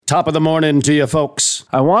Top of the morning to you folks.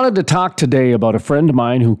 I wanted to talk today about a friend of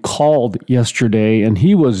mine who called yesterday and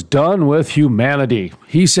he was done with humanity.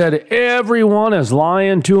 He said everyone is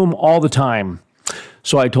lying to him all the time.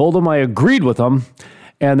 So I told him I agreed with him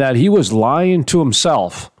and that he was lying to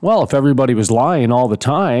himself. Well, if everybody was lying all the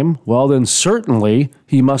time, well, then certainly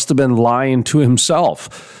he must have been lying to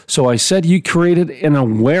himself. So I said he created an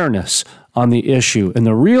awareness on the issue, and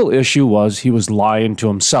the real issue was he was lying to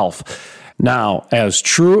himself. Now, as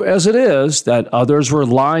true as it is that others were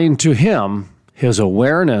lying to him, his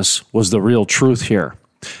awareness was the real truth here.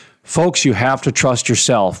 Folks, you have to trust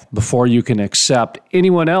yourself before you can accept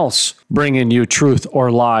anyone else bringing you truth or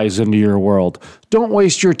lies into your world. Don't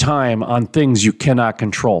waste your time on things you cannot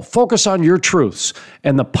control. Focus on your truths,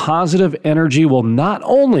 and the positive energy will not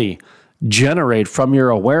only generate from your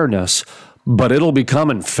awareness, but it'll become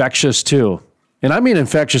infectious too. And I mean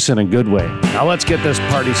infectious in a good way. Now let's get this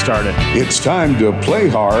party started. It's time to play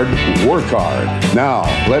hard, work hard. Now,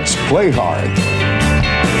 let's play hard.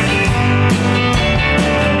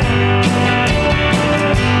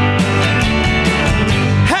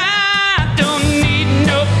 I don't need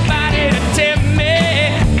nobody to tell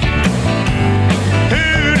me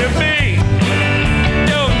who to be.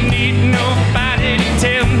 Don't need nobody to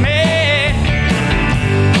tell me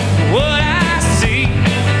what I see.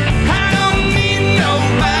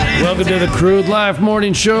 Welcome to the Crude Life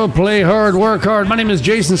Morning Show. Play hard, work hard. My name is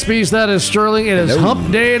Jason Spees. That is Sterling. It is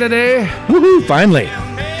hump day today. Woohoo, finally.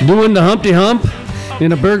 Doing the Humpty Hump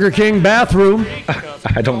in a Burger King bathroom.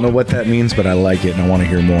 I don't know what that means, but I like it and I want to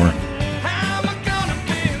hear more.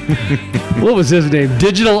 What was his name?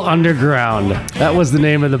 Digital Underground. That was the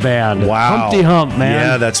name of the band. Wow. Humpty Hump, man.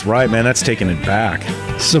 Yeah, that's right, man. That's taking it back.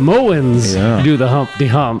 Samoans do the Humpty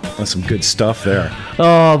Hump. That's some good stuff there.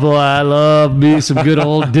 Oh, boy, I love me some good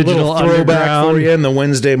old Digital Little throwback Underground. for you in the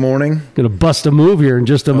Wednesday morning. Gonna bust a move here in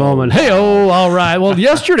just a moment. Hey-oh, all right. Well,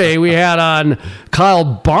 yesterday we had on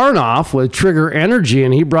Kyle Barnoff with Trigger Energy,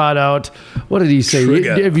 and he brought out, what did he say?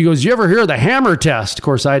 He goes, you ever hear of the hammer test? Of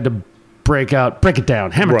course, I had to break it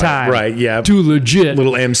down. Hammer time. Right, yeah. Too legit.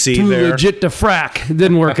 Little MC Too there. legit to frack.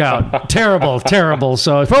 Didn't work out. Terrible.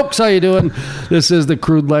 So, folks, how you doing? This is the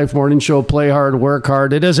Crude Life Morning Show. Play hard, work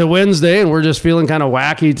hard. It is a Wednesday, and we're just feeling kind of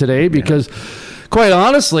wacky today because, quite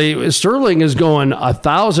honestly, Sterling is going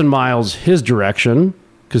 1,000 miles his direction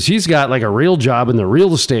because he's got like a real job in the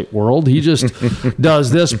real estate world. He just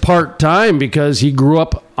does this part-time because he grew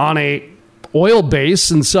up on a oil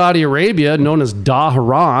base in Saudi Arabia known as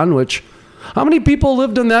Dhahran, which... How many people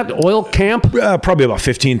lived in that oil camp? Probably about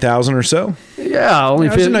 15,000 or so. Yeah, only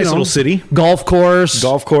It's a nice little city. Golf course,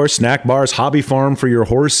 snack bars, hobby farm for your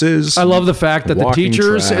horses. I love the fact that the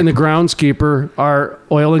teachers and the groundskeeper are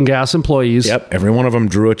oil and gas employees. Yep, every one of them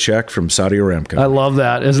drew a check from Saudi Aramco. I love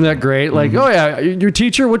that. Isn't that great? Like, oh yeah, your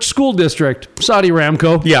teacher, which school district? Saudi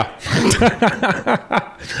Aramco. Yeah.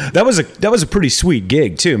 That was a pretty sweet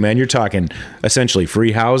gig too, man. You're talking essentially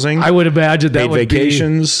free housing. I would imagine that paid would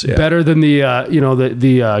vacations, be better than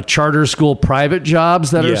the charter school private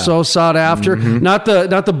jobs that are so sought after. Not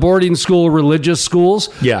the boarding school religious schools.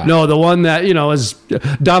 Yeah. No, the one that is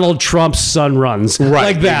Donald Trump's son runs.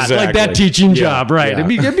 Right. Like that. Exactly. Like that teaching job. Right. Yeah.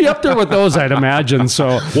 It'd be up there with those, I'd imagine.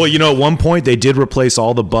 So. Well, at one point they did replace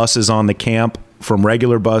all the buses on the camp from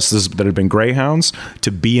regular buses that had been Greyhounds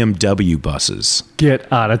to BMW buses.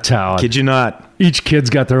 Get out of town. Kid you not. Each kid's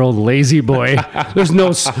got their own lazy boy. There's no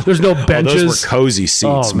benches. Those were cozy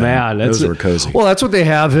seats, man. Those were cozy. Well, that's what they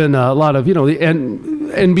have in a lot of the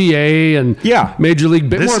NBA and Major League.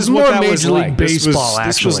 This is more what that Major was League like. Baseball.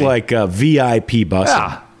 This was like a VIP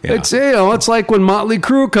busing. Yeah. It's like when Motley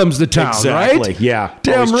Crue comes to town, exactly. right? Yeah.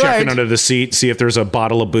 Damn Always right. checking under the seat, see if there's a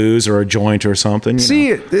bottle of booze or a joint or something. See,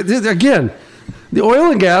 again, the oil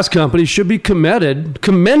and gas companies should be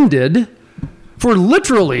commended for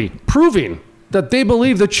literally proving that they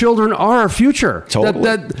believe the children are our future. Totally.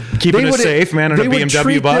 That Keeping us safe, man, in a BMW bus. They would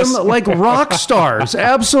treat them like rock stars.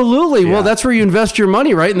 Absolutely. Yeah. Well, that's where you invest your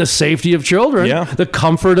money, right? In the safety of children, the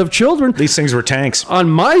comfort of children. These things were tanks. On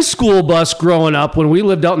my school bus growing up, when we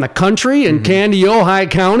lived out in the country in Candy, Ojai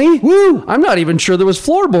County, I'm not even sure there was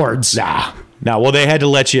floorboards. Nah, well, they had to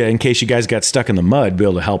let you, in case you guys got stuck in the mud, be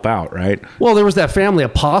able to help out, right? Well, there was that family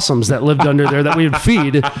of possums that lived under there that we would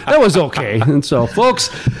feed. That was okay. And so,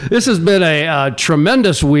 folks, this has been a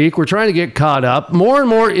tremendous week. We're trying to get caught up. More and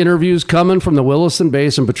more interviews coming from the Williston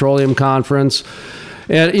Basin Petroleum Conference.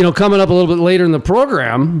 And, coming up a little bit later in the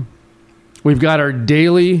program, we've got our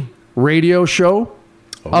daily radio show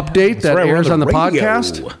update that airs on the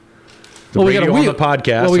podcast. We got a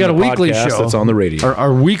podcast. Well, we got a weekly show that's on the radio.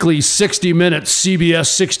 Our weekly 60 minutes CBS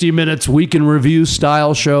 60 Minutes Week in Review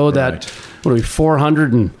style show that what are we,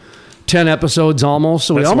 410 episodes almost.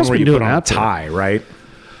 So That's we almost the one where been you doing put on that. a tie, right?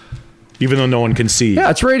 Even though no one can see. Yeah,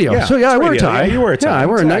 it's radio. Yeah, so yeah, it's I wear a radio. tie. Yeah, you wear a tie. Yeah, I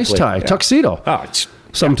wear a nice tie. Exactly. Yeah. Tuxedo. Oh,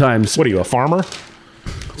 Sometimes. what are you, a farmer?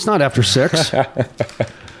 It's not after 6.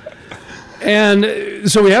 And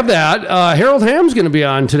so we have that. Harold Ham's going to be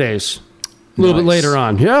on today's. A little bit later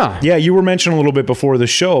on. Yeah. Yeah, you were mentioning a little bit before the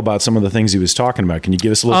show about some of the things he was talking about. Can you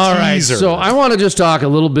give us a little All right. teaser? So I want to just talk a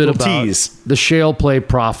little bit about tease. the shale play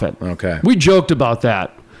profit. Okay. We joked about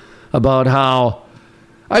that, about how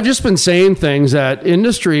I've just been saying things that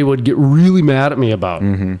industry would get really mad at me about.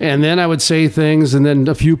 Mm-hmm. And then I would say things, and then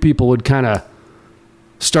a few people would kind of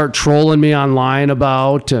start trolling me online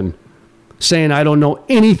about and saying I don't know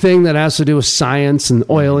anything that has to do with science and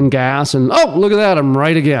oil and gas. And, oh, look at that. I'm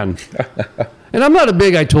right again. And I'm not a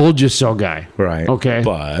big I told you so guy. Right. Okay.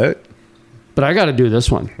 But I got to do this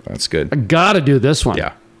one. That's good. I got to do this one.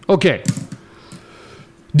 Yeah. Okay.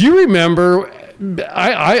 Do you remember?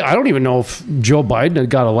 I don't even know if Joe Biden had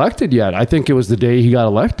got elected yet. I think it was the day he got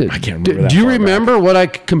elected. I can't remember that Do you far remember what I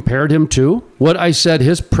compared him to? What I said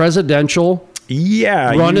his presidential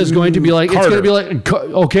run is going to be like? Carter. It's going to be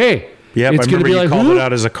like, okay. Yeah, it's I remember be you like, called who? it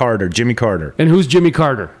out as a Carter, Jimmy Carter. And who's Jimmy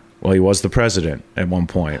Carter? Well, he was the president at one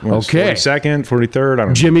point. Okay. 42nd, 43rd, I don't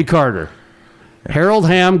know. Jimmy Carter. Yeah. Harold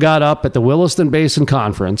Ham got up at the Williston Basin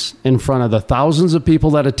Conference in front of the thousands of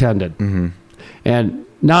people that attended. Mm-hmm. And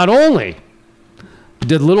not only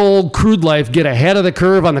did little old Crude Life get ahead of the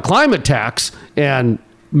curve on the climate tax and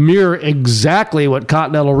mirror exactly what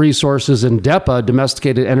Continental Resources and DEPA,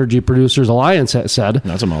 Domesticated Energy Producers Alliance, said.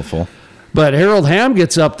 That's a mouthful. But Harold Ham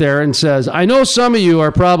gets up there and says, I know some of you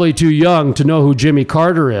are probably too young to know who Jimmy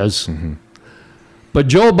Carter is, but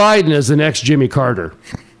Joe Biden is the next Jimmy Carter.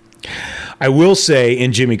 I will say,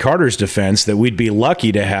 in Jimmy Carter's defense, that we'd be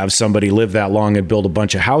lucky to have somebody live that long and build a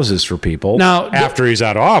bunch of houses for people now, after he's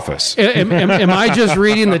out of office. Am I just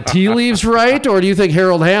reading the tea leaves right, or do you think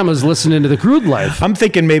Harold Ham is listening to the Crude Life? I'm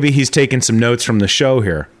thinking maybe he's taking some notes from the show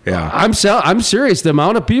here. Yeah, I'm serious. The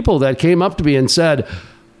amount of people that came up to me and said,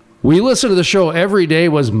 we listen to the show every day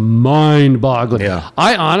was mind-boggling. Yeah.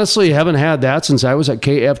 I honestly haven't had that since I was at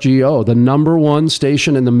KFGO, the #1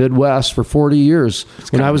 station in the Midwest for 40 years.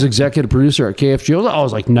 When I was executive producer at KFGO, I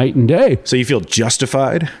was like night and day. So you feel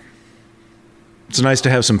justified? It's nice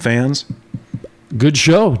to have some fans. Good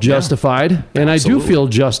show, Justified. Yeah, and absolutely. I do feel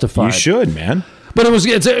justified. You should, man. But it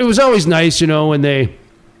was always nice, when they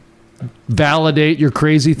validate your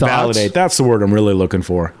crazy thoughts. Validate. That's the word I'm really looking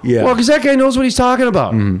for. Yeah. Well, because that guy knows what he's talking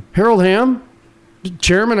about. Mm-hmm. Harold Ham,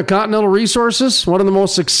 chairman of Continental Resources, one of the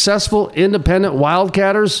most successful independent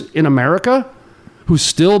wildcatters in America, who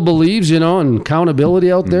still believes, in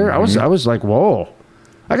accountability out there. Mm-hmm. I was like, whoa,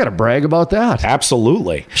 I got to brag about that.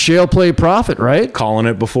 Absolutely. Shale play profit, right? Calling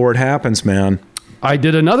it before it happens, man. I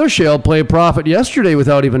did another shale play profit yesterday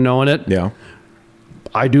without even knowing it. Yeah.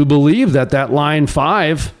 I do believe that line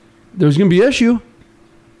 5, there's going to be issue.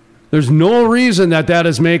 There's no reason that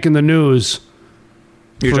is making the news.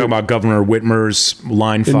 You're talking about Governor Whitmer's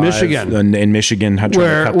line 5 in Michigan. In Michigan,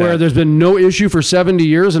 where there's been no issue for 70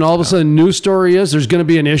 years, and all of a sudden, news story is there's going to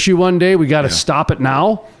be an issue one day. We got to stop it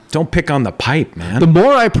now. Don't pick on the pipe, man. The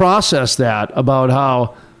more I process that about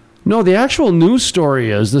how, no, the actual news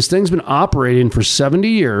story is this thing's been operating for 70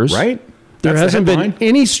 years. Right. There hasn't been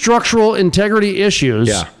any structural integrity issues.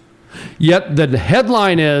 Yeah. Yet the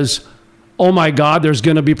headline is, oh my God, there's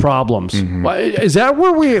going to be problems. Mm-hmm. Is that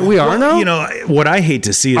where we are now? What I hate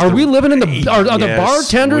to see is... Are we living in the... Are the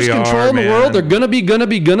bartenders controlling the world? They're going to be?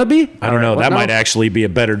 I don't know. That might actually be a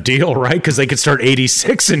better deal, right? Because they could start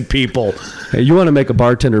 86ing people. Hey, you want to make a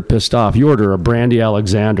bartender pissed off, you order a Brandy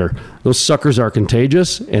Alexander. Those suckers are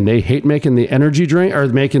contagious, and they hate making the energy drink or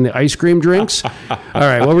making the ice cream drinks. All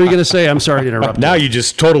right, what were you going to say? I'm sorry to interrupt. Now you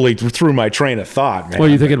just totally threw my train of thought, man. What,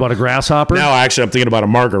 are you thinking about a grasshopper? Now, actually, I'm thinking about a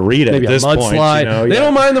margarita Maybe at this point. They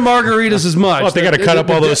don't mind the margaritas as much. Well, they got to cut up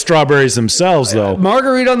all those strawberries themselves, though.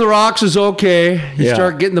 Margarita on the rocks is okay. You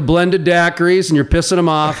start getting the blended daiquiris, and you're pissing them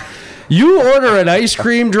off. You order an ice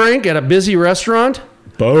cream drink at a busy restaurant...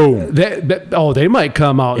 Boom. They might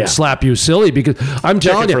come out and slap you silly because I'm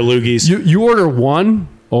telling you, for loogies. You order one,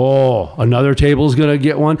 another table is going to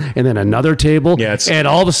get one, and then another table. Yeah, and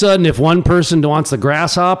all of a sudden, if one person wants the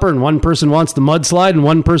grasshopper and one person wants the mudslide and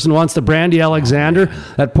one person wants the Brandy Alexander,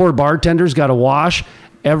 that poor bartender's got to wash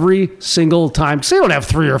every single time because they don't have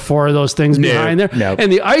 3 or 4 of those things behind there. No.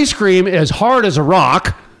 And the ice cream is hard as a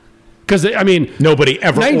rock. Because, nobody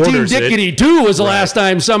ever orders it. 1952 was the last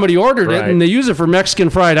time somebody ordered it, and they use it for Mexican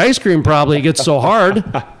fried ice cream probably. It gets so hard.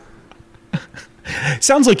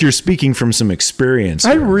 Sounds like you're speaking from some experience.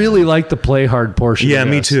 I really like the play hard portion. Yeah, of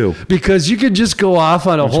me this, too. because you could just go off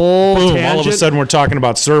on a whole Boom! tangent. All of a sudden, we're talking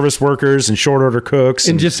about service workers and short order cooks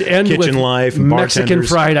and just end kitchen with life, and Mexican bartenders.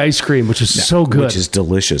 fried ice cream, which is so good. Which is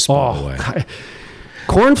delicious, by the way. God.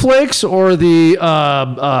 Cornflakes or the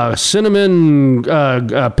cinnamon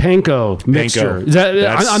panko mixture?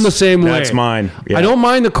 I'm the same way. That's mine. Yeah. I don't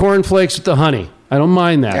mind the cornflakes with the honey. I don't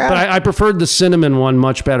mind that. Yeah. But I preferred the cinnamon one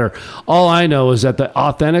much better. All I know is that the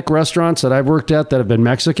authentic restaurants that I've worked at that have been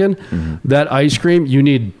Mexican, that ice cream, you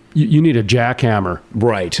need a jackhammer.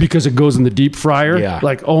 Right. Because it goes in the deep fryer. Yeah.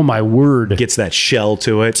 Like, oh my word. Gets that shell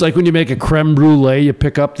to it. It's like when you make a creme brulee, you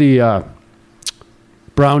pick up the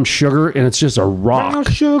brown sugar, and it's just a rock. Brown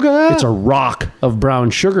sugar. It's a rock of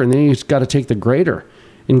brown sugar, and then you just got to take the grater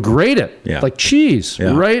and grate it like cheese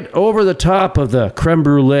right over the top of the creme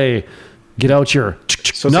brulee. Get out your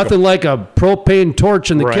nothing like a propane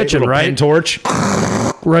torch in the kitchen, right? Pen torch.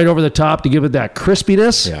 Right over the top to give it that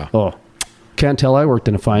crispiness. Yeah. Oh, can't tell I worked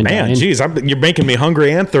in a fine dining. Man, geez, you're making me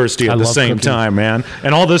hungry and thirsty at the love same cooking. time, man.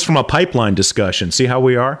 And all this from a pipeline discussion. See how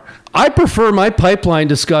we are? I prefer my pipeline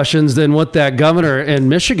discussions than what that governor in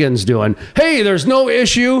Michigan's doing. Hey, there's no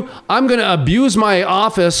issue. I'm going to abuse my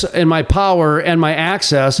office and my power and my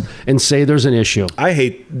access and say there's an issue. I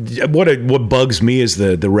hate what bugs me is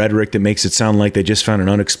the rhetoric that makes it sound like they just found an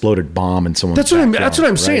unexploded bomb in someone's backyard. That's what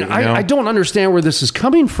I'm saying. Right? You know? I don't understand where this is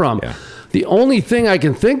coming from. Yeah. The only thing I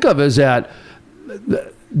can think of is that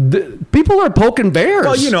the people are poking bears.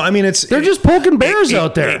 Well, you know, I mean, they're just poking bears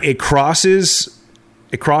out there. It crosses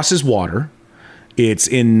water. It's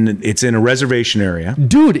in a reservation area.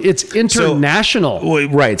 Dude, it's international. Well,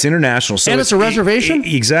 right, it's international. So and it's a reservation?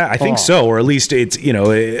 Exactly. I think so, or at least it's,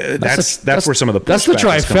 that's where some of the That's the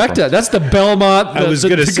pushback has come trifecta. from. That's the Belmont,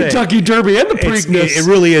 the Kentucky Derby, and the Preakness. It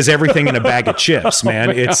really is everything in a bag of chips,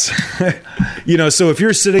 man. It's so if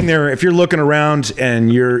you're sitting there, if you're looking around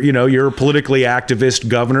and you're a politically activist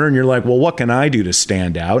governor and you're like, well, what can I do to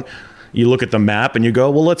stand out? You look at the map and you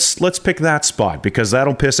go, well, let's pick that spot because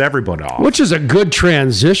that'll piss everybody off. Which is a good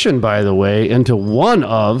transition, by the way, into one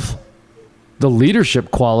of the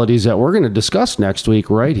leadership qualities that we're going to discuss next week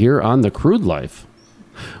right here on The Crude Life.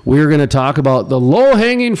 We're going to talk about the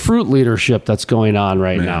low-hanging fruit leadership that's going on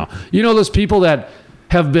right now. You know those people that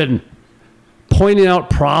have been pointing out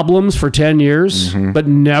problems for 10 years, but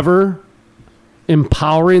never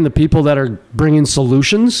empowering the people that are bringing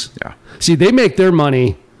solutions? Yeah. See, they make their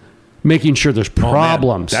money making sure there's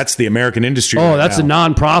problems. That's the American industry. That's the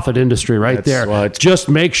nonprofit industry there. Well, just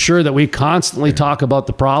make sure that we constantly talk about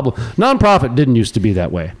the problem. Nonprofit didn't used to be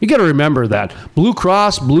that way. You got to remember that. Blue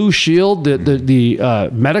Cross, Blue Shield, the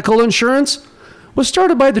medical insurance was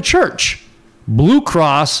started by the church. Blue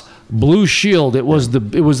Cross, Blue Shield. It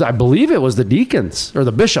was I believe it was the deacons or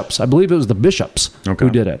the bishops. I believe it was the bishops who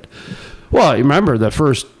did it. Well, you remember the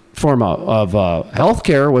first form of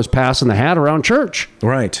healthcare was passing the hat around church.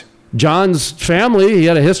 Right. John's family, he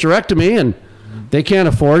had a hysterectomy and they can't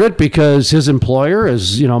afford it because his employer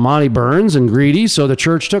is, Monty Burns and greedy, so the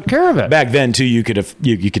church took care of it. Back then too, you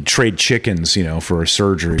could trade chickens, for a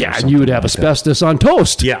surgery. Yeah, and you would have asbestos on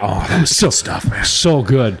toast. Yeah, that was good stuff, man. So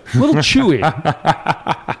good. A little chewy.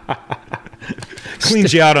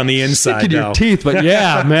 Cleans you out on the inside. Stick in your teeth, but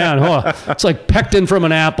yeah, man. It's like pectin from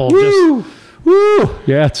an apple. Woo! Woo!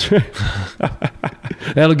 Yeah, it's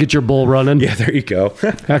that'll get your bull running. Yeah, there you go.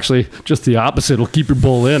 Actually, just the opposite. It'll keep your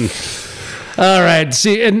bull in. All right.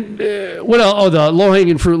 See, and what else? Oh, the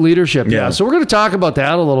low-hanging fruit leadership. Yeah. So we're going to talk about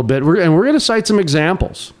that a little bit. We're going to cite some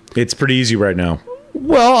examples. It's pretty easy right now.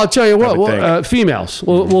 Well, I'll tell you what. Females.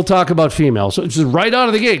 We'll talk about females. So just right out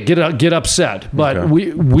of the gate, get upset. But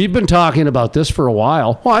we've been talking about this for a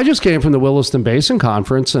while. Well, I just came from the Williston Basin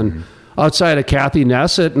Conference, and outside of Kathy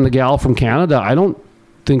Nessett and the gal from Canada, I don't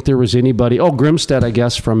think there was anybody. Oh, Grimstead, I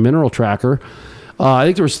guess, from Mineral Tracker. I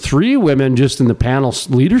think there was 3 women just in the panel's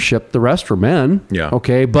leadership. The rest were men. Yeah.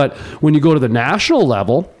 Okay. But when you go to the national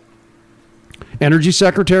level, Energy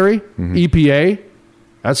Secretary, EPA,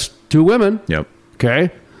 that's 2 women. Yep.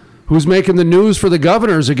 Okay. Who's making the news for the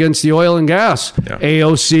governors against the oil and gas? Yeah.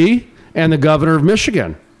 AOC and the governor of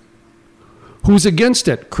Michigan. Who's against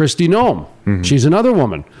it? Kristi Noem. She's another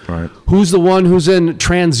woman. Right. Who's the one who's in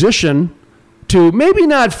transition to maybe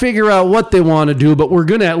not figure out what they want to do, but we're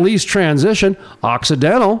going to at least transition?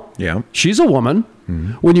 Occidental. Yeah. She's a woman.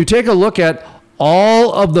 When you take a look at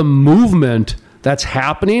all of the movement that's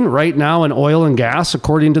happening right now in oil and gas,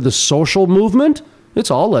 according to the social movement, it's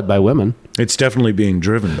all led by women. It's definitely being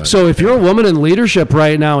driven by So if you're a woman in leadership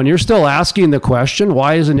right now and you're still asking the question,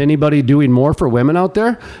 why isn't anybody doing more for women out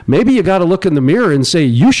there? Maybe you got to look in the mirror and say,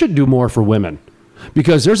 you should do more for women.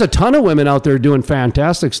 because there's a ton of women out there doing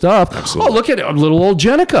fantastic stuff. Absolutely. Oh, look at little old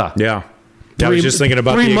Jenica. Yeah. I was just thinking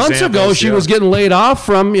about 3 months ago, she was getting laid off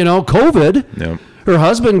from, COVID. Yeah. Her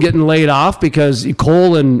husband getting laid off because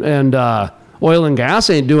coal and oil and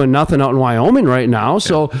gas ain't doing nothing out in Wyoming right now.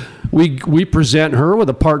 So we present her with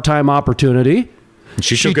a part-time opportunity.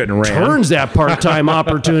 She's still getting ran. Turns that part-time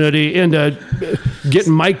opportunity into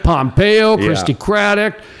getting Mike Pompeo, Christy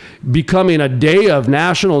Craddock, becoming a day of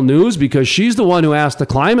national news because she's the one who asked the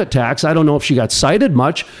climate tax. I don't know if she got cited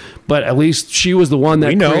much, but at least she was the one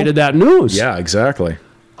that created that news. Yeah, exactly.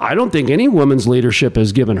 I don't think any women's leadership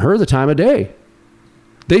has given her the time of day.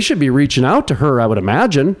 They should be reaching out to her, I would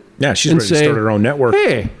imagine. Yeah, she's ready to start her own network.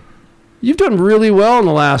 Hey, you've done really well in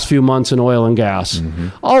the last few months in oil and gas. Mm-hmm.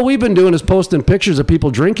 All we've been doing is posting pictures of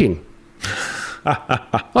people drinking.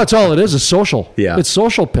 That's all it is social. Yeah. It's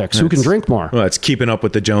social pics. Who can drink more? Well, it's keeping up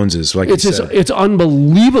with the Joneses, like you said. It's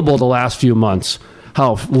unbelievable the last few months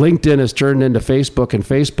how LinkedIn has turned into Facebook and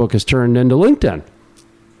Facebook has turned into LinkedIn.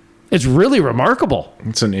 It's really remarkable.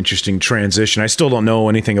 It's an interesting transition. I still don't know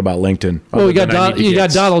anything about LinkedIn. Well, you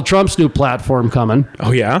got Donald Trump's new platform coming.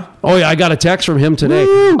 Oh, yeah? Oh, yeah. I got a text from him today.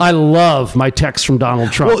 Woo! I love my text from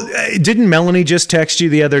Donald Trump. Well, didn't Melanie just text you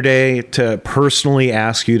the other day to personally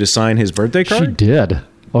ask you to sign his birthday card? She did.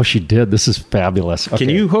 Oh, she did. This is fabulous. Okay. Can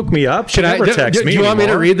you hook me up? She never texts me Do you want me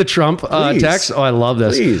to anymore. read the Trump text? Oh, I love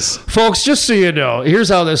this. Please. Folks, just so you know, here's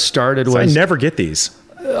how this started. I never get these.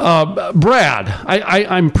 Brad,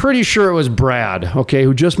 I'm pretty sure it was Brad, okay,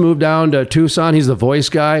 who just moved down to Tucson. He's the voice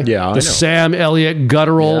guy. Yeah, I know. The Sam Elliott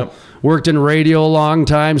guttural. Yep. Worked in radio a long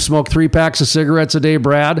time. Smoked 3 packs of cigarettes a day,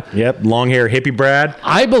 Brad. Yep, long hair hippie Brad.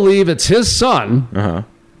 I believe it's his son,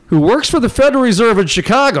 who works for the Federal Reserve in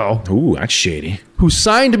Chicago. Ooh, that's shady. Who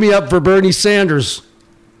signed me up for Bernie Sanders.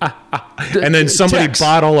 And then somebody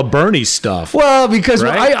bought all of Bernie's stuff. Well, because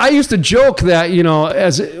right? I used to joke that,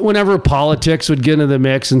 as whenever politics would get into the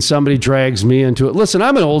mix and somebody drags me into it. Listen,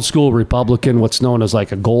 I'm an old school Republican, what's known as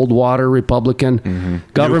like a Goldwater Republican. Mm-hmm.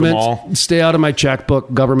 Government, stay out of my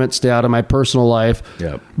checkbook. Government, stay out of my personal life.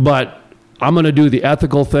 Yep. But I'm going to do the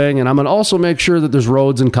ethical thing, and I'm going to also make sure that there's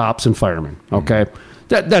roads and cops and firemen. Okay. Mm-hmm.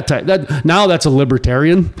 Now that's a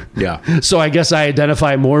libertarian. Yeah. So I guess I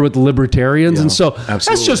identify more with the libertarians. Yeah, and so absolutely.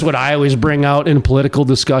 That's just what I always bring out in political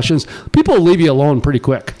discussions. People will leave you alone pretty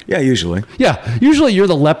quick. Yeah, usually. Yeah. Usually you're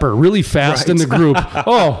the leper really fast in the group.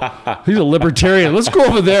 Oh, he's a libertarian. Let's go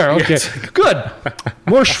over there. Okay. Yes. Good.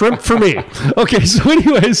 More shrimp for me. Okay. So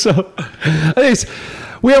anyway,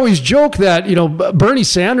 we always joke that, Bernie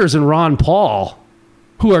Sanders and Ron Paul,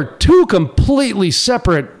 who are two completely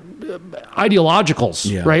separate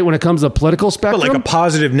ideologicals, right? When it comes to the political spectrum. But like a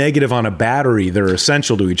positive, negative on a battery, they're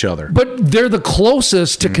essential to each other. But they're the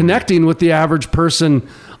closest to connecting with the average person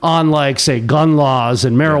on, like, say, gun laws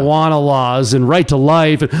and marijuana laws and right to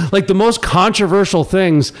life. And, like, the most controversial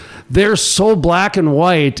things, they're so black and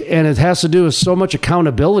white, and it has to do with so much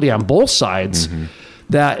accountability on both sides. Mm-hmm.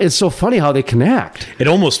 That it's so funny how they connect. It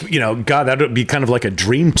almost, God, that would be kind of like a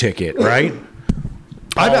dream ticket, right?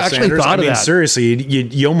 I've actually thought of that. Seriously,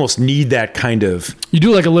 you almost need that kind of... You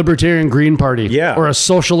do like a libertarian Green Party or a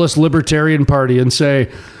socialist libertarian party and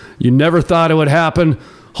say, you never thought it would happen.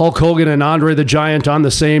 Hulk Hogan and Andre the Giant on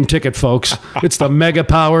the same ticket, folks. It's the mega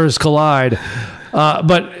powers collide.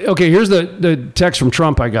 But, okay, here's the text from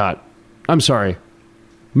Trump I got. I'm sorry.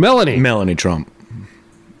 Melanie Trump.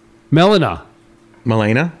 Melena.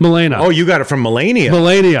 Oh, you got it from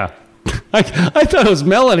Melania. I thought it was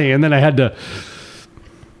Melanie, and then I had to...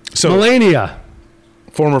 So, Melania.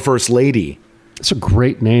 Former First Lady. It's a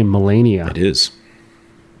great name, Melania. It is.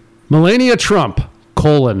 Melania Trump, :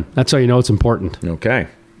 That's how you know it's important. Okay.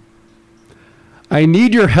 I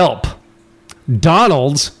need your help.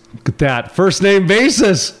 Donald's, look at that, first name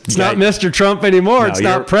basis. It's not Mr. Trump anymore. It's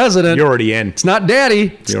not president. You're already in. It's not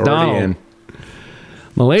daddy. It's you're Donald. Already in.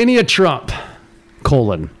 Melania Trump, :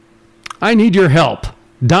 I need your help.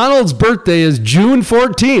 Donald's birthday is June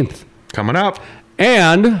 14th. Coming up.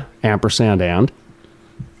 And, and,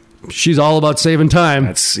 she's all about saving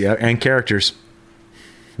time. And characters.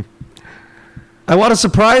 I want to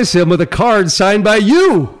surprise him with a card signed by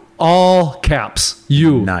you. All caps.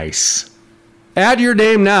 You. Nice. Add your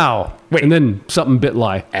name now. Wait. And then something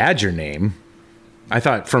bitly. Add your name? I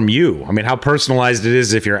thought from you. I mean, how personalized it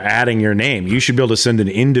is if you're adding your name. You should be able to send an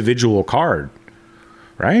individual card.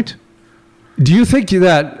 Right? Do you think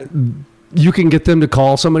that you can get them to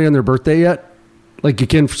call somebody on their birthday yet? Like you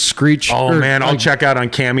can Screech. Oh man, I'll check out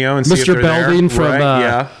on Cameo and see if they're Mr. Belding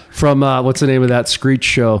there. from what's the name of that Screech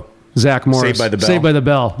show? Zach Morris. Saved by the Bell. Saved by the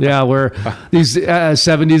Bell. Yeah, where these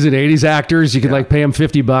 70s and 80s actors, you could like pay them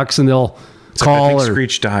 $50 and they'll call. I think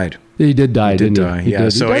Screech died. He did die, didn't he? Die. He Yeah.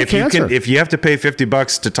 did. He So died of cancer. if you have to pay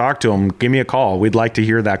 $50 to talk to him, give me a call. We'd like to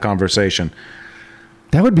hear that conversation.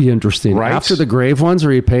 That would be interesting. Right? After the grave ones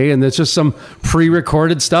where you pay, and it's just some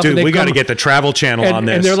pre-recorded stuff. Dude, and we got to get the Travel Channel on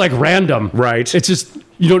this. And they're like random. Right. It's just,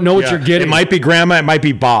 you don't know what you're getting. It might be Grandma. It might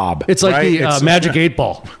be Bob. It's like right? the Magic 8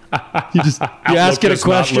 Ball. You ask it a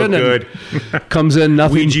question and comes in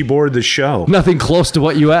nothing. Ouija board the show. Nothing close to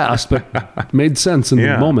what you asked, but made sense in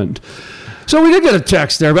the moment. So we did get a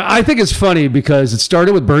text there, but I think it's funny because it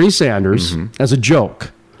started with Bernie Sanders as a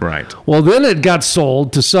joke. Right. Well, then it got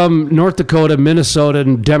sold to some North Dakota,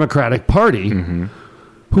 Minnesotan Democratic Party,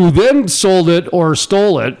 who then sold it or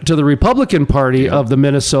stole it to the Republican Party of the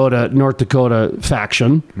Minnesota, North Dakota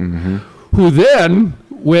faction, who then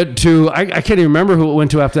went to, I can't even remember who it went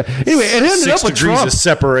to after that. Anyway, it ended 6 up with degrees Trump. of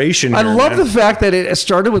separation. I here, love man. the fact that it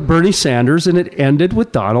started with Bernie Sanders and it ended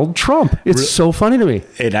with Donald Trump. It's so funny to me.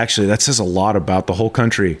 It actually, that says a lot about the whole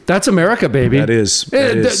country. That's America, baby. That is.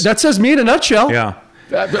 That says me in a nutshell. Yeah.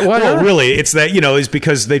 Why Well, not? really, it's that, is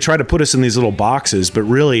because they try to put us in these little boxes, but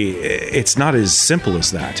really, it's not as simple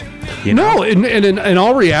as that. No, and in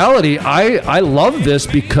all reality, I love this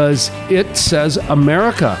because it says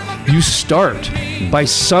America. You start by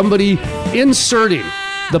somebody inserting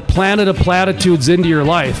the planet of platitudes into your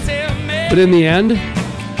life. But in the end,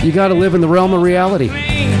 you got to live in the realm of reality.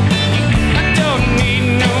 I don't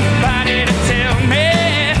need nobody to tell me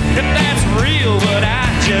if that's real what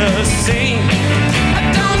I just seen.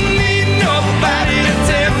 I don't need nobody to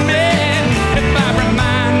tell me if I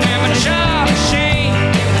remind them of Charlie Sheen.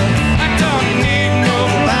 I don't need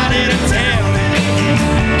nobody to tell me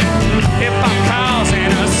if I'm causing a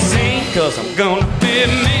scene, 'cause I'm gonna be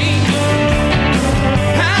me.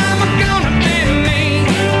 I'm gonna be me.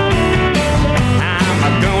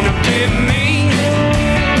 I'm gonna be me.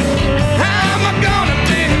 I'm gonna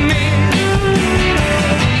be me.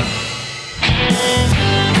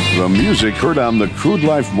 The music heard on the Crude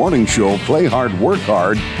Life Morning Show, Play Hard, Work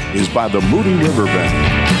Hard, is by the Moody River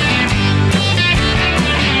Band.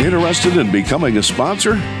 Interested in becoming a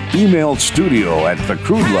sponsor? Email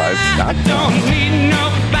studio@thecrudelife.com. Don't need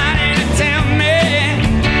nobody to tell me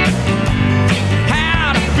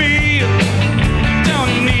how to feel.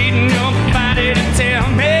 Don't need nobody to tell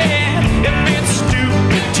me if it's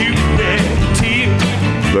stupid to let tears.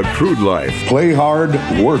 The Crude Life, Play Hard,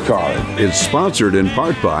 Work Hard, is sponsored in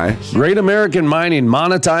part by Great American Mining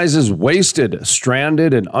monetizes wasted,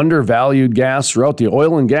 stranded, and undervalued gas throughout the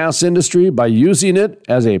oil and gas industry by using it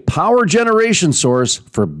as a power generation source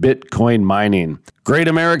for Bitcoin mining. Great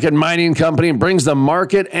American Mining Company brings the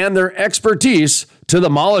market and their expertise to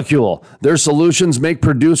the molecule. Their solutions make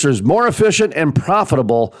producers more efficient and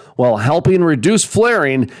profitable while helping reduce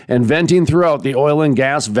flaring and venting throughout the oil and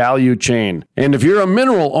gas value chain. And if you're a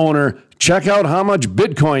mineral owner, check out how much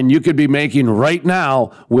Bitcoin you could be making right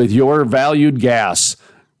now with your valued gas.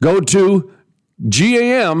 Go to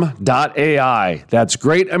GAM.ai. That's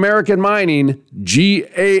Great American Mining,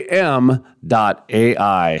 GAM.ai.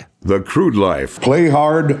 The Crude Life, Play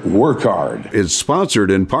Hard, Work Hard, is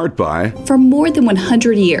sponsored in part by For more than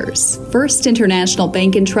 100 years, First International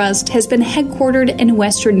Bank and Trust has been headquartered in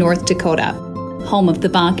western North Dakota, home of the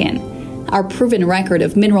Bakken. Our proven record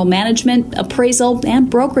of mineral management, appraisal,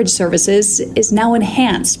 and brokerage services is now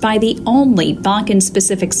enhanced by the only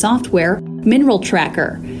Bakken-specific software, Mineral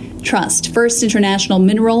Tracker. Trust First International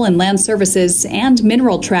Mineral and Land Services and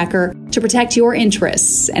Mineral Tracker to protect your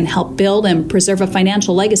interests and help build and preserve a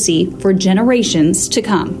financial legacy for generations to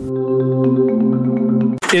come.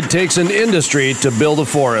 It takes an industry to build a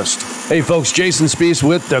forest. Hey folks, Jason Spees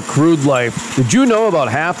with The Crude Life. Did you know about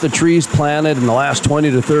half the trees planted in the last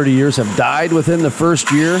 20 to 30 years have died within the first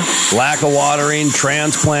year? Lack of watering,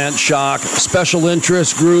 transplant shock, special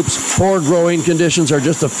interest groups, poor growing conditions are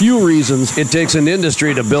just a few reasons it takes an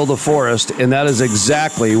industry to build a forest, and that is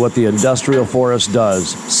exactly what the industrial forest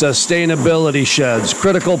does. Sustainability sheds,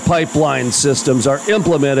 critical pipeline systems are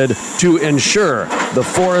implemented to ensure the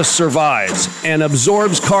forest survives and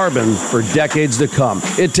absorbs carbon for decades to come.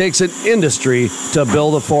 It takes an industry to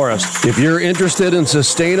build a forest. If you're interested in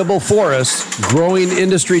sustainable forests, growing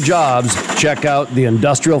industry jobs, check out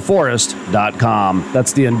theindustrialforest.com.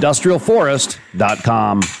 That's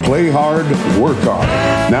theindustrialforest.com. Play Hard, Work Hard.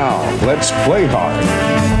 Now, let's play hard.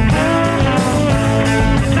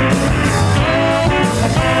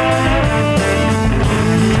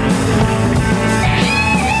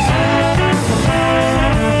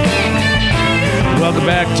 Welcome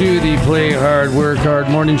back to the Play Hard, Work Hard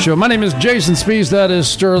morning show. My name is Jason Spees. That is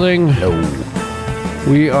Sterling.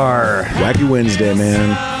 We are Wacky Wednesday,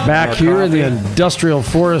 man. back here in the Industrial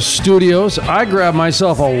Forest Studios. I grabbed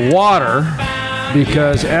myself a water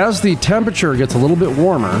because as the temperature gets a little bit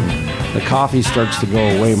warmer, the coffee starts to go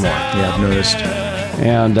away more. Yeah, I've noticed.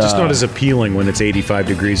 And Just not as appealing when it's 85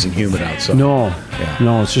 degrees and humid outside. no,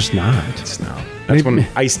 it's just not. It's not. That's when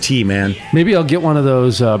iced tea, man. Maybe I'll get one of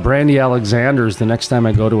those Brandy Alexanders the next time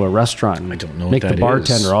I go to a restaurant. And I don't know make what that the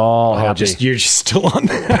bartender is. all happy. You're just still on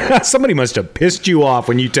that. Somebody must have pissed you off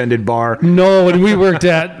when you tended bar. No, when I worked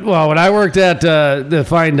at the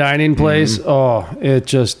fine dining place, it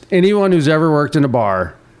just, anyone who's ever worked in a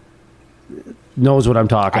bar knows what I'm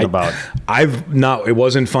talking about. It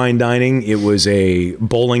wasn't fine dining. It was a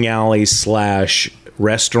bowling alley /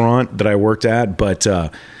 restaurant that I worked at, but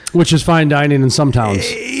which is fine dining in some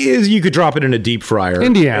towns. You could drop it in a deep fryer.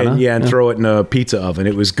 Indiana. And throw it in a pizza oven.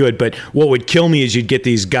 It was good. But what would kill me is you'd get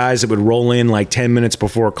these guys that would roll in like 10 minutes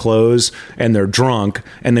before close, and they're drunk,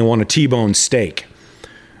 and they want a T-bone steak,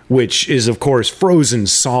 which is, of course, frozen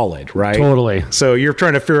solid, right? Totally. So you're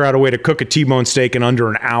trying to figure out a way to cook a T-bone steak in under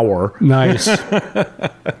an hour. Nice.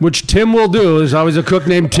 Which Tim will do. There's always a cook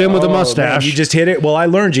named Tim with a mustache. Man, you just hit it. Well, I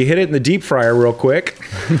learned you hit it in the deep fryer real quick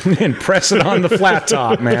and press it on the flat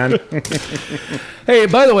top, man. Hey,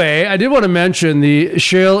 by the way, I did want to mention the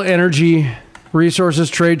Shale Energy Resources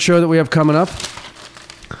trade show that we have coming up.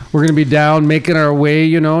 We're going to be making our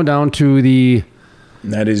way, down to the...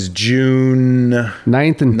 That is June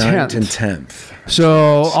 9th and 10th. 9th and 10th.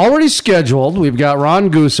 So already scheduled. We've got Ron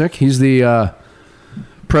Gusick. He's the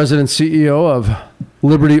president CEO of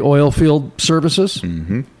Liberty Oilfield Services.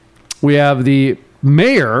 Mm-hmm. We have the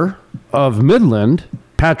mayor of Midland,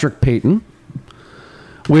 Patrick Payton.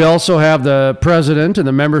 We also have the president and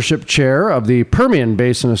the membership chair of the Permian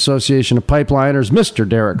Basin Association of Pipeliners, Mr.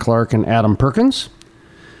 Derek Clark and Adam Perkins.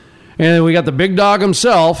 And then we got the big dog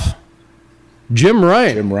himself, Jim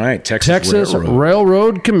Wright. Texas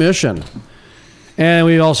Railroad Commission. And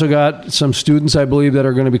we also got some students, I believe, that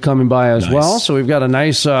are going to be coming by as well. So we've got a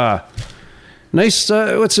nice what's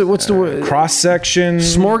the word? Cross-section.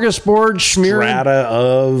 Smorgasbord, strata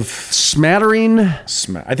of... Smattering.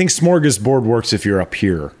 I think smorgasbord works if you're up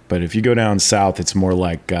here. But if you go down south, it's more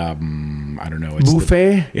like, I don't know. It's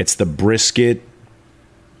buffet? It's the brisket.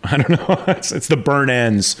 I don't know. It's the burn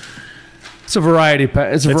ends. It's a variety.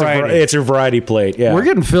 It's a variety plate. Yeah, we're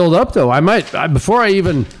getting filled up though. Before I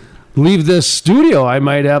even leave this studio, I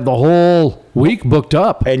might have the whole week booked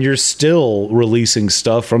up. And you're still releasing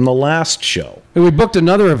stuff from the last show. And we booked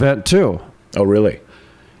another event too. Oh, really?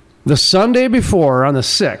 The Sunday before, on the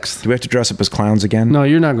 6th. Do we have to dress up as clowns again? No,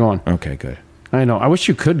 you're not going. Okay, good. I know. I wish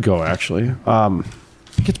you could go. Actually,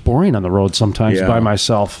 it gets boring on the road sometimes by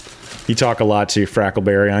myself. You talk a lot to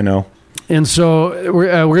Frackleberry. I know. And so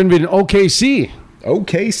we're going to be in OKC.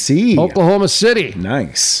 Oklahoma City.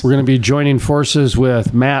 Nice. We're going to be joining forces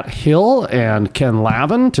with Matt Hill and Ken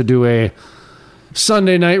Lavin to do a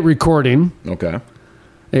Sunday night recording. Okay.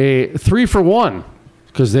 A 3-for-1,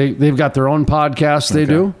 because they've got their own podcast they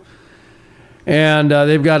do. And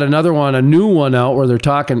they've got another one, a new one out where they're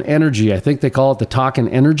talking energy. I think they call it the Talking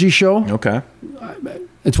Energy Show. Okay.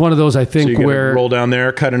 It's one of those, I think, so where... roll down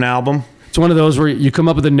there, cut an album. It's one of those where you come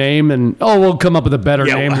up with a name and, we'll come up with a better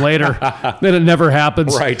name later. Then it never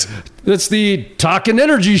happens. Right. It's the Talking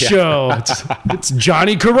Energy Show. It's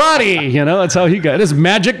Johnny Karate. That's how he got it. His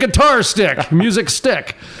magic guitar stick, music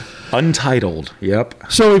stick. Untitled. Yep.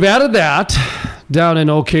 So we've added that down in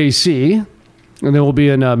OKC. And then we'll be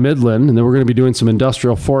in Midland. And then we're going to be doing some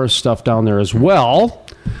industrial forest stuff down there as well.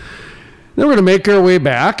 Then we're going to make our way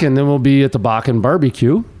back. And then we'll be at the Bakken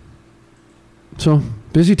Barbecue. So...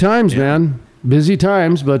 busy times, man. Busy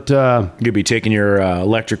times, but... you'll be taking your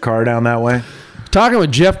electric car down that way? Talking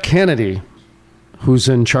with Jeff Kennedy, who's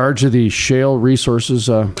in charge of the Shale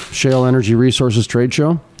Energy Resources Trade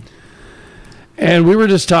Show. And we were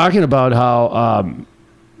just talking about how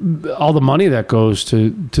all the money that goes to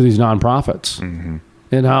these nonprofits. Mm-hmm.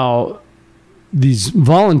 And how these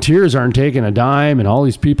volunteers aren't taking a dime, and all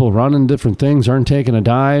these people running different things aren't taking a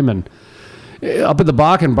dime, and... up at the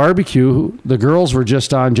Bakken Barbecue, the girls were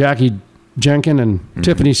just on, Jackie Jenkin and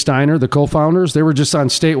Tiffany Steiner, the co-founders. They were just on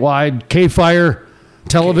statewide K-Fire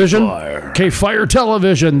Television. K-Fire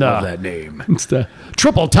Television. Love that name. It's the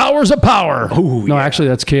Triple Towers of Power. Oh, no, actually,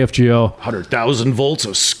 that's KFGO. 100,000 volts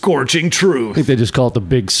of scorching truth. I think they just call it the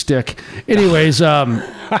Big Stick. Anyways, in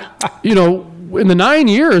the 9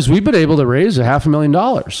 years, we've been able to raise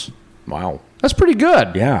 $500,000. Wow. That's pretty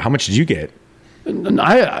good. Yeah. How much did you get?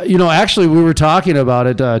 Actually, we were talking about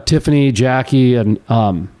it, Tiffany, Jackie, and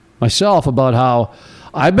myself, about how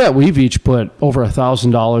I bet we've each put over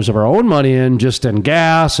 $1,000 of our own money in just in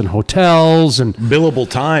gas and hotels and billable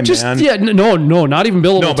time, man. Yeah, no, not even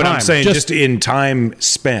billable time. No, but I'm saying just in time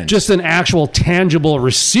spent, just in actual tangible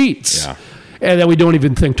receipts. Yeah. and that we don't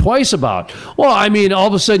even think twice about. Well, I mean, all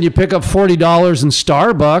of a sudden you pick up $40 in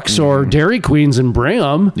Starbucks or Dairy Queens and bring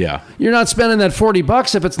them. Yeah. You're not spending that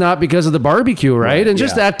 $40 if it's not because of the barbecue, right? And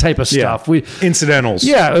just that type of stuff. Incidentals.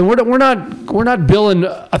 Yeah, and we're not billing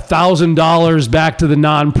 $1,000 back to the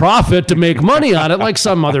nonprofit to make money on it like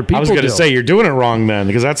some other people do. I was going to say, you're doing it wrong then,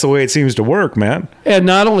 because that's the way it seems to work, man. And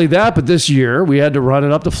not only that, but this year we had to run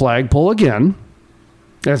it up the flagpole again,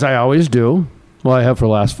 as I always do. Well, I have for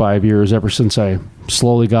the last 5 years, ever since I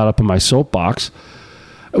slowly got up in my soapbox.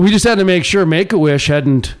 We just had to make sure Make-A-Wish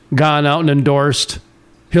hadn't gone out and endorsed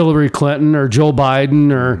Hillary Clinton or Joe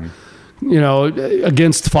Biden or,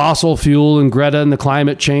 against fossil fuel and Greta and the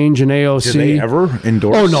climate change and AOC. Did they ever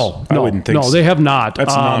endorse? Oh, no. I wouldn't think so. No, they have not.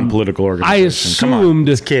 That's a non-political organization. I assumed... Come on,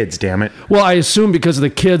 it's kids, damn it. Well, I assume because of the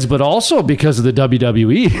kids, but also because of the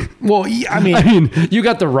WWE. Well, I mean, you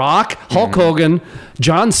got The Rock, Hulk Hogan,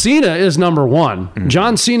 John Cena is number one.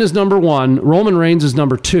 John Cena is number one. Roman Reigns is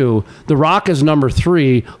number two. The Rock is number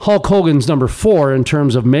three. Hulk Hogan's number four in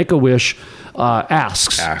terms of Make-A-Wish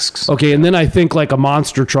asks. Okay, and then I think like a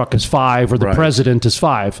monster truck is five, or the president is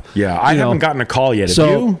five. Yeah, I haven't gotten a call yet. Have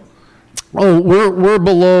you? Oh, we're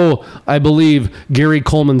below, I believe, Gary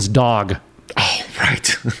Coleman's dog. Oh, right.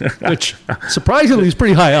 Which surprisingly is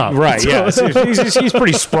pretty high up. Right, yeah. He's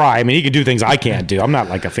pretty spry. I mean, he can do things I can't do. I'm not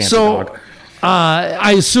like a fancy dog.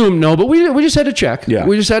 I assume no, but we just had to check. Yeah.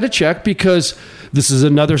 We just had to check because this is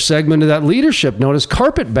another segment of that leadership known as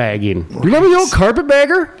carpetbagging. Right. Remember the old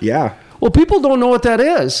carpetbagger? Yeah. Well, people don't know what that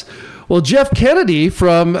is. Well, Jeff Kennedy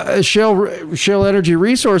from Shale Energy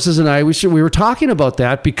Resources and I, we were talking about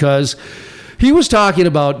that because he was talking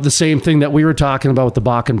about the same thing that we were talking about with the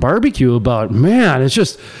Bakken barbecue about, man, it's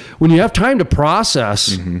just when you have time to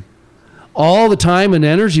process all the time and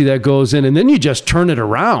energy that goes in, and then you just turn it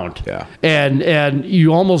around. Yeah. And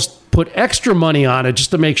you almost put extra money on it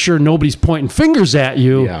just to make sure nobody's pointing fingers at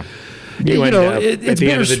you. Yeah. At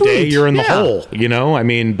the end of the day, you're in the hole, I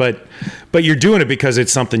mean, but you're doing it because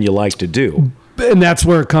it's something you like to do. And that's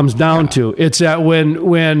where it comes down to. It's that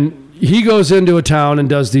when he goes into a town and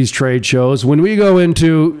does these trade shows, when we go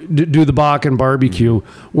into do the Bakken barbecue,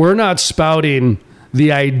 we're not spouting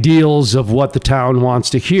the ideals of what the town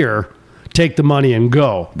wants to hear. Take the money and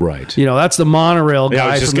go. Right. That's the monorail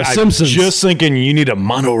guy from The Simpsons. Just thinking you need a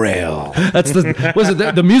monorail. That's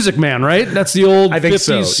the Music Man, right? That's the old 50s,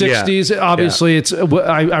 so. 60s. Yeah. Obviously, it's.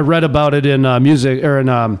 I read about it in music or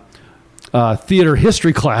in theater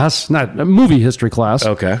history class, not movie history class.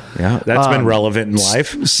 Okay. Yeah, that's been relevant in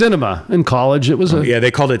life. Cinema in college. It was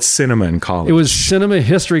they called it cinema in college. It was cinema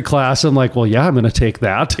history class. I'm like, well, yeah, I'm going to take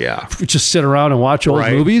that. Yeah. Just sit around and watch old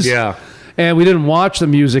movies. Yeah. And we didn't watch The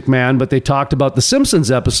Music Man, but they talked about the Simpsons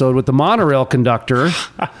episode with the monorail conductor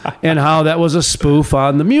and how that was a spoof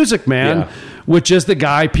on The Music Man, which is the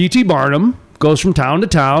guy, P.T. Barnum, goes from town to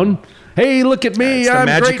town. Hey, look at me. It's the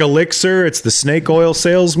magic elixir. It's the snake oil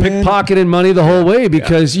salesman. Pickpocketing money the whole way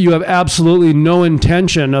because you have absolutely no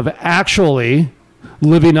intention of actually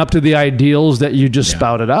living up to the ideals that you just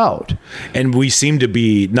spouted out. And we seem to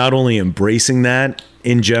be not only embracing that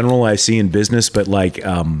in general, I see in business, but like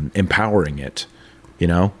empowering it,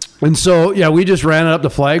 And so, we just ran it up the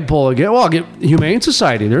flagpole again. Well, I'll get Humane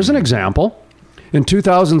Society. There's an example. In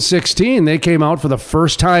 2016, they came out for the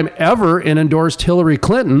first time ever and endorsed Hillary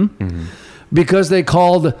Clinton because they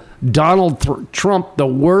called Donald Trump the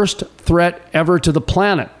worst threat ever to the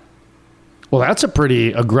planet. Well, that's a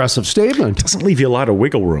pretty aggressive statement. It doesn't leave you a lot of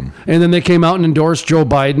wiggle room. And then they came out and endorsed Joe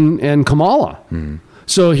Biden and Kamala.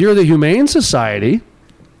 So here the Humane Society,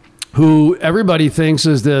 who everybody thinks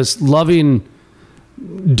is this loving,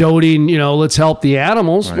 doting, let's help the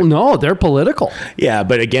animals. Right. Well, no, they're political. Yeah,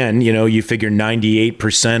 but again, you figure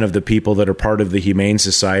 98% of the people that are part of the Humane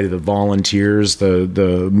Society, the volunteers,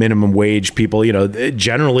 the minimum wage people,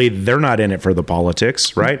 generally they're not in it for the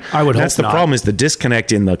politics, right? I would hope that's the not. problem is the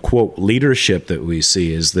disconnect in the quote leadership that we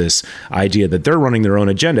see is this idea that they're running their own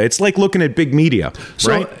agenda. It's like looking at big media,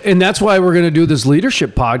 right? And that's why we're going to do this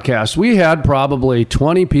leadership podcast. We had probably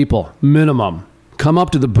 20 people minimum come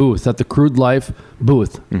up to the booth at the Crude Life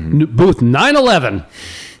booth, booth 911,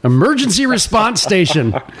 emergency response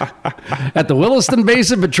station at the Williston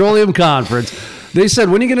Basin Petroleum Conference. They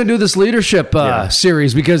said, when are you going to do this leadership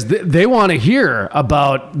series? Because they want to hear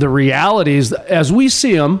about the realities as we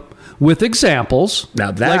see them with examples.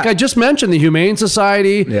 Now that, like I just mentioned, the Humane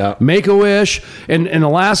Society, Make-A-Wish, and in the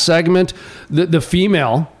last segment, the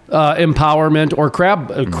female empowerment or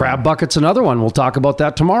crab buckets, another one. We'll talk about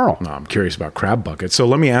that tomorrow. No, I'm curious about crab buckets. So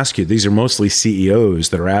let me ask you, these are mostly CEOs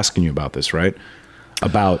that are asking you about this, right?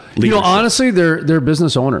 about leadership? You know, honestly, they're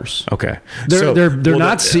business owners. Okay. They're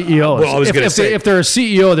not CEOs. Well, I was going to say, if they're a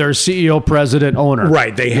CEO, they're a CEO, president, owner.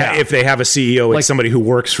 right. If they have a CEO, it's somebody who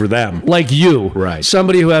works for them. Like you. Right.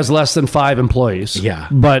 Somebody who has less than 5 employees. Yeah.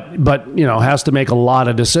 But you know, has to make a lot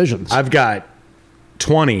of decisions. I've got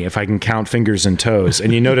 20 if I can count fingers and toes.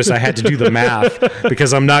 And you notice I had to do the math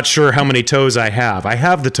because I'm not sure how many toes I have. I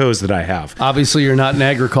have the toes that I have. Obviously, you're not in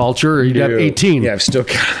agriculture, or you'd have 18. Yeah, I've still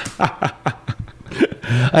got...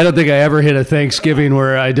 I don't think I ever hit a Thanksgiving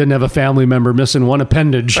where I didn't have a family member missing one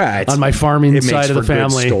appendage on my farming side of the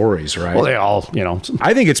family. Good stories, right? Well, they all, you know.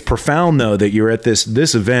 I think it's profound, though, that you're at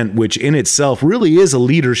this event, which in itself really is a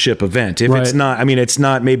leadership event. If it's not, I mean, it's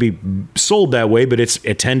not maybe sold that way, but it's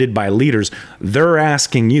attended by leaders. They're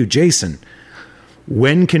asking you, Jason,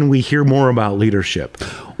 when can we hear more about leadership?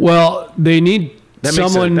 Well, they need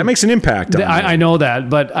someone that makes an impact on I know that,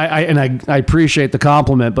 but I appreciate the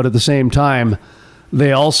compliment, but at the same time,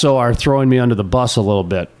 they also are throwing me under the bus a little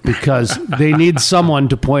bit because they need someone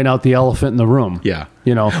to point out the elephant in the room. Yeah.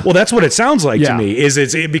 You know. Well, that's what it sounds like to me.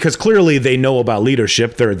 Because clearly they know about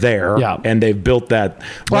leadership. They're there, and they've built that.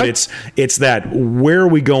 But it's that, where are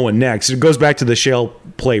we going next? It goes back to the Shale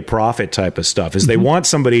play prophet type of stuff. Is they want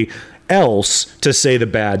somebody else to say the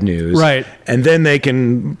bad news, right? And then they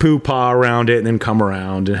can poo-pah around it and then come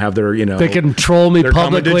around and have their, they can troll me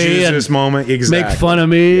publicly and moment, exactly. Make fun of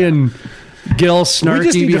me and get all snarky. We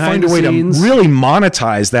just need to find a way to really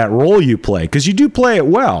monetize that role you play, because you do play it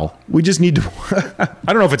well. We just need to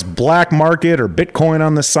I don't know if it's black market or Bitcoin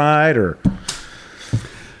on the side, or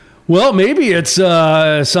maybe it's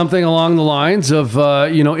something along the lines of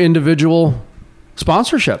individual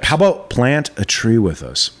sponsorship. How about plant a tree with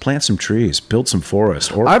us? Plant some trees, build some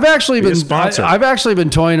forest. Or I've actually been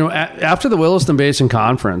toying after the Williston Basin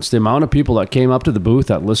Conference. The amount of people that came up to the booth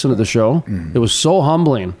that listened to the show, it was so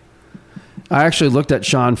humbling. I actually looked at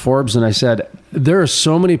Sean Forbes and I said, there are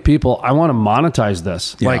so many people. I want to monetize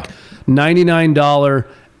this. Yeah. Like $99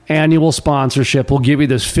 annual sponsorship. We'll give you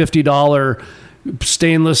this $50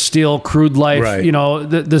 stainless steel Crude Life,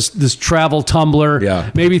 this travel tumbler.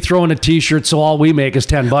 Yeah. Maybe throw in a T-shirt so all we make is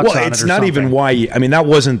 $10 on it. Well, it's not even why. That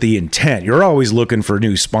wasn't the intent. You're always looking for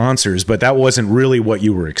new sponsors, but that wasn't really what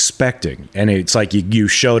you were expecting. And it's like you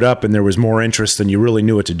showed up and there was more interest than you really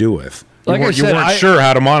knew what to do with. You weren't sure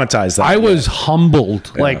how to monetize that. I was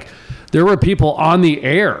humbled. Yeah. Like, there were people on the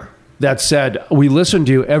air that said, we listen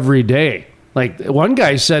to you every day. Like, one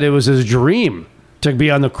guy said it was his dream to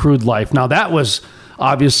be on the Crude Life. Now, that was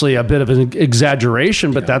obviously a bit of an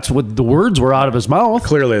exaggeration, but that's what the words were out of his mouth.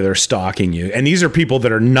 Clearly, they're stalking you. And these are people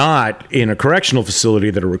that are not in a correctional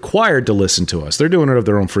facility that are required to listen to us. They're doing it of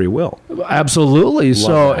their own free will. Absolutely.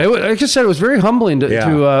 Like I said, it was very humbling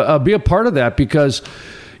to be a part of that, because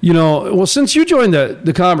since you joined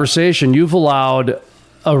the conversation, you've allowed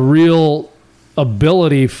a real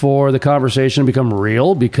ability for the conversation to become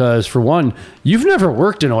real, because, for one, you've never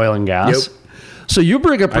worked in oil and gas. Yep. So you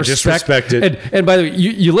bring a perspective. I just respect it. And by the way,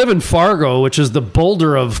 you live in Fargo, which is the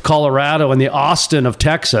Boulder of Colorado and the Austin of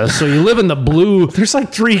Texas. So you live in the blue. There's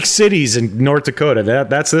like 3 cities in North Dakota.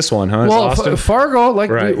 That's this one, huh? Well, Fargo,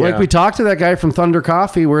 we talked to that guy from Thunder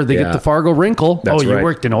Coffee, where they get the Fargo wrinkle. That's you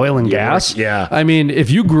worked in oil and gas. Yeah. I mean, if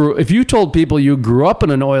you told people you grew up in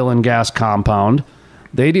an oil and gas compound,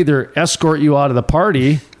 they'd either escort you out of the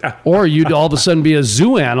party, or you'd all of a sudden be a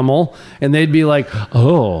zoo animal, and they'd be like,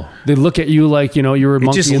 they'd look at you like, you were a monkey in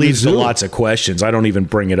the zoo. It just leads to lots of questions. I don't even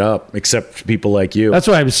bring it up, except for people like you. That's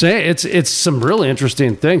what I'm saying. It's some really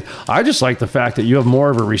interesting thing. I just like the fact that you have more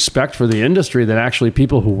of a respect for the industry than actually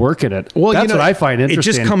people who work in it. Well, that's what I find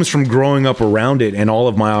interesting. It just comes from growing up around it and all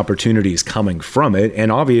of my opportunities coming from it.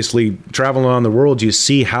 And obviously, traveling around the world, you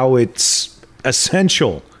see how it's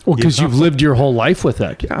essential. Well, because you've lived your whole life with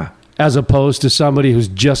it. Yeah. As opposed to somebody who's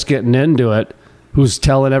just getting into it, who's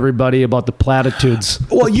telling everybody about the platitudes.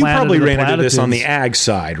 Well, you probably ran into this on the ag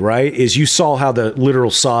side, right? Is you saw how the literal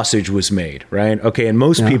sausage was made, right? Okay, and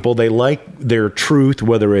most people, they like their truth,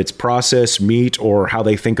 whether it's processed meat or how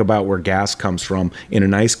they think about where gas comes from, in a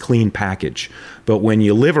nice, clean package. But when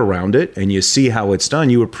you live around it and you see how it's done,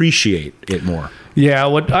 you appreciate it more. Yeah,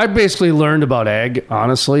 what I basically learned about ag,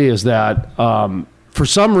 honestly, is that for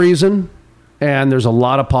some reason, and there's a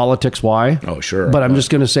lot of politics why. Oh, sure. But I'm just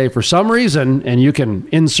going to say, for some reason, and you can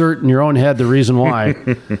insert in your own head the reason why,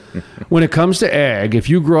 when it comes to ag, if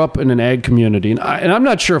you grow up in an ag community, and I'm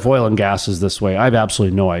not sure if oil and gas is this way. I have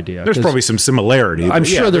absolutely no idea. There's probably some similarity. I'm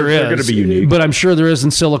sure there is. They're going to be unique. But I'm sure there is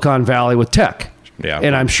in Silicon Valley with tech. Yeah.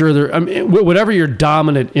 And I'm sure whatever your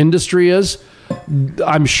dominant industry is,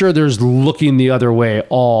 I'm sure there's looking the other way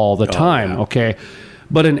all the time. Yeah. Okay.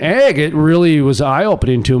 But in ag, it really was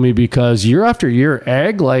eye-opening to me because year after year,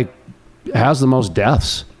 ag like has the most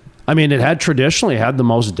deaths. I mean, it had traditionally had the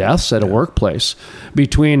most deaths at a workplace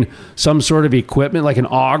between some sort of equipment like an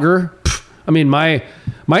auger. I mean, my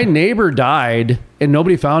neighbor died and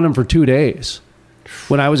nobody found him for 2 days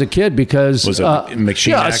when I was a kid because was it a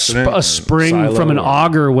machine accident? A spring from an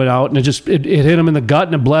auger went out and it hit him in the gut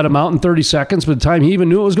and it bled him out in 30 seconds by the time he even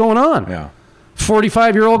knew what was going on. Yeah.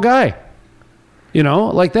 45-year-old guy.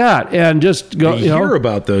 Like that. And just go, you hear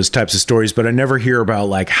about those types of stories, but I never hear about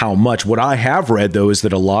like how much. What I have read though is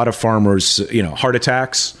that a lot of farmers, heart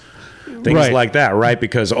attacks, things like that, right?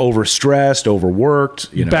 Because overstressed,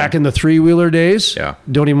 overworked, Back in the 3-wheeler days. Yeah.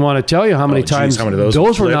 Don't even want to tell you how many times how many of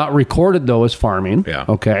those were not recorded though as farming. Yeah.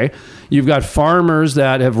 Okay. You've got farmers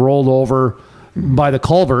that have rolled over by the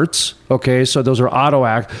culverts. Okay. So those are auto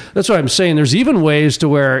act. That's what I'm saying. There's even ways to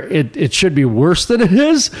where it should be worse than it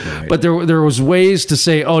is, but there was ways to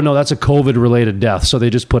say, oh no, that's a COVID related death. So they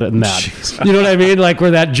just put it in that. Jeez. You know what I mean? Like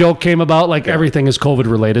where that joke came about, like everything is COVID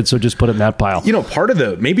related. So just put it in that pile. Part of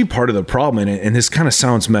the problem, and this kind of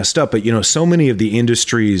sounds messed up, but so many of the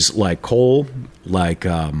industries like coal, like,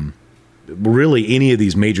 really any of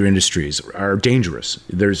these major industries are dangerous.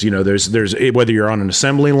 There's whether you're on an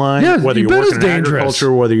assembly line, whether you're working in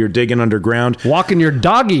agriculture, whether you're digging underground, walking your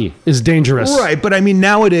doggy is dangerous. Right. But I mean,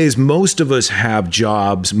 nowadays, most of us have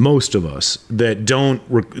jobs, that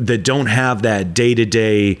don't have that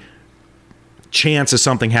day-to-day chance of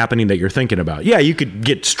something happening that you're thinking about. Yeah, you could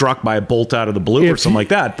get struck by a bolt out of the blue or something like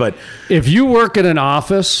that. But if you work in an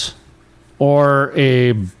office or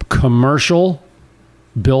a commercial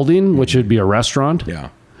building, which would be a restaurant,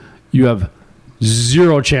 you have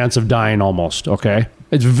zero chance of dying almost. Okay.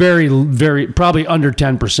 It's very, very, probably under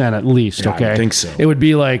 10% at least. Okay. I think so. It would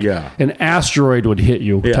be like an asteroid would hit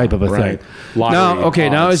you type of a thing. Lottery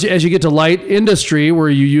now as you get to light industry where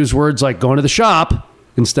you use words like going to the shop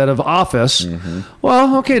instead of office,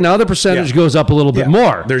 well, okay, now the percentage goes up a little bit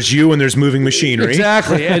more. There's you and there's moving machinery.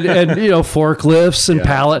 Exactly. and forklifts and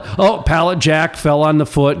pallet jack fell on the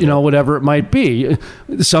foot, whatever it might be.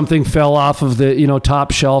 Something fell off of the,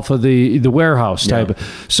 top shelf of the warehouse type.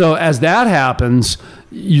 So as that happens,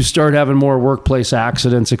 you start having more workplace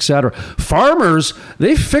accidents, etc. Farmers,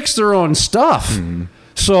 they fix their own stuff.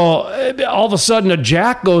 So all of a sudden a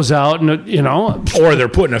jack goes out and, or they're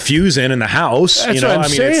putting a fuse in the house. That's what I'm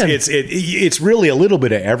saying. It's really a little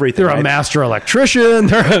bit of everything. They're a master electrician.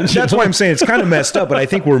 That's why I'm saying it's kind of messed up, but I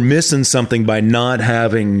think we're missing something by not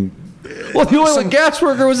having. Well, the oil and gas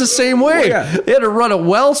worker was the same way. They had to run a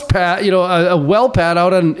well pad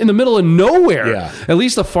out in the middle of nowhere. Yeah. At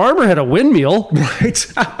least the farmer had a windmill. Right.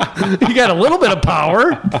 He got a little bit of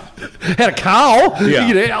power. Had a cow. Yeah.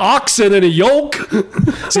 He had oxen and a yoke.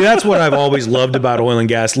 See, that's what I've always loved about oil and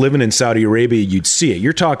gas. Living in Saudi Arabia, you'd see it.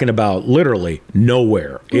 You're talking about literally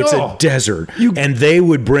nowhere. It's a desert. And they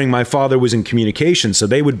would bring, my father was in communications, so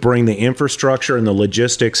they would bring the infrastructure and the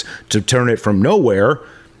logistics to turn it from nowhere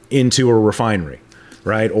into a refinery,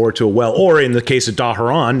 right? Or to a well. Or in the case of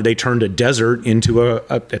Dhahran, they turned a desert into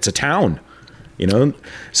it's a town,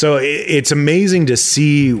 So it's amazing to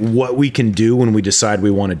see what we can do when we decide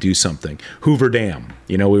we want to do something. Hoover Dam,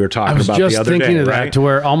 we were talking about the other day. I was just thinking of that, to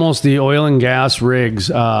where almost the oil and gas rigs,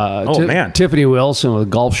 Tiffany Wilson with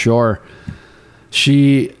Gulf Shore,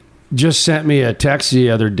 she just sent me a text the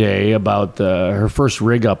other day about her first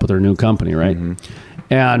rig up with her new company, right?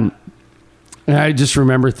 And I just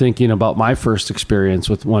remember thinking about my first experience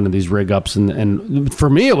with one of these rig ups. And for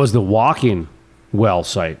me, it was the walking well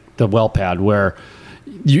site, the well pad, where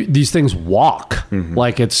these things walk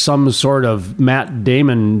like it's some sort of Matt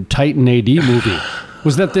Damon Titan AD movie.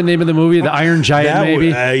 Was that the name of the movie? The Iron Giant,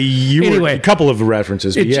 maybe? Anyway, a couple of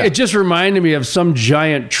references. But it just reminded me of some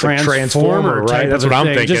giant transformer right? That's what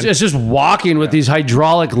I'm thinking. It's just walking with these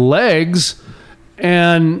hydraulic legs,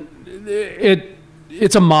 and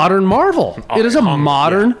it's a modern marvel. It is a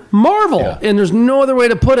modern marvel. Yeah. And there's no other way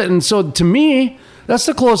to put it. And so to me, that's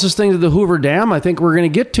the closest thing to the Hoover Dam I think we're going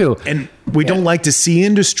to get to. And we don't like to see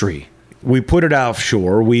industry. We put it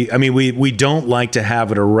offshore. We don't like to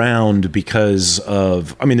have it around because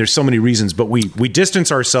of, there's so many reasons, but we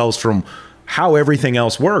distance ourselves from how everything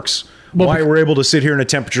else works. Why we're able to sit here in a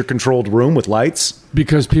temperature controlled room with lights.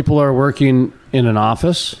 Because people are working in an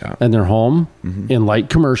office and they're home in light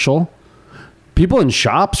commercial. People in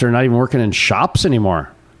shops are not even working in shops anymore.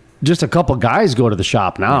 Just a couple guys go to the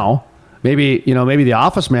shop now. Maybe the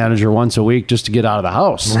office manager once a week just to get out of the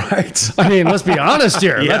house. Right. Let's be honest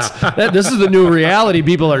here. This is the new reality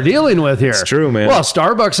people are dealing with here. It's true, man. Well,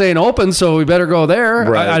 Starbucks ain't open, so we better go there.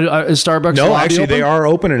 Right. Is Starbucks No, actually, open? They are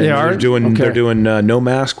open, and they're doing no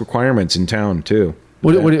mask requirements in town too.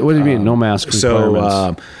 What do you mean? No mask requirements.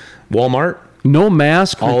 So Walmart, no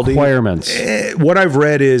mask Aldi, requirements. What I've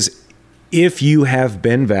read is if you have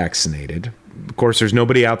been vaccinated, of course, there's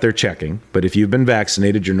nobody out there checking, but if you've been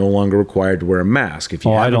vaccinated, you're no longer required to wear a mask. If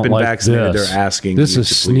you haven't been vaccinated, they're asking this you is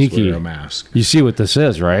to sneaky. please wear a mask. You see what this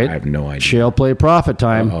is, right? I have no idea. Shale play profit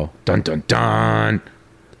time. Oh, dun dun dun.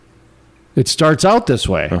 It starts out this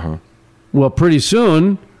way. Uh-huh. Well, pretty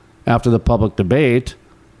soon, after the public debate,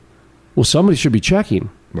 somebody should be checking.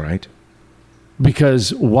 Right.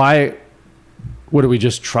 Because why? What are we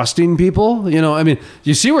just trusting people? I mean,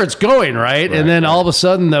 you see where it's going, right? And then all of a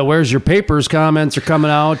sudden, the "where's your papers" comments are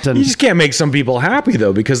coming out, and you just can't make some people happy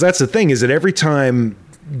though, because that's the thing is that every time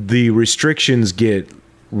the restrictions get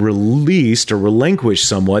released or relinquished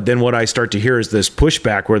somewhat, then what I start to hear is this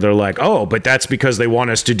pushback where they're like, "Oh, but that's because they want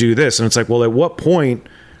us to do this," and it's like, well, at what point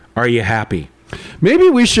are you happy? Maybe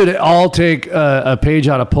we should all take a page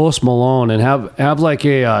out of Post Malone and have like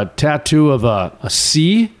a tattoo of a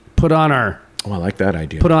C put on our. Oh, I like that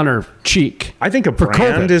idea. Put on her cheek. I think a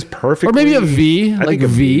brand is perfect. Or maybe a V, like a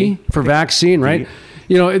V for vaccine, right?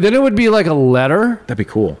 Then it would be like a letter. That'd be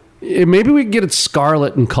cool. Maybe we could get it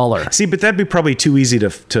scarlet in color. See, but that'd be probably too easy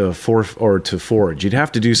to forge. You'd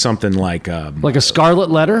have to do something like a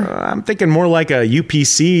scarlet letter. I'm thinking more like a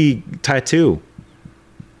UPC tattoo.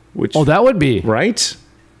 That would be right.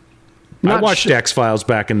 I watched X-Files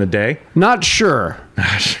back in the day. Not sure.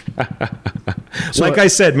 Like I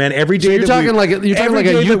said, man, every day you're talking like a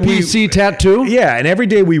UPC tattoo? Yeah, and every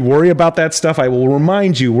day we worry about that stuff, I will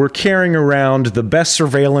remind you we're carrying around the best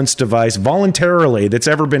surveillance device voluntarily that's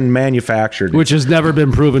ever been manufactured. Which has never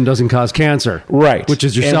been proven doesn't cause cancer. Right. Which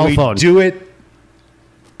is your cell phone. We do it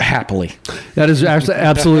happily. That is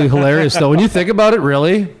absolutely hilarious, though. When you think about it,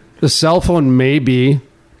 really, the cell phone may be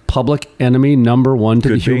public enemy number one to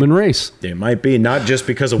the human race. It might be, not just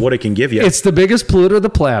because of what it can give you. It's the biggest polluter of the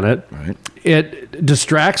planet. Right. It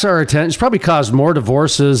distracts our attention. It's probably caused more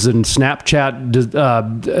divorces and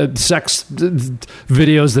Snapchat sex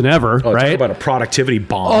videos than ever, right? Talk about a productivity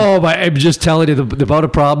bomb. Oh, I'm just telling you the amount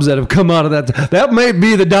of problems that have come out of that. That might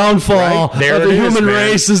be the downfall of the human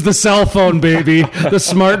race is the cell phone, baby. The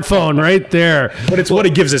smartphone right there. But it's what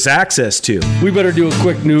it gives us access to. We better do a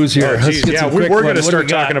quick news here. We're going to start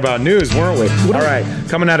talking about news, weren't we? All right,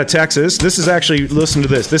 coming out of Texas. This is actually, listen to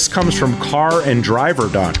this. This comes from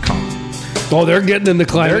caranddriver.com. Oh, they're getting in the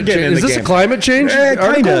climate change. Is this a climate change?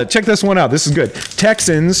 Kind of. Check this one out. This is good.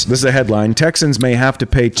 Texans, this is a headline, Texans may have to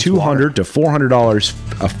pay $200 to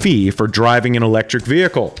 $400 a fee for driving an electric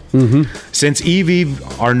vehicle. Mm-hmm. Since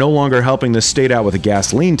EV are no longer helping the state out with a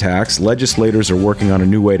gasoline tax, legislators are working on a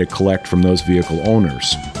new way to collect from those vehicle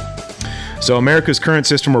owners. So America's current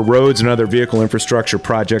system where roads and other vehicle infrastructure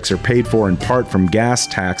projects are paid for in part from gas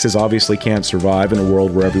taxes obviously can't survive in a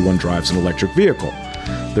world where everyone drives an electric vehicle.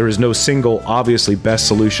 There is no single, obviously best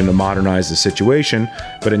solution to modernize the situation,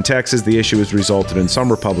 but in Texas, the issue has resulted in some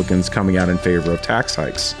Republicans coming out in favor of tax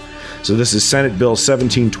hikes. So this is Senate Bill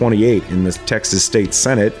 1728 in the Texas State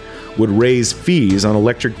Senate, would raise fees on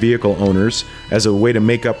electric vehicle owners as a way to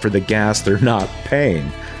make up for the gas they're not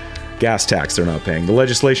paying. Gas tax they're not paying. The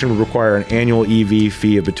legislation would require an annual EV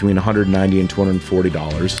fee of between $190 and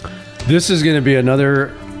 $240. This is going to be another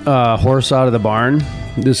horse out of the barn.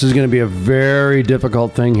 This is going to be a very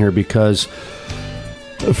difficult thing here because,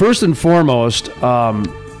 first and foremost,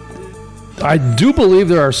 I do believe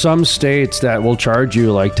there are some states that will charge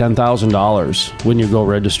you like $10,000 when you go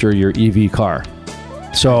register your EV car.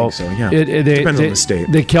 So, yeah. It depends on the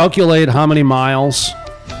state. They calculate how many miles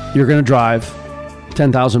you're going to drive.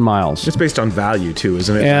 10,000 miles. It's based on value too,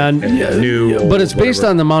 isn't it? And new, but it's based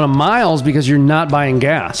on the amount of miles because you're not buying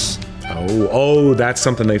gas. Oh, that's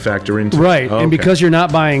something they factor into. Right. Oh, and because you're not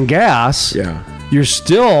buying gas, you're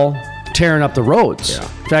still tearing up the roads. Yeah.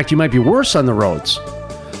 In fact, you might be worse on the roads.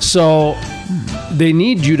 So they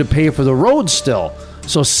need you to pay for the roads still.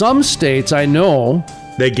 So some states I know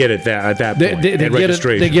they get it at that point. They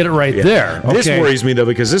get it right there. Okay. This worries me though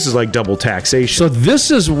because this is like double taxation. So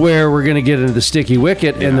this is where we're going to get into the sticky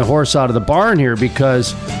wicket and the horse out of the barn here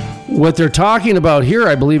because what they're talking about here,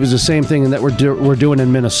 I believe, is the same thing that we're doing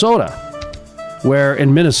in Minnesota, where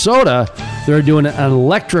in Minnesota they're doing an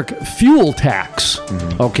electric fuel tax,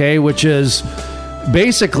 okay, which is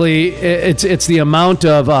basically it's the amount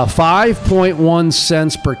of 5.1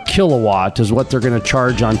 cents per kilowatt is what they're going to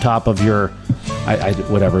charge on top of your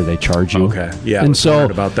whatever they charge you. Okay, yeah. And so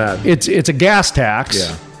about that. It's a gas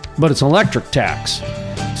tax, but it's an electric tax.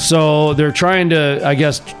 So they're trying to, I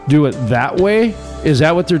guess, do it that way. Is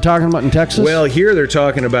that what they're talking about in Texas? Well, here they're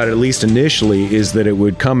talking about, at least initially, is that it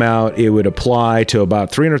would come out, it would apply to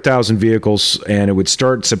about 300,000 vehicles, and it would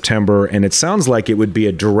start September, and it sounds like it would be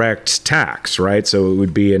a direct tax, right? So it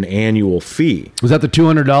would be an annual fee. Was that the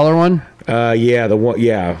 $200 one? Yeah, the one.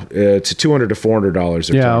 Yeah, it's $200 to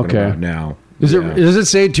 $400 they're talking about now. Does it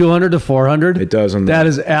say 200 to 400? It doesn't. That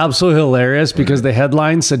is absolutely hilarious because the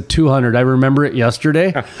headline said 200. I remember it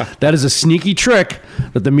yesterday. That is a sneaky trick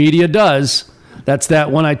that the media does. That's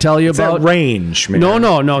that one I tell you about. That range, man.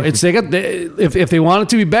 No. It's if they want it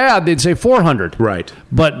to be bad, they'd say 400. Right.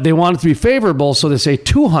 But they want it to be favorable, so they say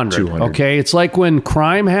 200. Okay. It's like when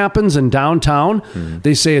crime happens in downtown,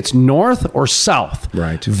 they say it's north or south.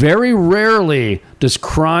 Right. Very rarely does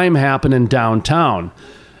crime happen in downtown.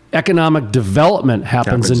 Economic development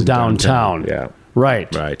happens in downtown. Yeah.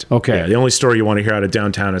 Right. Okay. Yeah, the only story you want to hear out of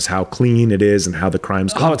downtown is how clean it is and how the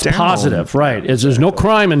crime's going down. How it's positive, right. There's no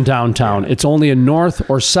crime in downtown. It's only in north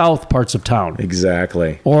or south parts of town.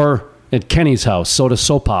 Exactly. Or at Kenny's house, Soda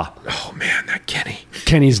Sopa. Oh, man, that Kenny.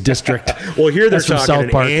 Kenny's district. Well, here they're That's from talking South an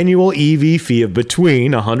Park. annual EV fee of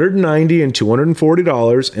between $190 and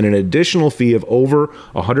 $240 and an additional fee of over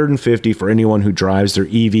 $150 for anyone who drives their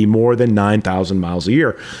EV more than 9,000 miles a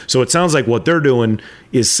year. So it sounds like what they're doing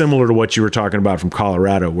is similar to what you were talking about from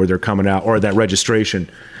Colorado, where they're coming out, or that registration.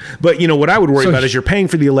 But, what I would worry about is you're paying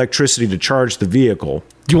for the electricity to charge the vehicle.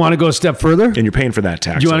 Do you want to go a step further? And you're paying for that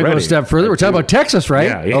tax. Do you want to go a step further? We're talking about Texas, right?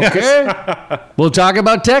 Yeah. Yes. Okay. We'll talk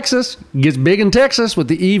about Texas. It gets big in Texas with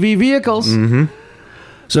the EV vehicles. Mm-hmm.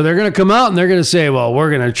 So they're going to come out and they're going to say, well, we're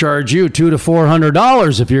going to charge you $200 to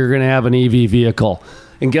 $400 if you're going to have an EV vehicle.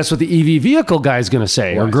 And guess what the EV vehicle guy's going to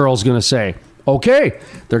say or girl's going to say? Okay,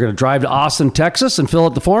 they're going to drive to Austin, Texas, and fill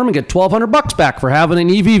out the form and get $1,200 back for having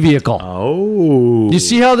an EV vehicle. Oh, you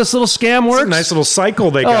see how this little scam works? It's a nice little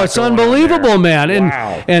cycle they got. Oh, it's unbelievable, man! And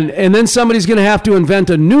wow. and then somebody's going to have to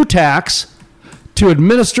invent a new tax to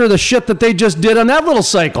administer the shit that they just did on that little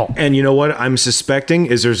cycle. And you know what I'm suspecting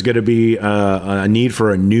is there's going to be a need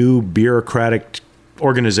for a new bureaucratic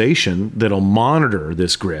organization that'll monitor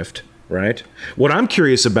this grift. Right. What I'm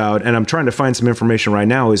curious about, and I'm trying to find some information right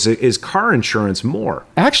now, is car insurance more?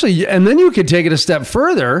 Actually, and then you could take it a step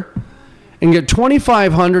further and get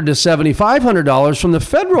 $2,500 to $7,500 from the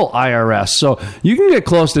federal IRS. So you can get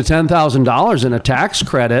close to $10,000 in a tax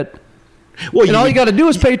credit. Well, and all you got to do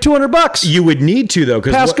is pay $200. You would need to, though,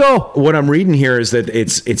 because what I'm reading here is that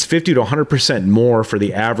it's 50 to 100% more for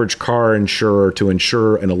the average car insurer to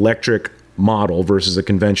insure an electric model versus a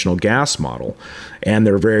conventional gas model, and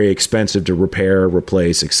they're very expensive to repair,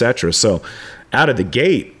 replace, etc. So out of the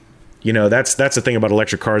gate, that's the thing about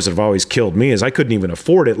electric cars that have always killed me is I couldn't even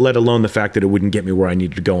afford it, let alone the fact that it wouldn't get me where I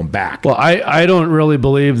needed to go and back. Well, I don't really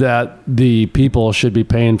believe that the people should be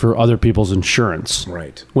paying for other people's insurance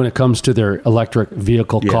when it comes to their electric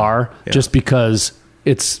vehicle car, just because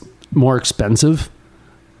it's more expensive.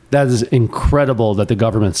 That is incredible that the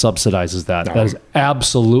government subsidizes that. That is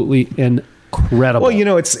absolutely incredible. Well,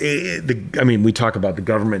 we talk about the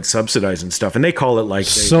government subsidizing stuff, and they call it like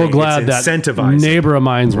glad that neighbor of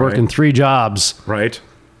mine's working 3 jobs. Right,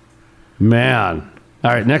 man.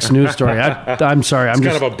 All right, next news story. I'm sorry. It's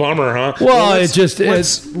kind of a bummer, huh? Well, it's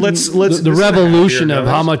the revolution of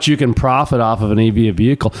how much you can profit off of an EV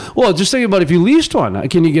vehicle. Well, just think about if you leased one.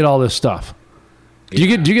 Can you get all this stuff? Do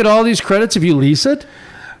you get all these credits if you lease it?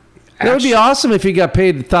 That would be awesome if you got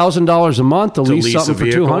paid $1,000 a month to lease something for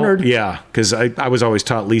 $200. Yeah, because I was always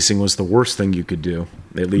taught leasing was the worst thing you could do.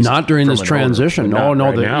 At least not during this transition.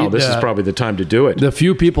 Now this is probably the time to do it. The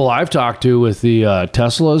few people I've talked to with the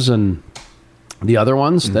Teslas and the other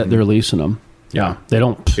ones that they're leasing them. Yeah, they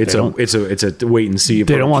don't. It's a wait and see.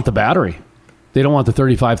 They don't want the battery. They don't want the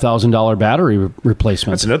 $35,000 battery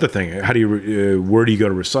replacement. That's another thing. How do you? Where do you go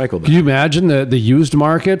to recycle that? Can you imagine the used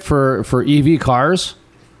market for EV cars?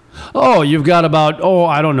 Oh, you've got about,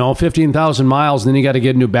 15,000 miles, and then you got to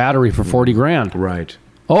get a new battery for $40,000. Right.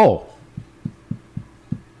 Oh.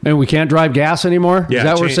 And we can't drive gas anymore? Yeah, is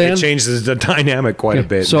that what we're saying? It changes the dynamic quite a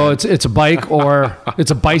bit. So it's a bike or it's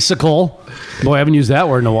a bicycle. Boy, I haven't used that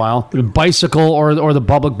word in a while. A bicycle or the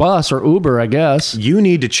public bus or Uber, I guess. You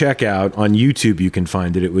need to check out on YouTube. You can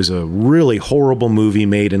find it. It was a really horrible movie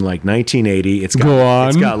made in like 1980. It's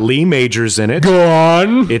got Lee Majors in it. Go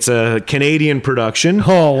on. It's a Canadian production.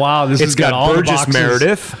 Oh wow, It's got all Burgess the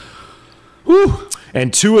Meredith. Whew.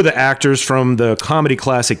 And 2 of the actors from the comedy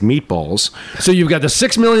classic Meatballs. So you've got the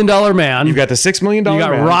 $6 million man. You've got the $6 million man. You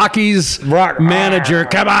got Rocky's manager.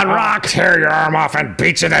 Come on, Rock. Tear your arm off and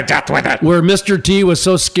beat you to death with it. Where Mr. T was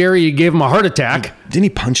so scary he gave him a heart attack. Didn't he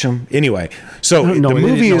punch him? Anyway, so No, the he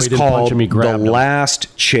movie didn't is punch called him, he The grabbed him.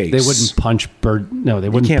 Last Chase. They wouldn't punch they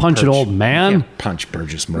wouldn't Can't punch an old You man. can't punch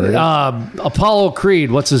Burgess Meredith. Apollo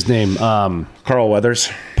Creed, what's his name? Carl Weathers.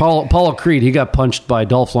 Apollo Creed, he got punched by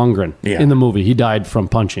Dolph Lundgren Yeah. in the movie. He died from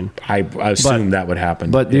punching. I assumed that would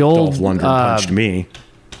happen. but the if old, Dolph Lundgren punched me,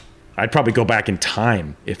 I'd probably go back in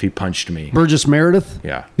time if he punched me. Burgess Meredith?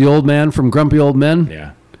 Yeah. The old man from Grumpy Old Men?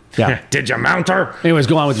 Yeah. Yeah. Did you mount her? Anyways,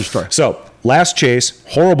 go on with your story. So, Last Chase,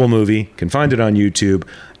 horrible movie. Can find it on YouTube.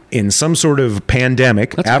 In some sort of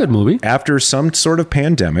pandemic. That's a good movie. After some sort of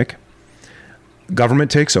pandemic,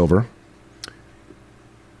 government takes over,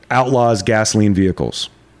 outlaws gasoline vehicles,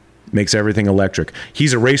 makes everything electric.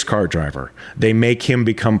 He's a race car driver. They make him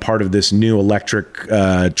become part of this new electric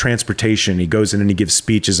transportation. He goes in and he gives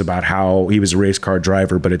speeches about how he was a race car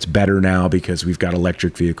driver, but it's better now because we've got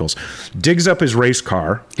electric vehicles. Digs up his race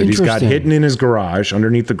car that he's got Interesting. hidden in his garage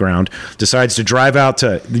underneath the ground, decides to drive out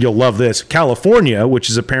to, you'll love this, California, which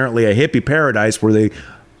is apparently a hippie paradise where they,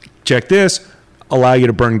 check this, allow you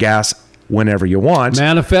to burn gas whenever you want.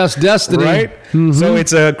 Manifest Destiny. Right? Mm-hmm. So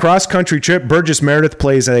it's a cross-country trip. Burgess Meredith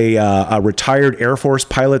plays a retired Air Force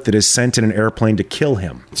pilot that is sent in an airplane to kill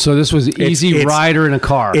him. So this was Easy it's- Rider in a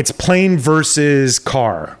car. It's plane versus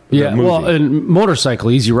car. the yeah, movie. well, and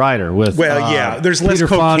motorcycle, Easy Rider with there's less Peter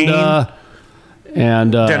cocaine. Fonda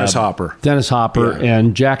and Dennis Hopper. Dennis Hopper Yeah.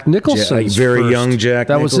 and Jack Nicholson. Very young Jack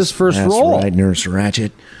That was his first role. Right, Nurse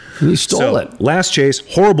Ratched. And he stole it. Last Chase,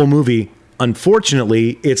 horrible movie.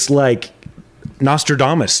 Unfortunately, it's like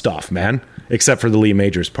Nostradamus stuff, man. Except for the Lee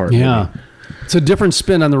Majors part. Yeah. maybe. It's a different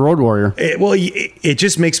spin on the Road Warrior. It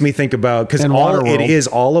just makes me think about, because And it Waterworld. is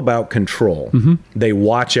all about control. Mm-hmm. They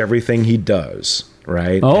watch everything he does,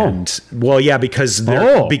 right? Oh. And, because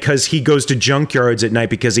because he goes to junkyards at night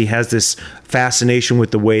because he has this fascination with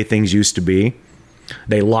the way things used to be.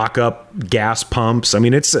 They lock up gas pumps. I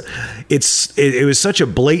mean, it was such a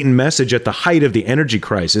blatant message at the height of the energy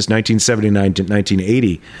crisis, 1979 to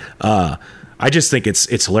 1980. I just think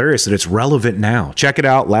it's hilarious that it's relevant now. Check it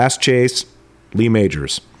out. Last Chase, Lee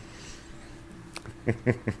Majors.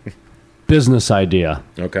 Business idea.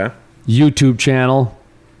 Okay. YouTube channel.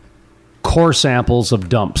 Core samples of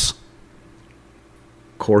dumps.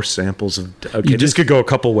 Core samples of. Okay, this could go a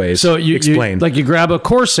couple ways. So you explain. you grab a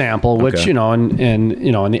core sample, which Okay. in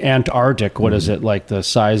the Antarctic, what is it, like the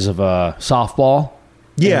size of a softball?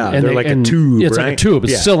 Yeah, they're like a tube, It's like a right? tube,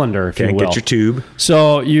 it's Yeah. a cylinder, if Okay, you will. get your tube.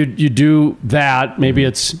 So you do that. Maybe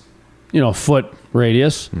it's foot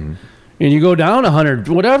radius, and you go down 100,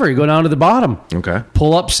 whatever. You go down to the bottom. Okay.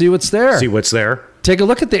 Pull up, see what's there. See what's there. Take a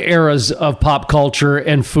look at the eras of pop culture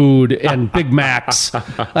and food and Big Macs.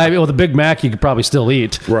 The Big Mac you could probably still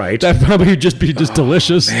eat. Right. That'd probably just be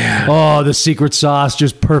delicious. Oh, the secret sauce,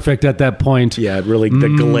 just perfect at that point. Yeah, it really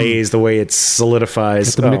the glaze, the way it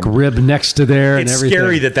solidifies. The McRib next to there and It's everything.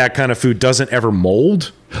 scary that kind of food doesn't ever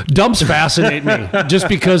mold. Dumps fascinate me just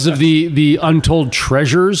because of the untold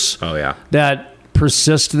treasures Oh, yeah. that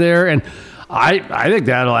persist there. And I think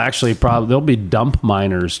that'll actually there'll be dump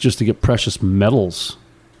miners just to get precious metals.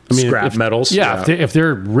 Scrap metals. Yeah, if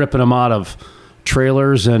they're ripping them out of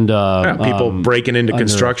trailers and People breaking into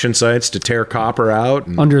construction sites to tear copper out.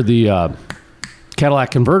 And, under the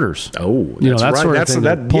Cadillac converters. oh, that's that right. sort of That's thing.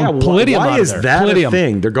 that. They're Yeah, pulling palladium why out of is there. that Palladium. a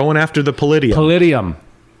thing? They're going after the palladium. Palladium.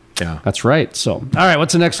 Yeah. That's right. So, all right,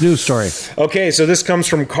 what's the next news story? Okay, so this comes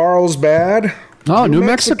from Carlsbad. Oh, New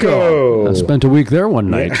Mexico. I spent a week there one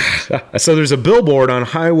night. So there's a billboard on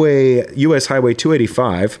U.S. Highway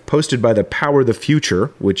 285 posted by the Power the Future,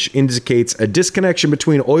 which indicates a disconnection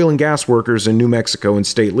between oil and gas workers in New Mexico and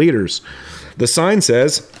state leaders. The sign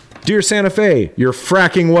says, "Dear Santa Fe, you're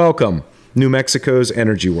fracking welcome, New Mexico's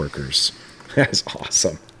energy workers." That's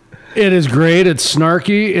awesome. It is great. It's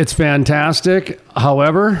snarky. It's fantastic.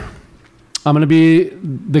 However, I'm going to be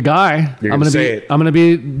the guy. You're I'm gonna going to say be. it. I'm going to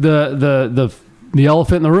be the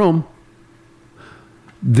elephant in the room.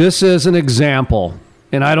 This is an example,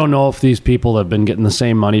 and I don't know if these people have been getting the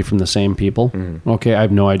same money from the same people. Mm-hmm. Okay, I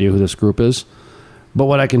have no idea who this group is, but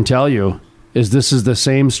what I can tell you is this is the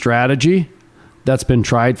same strategy that's been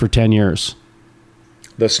tried for 10 years.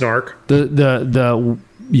 The snark. The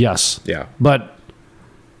yes, Yeah. but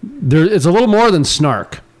it's a little more than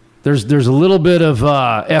snark. There's a little bit of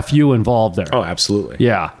FU involved there. Oh, absolutely.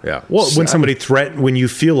 Yeah. Yeah. Well, when somebody when you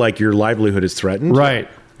feel like your livelihood is threatened. Right.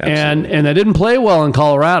 Absolutely. And they didn't play well in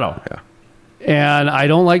Colorado. Yeah. And I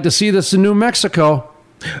don't like to see this in New Mexico.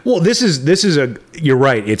 Well, this is you're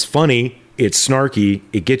right. It's funny. It's snarky.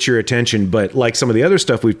 It gets your attention. But like some of the other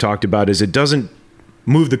stuff we've talked about is it doesn't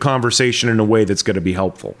move the conversation in a way that's going to be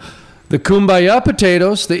helpful. The Kumbaya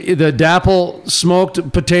potatoes, the Dapple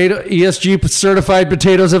smoked potato, ESG certified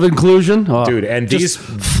potatoes of inclusion. Oh, Dude, and just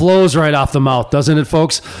these flows right off the mouth, doesn't it,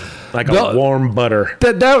 folks? like a warm butter.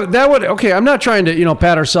 That would, okay, I'm not trying to,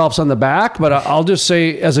 pat ourselves on the back, but I'll just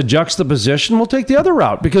say as a juxtaposition, we'll take the other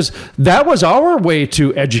route because that was our way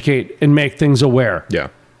to educate and make things aware. Yeah.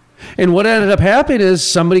 And what ended up happening is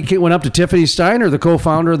somebody went up to Tiffany Steiner, the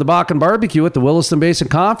co-founder of the Bakken Barbecue at the Williston Basin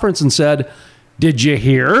Conference and said, "Did you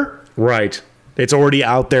hear?" Right. It's already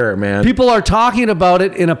out there, man. People are talking about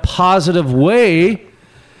it in a positive way,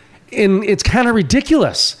 and it's kind of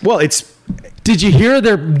ridiculous. Well, Did you hear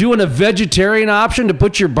they're doing a vegetarian option to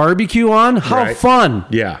put your barbecue on? How Right. fun.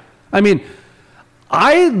 Yeah. I mean,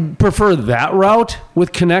 I prefer that route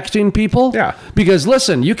with connecting people. Yeah. Because,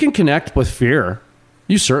 listen, you can connect with fear.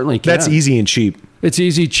 You certainly can. That's easy and cheap. It's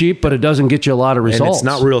easy, cheap, but it doesn't get you a lot of results. And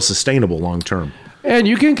it's not real sustainable long term. And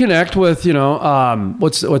you can connect with,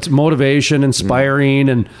 what's motivation, inspiring,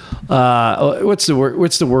 and what's the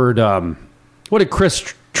word? What did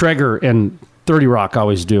Chris Traeger and 30 Rock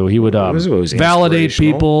always do? He would validate inspirational.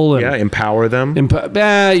 people. And Empower them.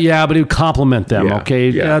 Yeah, but he would compliment them, Yeah, okay?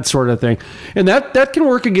 yeah. That sort of thing. And that can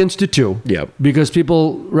work against it, too. Yep. Because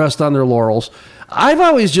people rest on their laurels. I've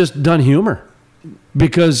always just done humor.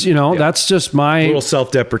 Because, that's just my... A little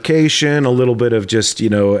self-deprecation, a little bit of just, it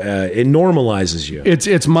normalizes you.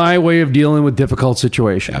 It's my way of dealing with difficult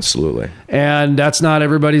situations. Absolutely. And that's not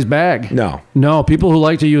everybody's bag. No. People who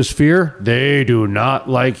like to use fear, they do not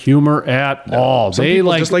like humor at all. Some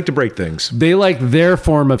people just like to break things. They like their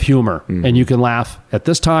form of humor. And you can laugh at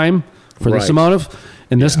this time for this Right. amount of,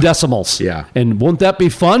 in this decimals. Yeah. And won't that be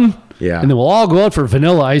fun? Yeah. And then we'll all go out for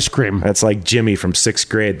vanilla ice cream. That's like Jimmy from 6th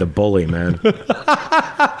grade, the bully, man.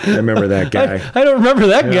 I remember that guy. I don't remember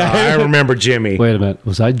that guy. I remember Jimmy. Wait a minute.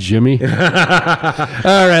 Was I Jimmy? All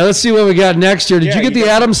right. Let's see what we got next here. Did Yeah, you get you the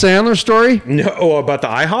got- Adam Sandler story? No, about the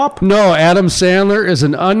IHOP? No, Adam Sandler is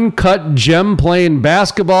an uncut gem playing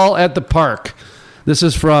basketball at the park. This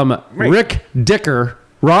is from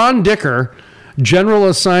Ron Dicker, general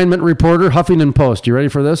assignment reporter, Huffington Post. You ready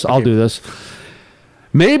for this? I'll do this.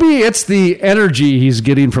 Maybe it's the energy he's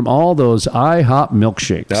getting from all those IHOP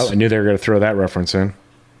milkshakes. Oh, I knew they were going to throw that reference in.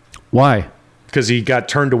 Why? Because he got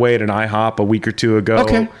turned away at an IHOP a week or two ago.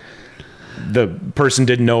 Okay. The person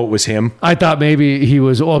didn't know it was him. I thought maybe he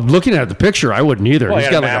was. Well, looking at the picture, I wouldn't either. Well, he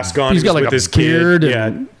had a mask on. He's He got was like with a his kid. beard.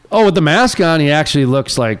 Yeah. With the mask on, he actually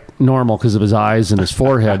looks like normal because of his eyes and his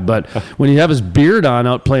forehead. But when you have his beard on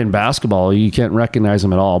out playing basketball, you can't recognize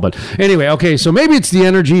him at all. But anyway, okay, so maybe it's the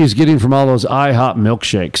energy he's getting from all those IHOP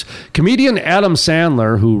milkshakes. Comedian Adam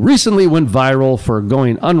Sandler, who recently went viral for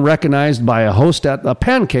going unrecognized by a host at a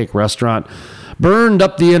pancake restaurant, burned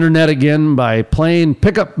up the internet again by playing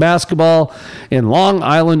pickup basketball in Long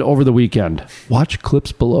Island over the weekend. Watch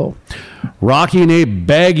clips below. Rocking a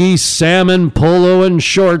baggy salmon polo and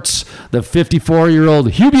shorts, the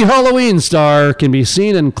 54-year-old Hubie Halloween star can be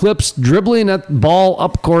seen in clips dribbling at ball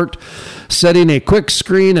up court, setting a quick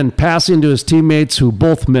screen and passing to his teammates who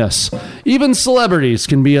both miss. Even celebrities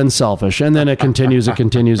can be unselfish. And then it continues.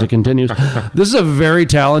 This is a very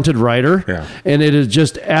talented writer, and it is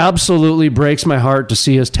just absolutely breaks my heart to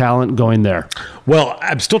see his talent going there. Well,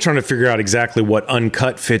 I'm still trying to figure out exactly what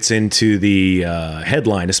uncut fits into the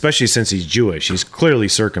headline, especially since he's Jewish. He's clearly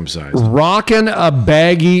circumcised. Rocking a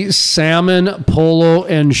baggy salmon polo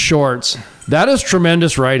and shorts. That is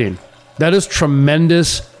tremendous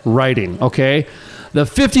writing. Okay? The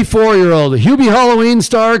 54-year-old Hubie Halloween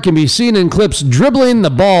star can be seen in clips dribbling the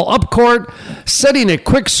ball up court, setting a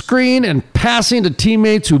quick screen, and passing to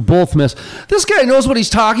teammates who both miss. This guy knows what he's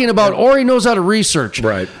talking about, or he knows how to research.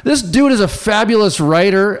 Right. This dude is a fabulous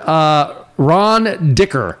writer. Ron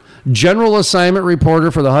Dicker, general assignment reporter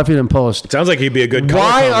for the Huffington Post. Sounds like he'd be a good color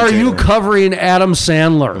Why are you commentator. covering Adam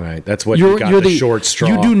Sandler? Right, that's what you got, the short straw.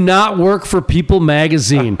 You do not work for People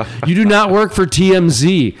Magazine. You do not work for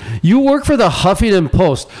TMZ. You work for the Huffington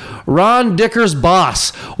Post. Ron Dicker's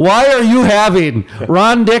boss. Why are you having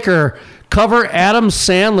Ron Dicker cover Adam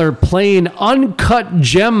Sandler playing uncut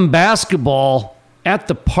gem basketball at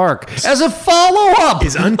the park as a follow-up?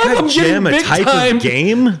 Is uncut gem a type of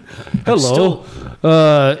game? Hello.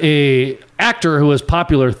 A actor who was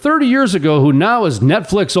popular 30 years ago who now is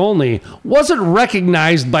Netflix only wasn't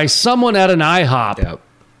recognized by someone at an IHOP. Yep.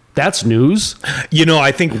 That's news.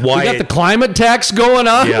 I think why We got the climate tax going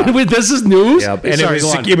on. Yeah. This is news. Yep. And Sorry, go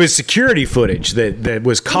on. it was security footage that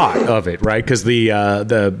was caught of it, right? Because the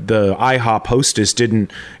IHOP hostess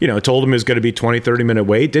didn't, told him it was going to be 20, 30-minute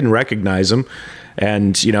wait, didn't recognize him.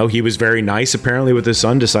 And, he was very nice, apparently, with his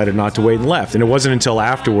son, decided not to wait and left. And it wasn't until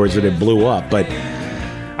afterwards that it blew up. But,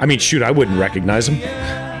 I mean, shoot, I wouldn't recognize him.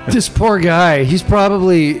 This poor guy, he's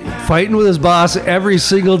probably fighting with his boss every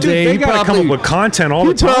single day. They He gotta come up with content all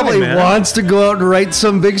the time, He probably man. wants to go out and write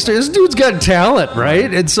some big story. This dude's got talent,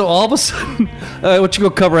 right? And so all of a sudden, why don't you go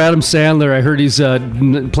cover Adam Sandler? I heard he's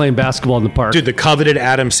playing basketball in the park. Dude, the coveted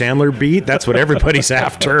Adam Sandler beat, that's what everybody's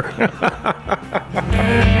after.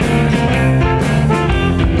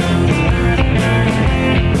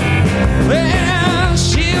 Well,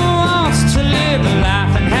 she wants to live a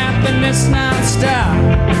life and happiness non-stop.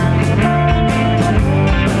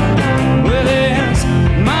 Well, there's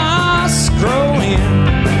moss growing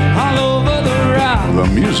all over the rock. The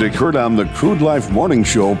music heard on the Crude Life Morning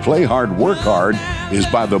Show, Play Hard, Work Hard, is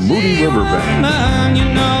by the Moody River Band. Man, you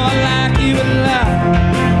know I like you a lot.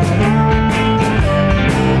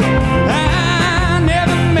 I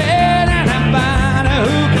never met anybody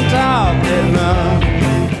who can talk that much.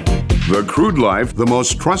 The Crude Life, the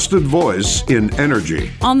most trusted voice in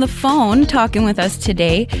energy. On the phone, talking with us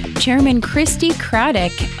today, Chairman Christy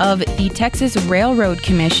Craddock of the Texas Railroad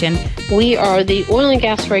Commission. We are the oil and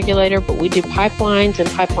gas regulator, but we do pipelines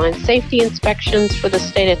and pipeline safety inspections for the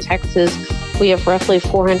state of Texas. We have roughly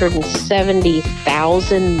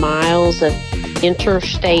 470,000 miles of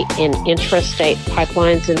interstate and intrastate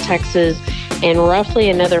pipelines in Texas, and roughly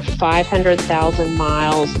another 500,000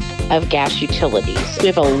 miles of gas utilities. We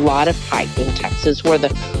have a lot of pipe in Texas. We're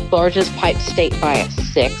the largest pipe state by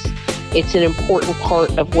 6. It's an important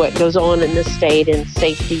part of what goes on in the state, and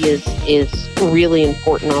safety is really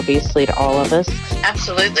important, obviously, to all of us.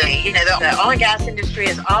 Absolutely. You know, the oil and gas industry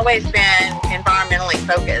has always been environmentally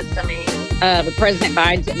focused. I mean, the President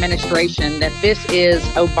Biden's administration, that this is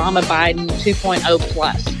Obama-Biden 2.0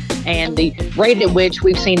 plus. And the rate at which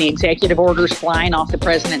we've seen the executive orders flying off the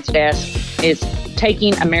president's desk is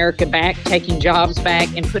taking America back, taking jobs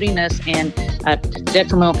back, and putting us in a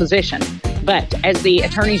detrimental position. But as the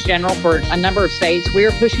attorneys general for a number of states, we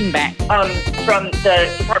are pushing back. From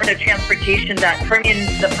the Department of Transportation,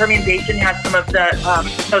 the Permian Basin has some of the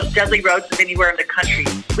most deadly roads of anywhere in the country.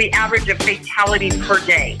 We average a fatality per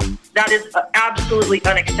day. That is absolutely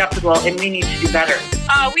unacceptable, and we need to do better.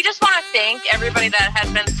 We just want to thank everybody that has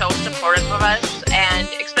been so supportive of us, and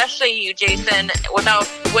especially you, Jason. Without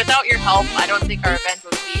your help, I don't think our event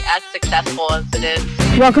would be as successful as it is.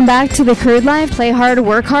 Welcome back to the Crude Life, Play Hard,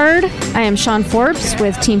 Work Hard. I am Sean Forbes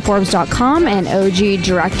with TeamForbes.com and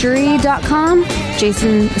OGDirectory.com.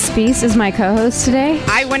 Jason Spees is my co-host today.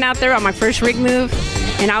 I went out there on my first rig move,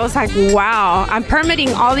 and I was like, wow, I'm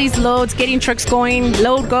permitting all these loads, getting trucks going,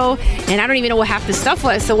 load go, and I don't even know what half the stuff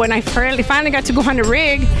was. So when I finally got to go on the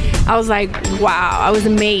rig, I was like, wow, I was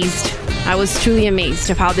amazed. I was truly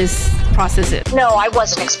amazed of how this process is. No, I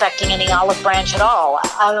wasn't expecting any olive branch at all.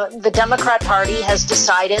 The Democrat Party has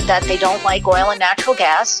decided that they don't like oil and natural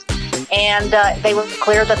gas, and they were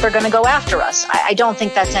clear that they're going to go after us. I don't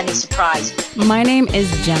think that's any surprise. My name is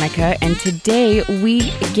Jenica, and today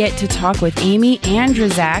we get to talk with Amy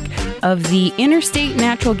Andrzak of the Interstate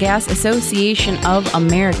Natural Gas Association of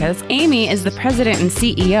America. Amy is the president and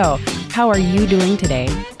CEO. How are you doing today?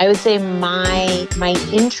 I would say my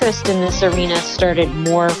interest in this arena started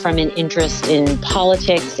more from an interest in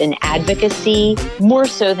politics and advocacy, more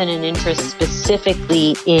so than an interest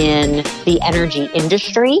specifically in the energy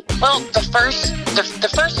industry. Well, the first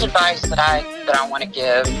advice that I want to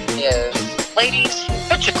give is, ladies,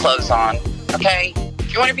 put your clothes on, okay?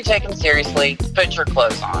 If you want to be taken seriously, put your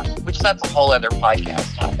clothes on, which that's a whole other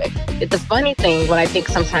podcast topic. The funny thing, what I think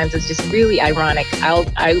sometimes is just really ironic,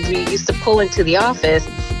 we used to pull into the office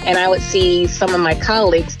and I would see some of my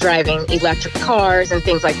colleagues driving electric cars and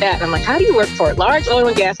things like that. And I'm like, how do you work for a large oil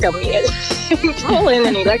and gas company and pull in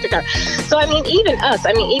an electric car? So, I mean, even us,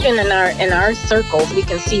 even in our circles, we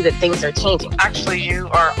can see that things are changing. Actually, you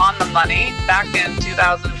are on the money. Back in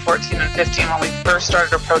 2014 and 15, when we first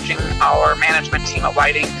started approaching our management team at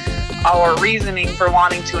Whiting, our reasoning for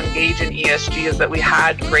wanting to engage in ESG is that we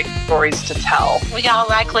had great stories to tell. We all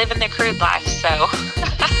like living the crude life, so...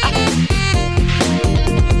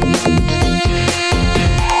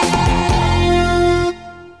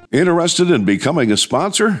 Interested in becoming a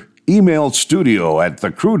sponsor? Email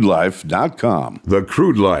studio@thecrudelife.com. The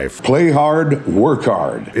Crude Life. Play hard, work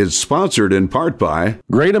hard. Is sponsored in part by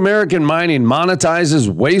Great American Mining monetizes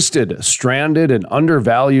wasted, stranded, and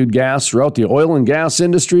undervalued gas throughout the oil and gas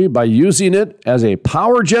industry by using it as a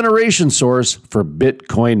power generation source for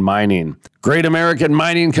Bitcoin mining. Great American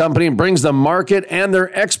Mining Company brings the market and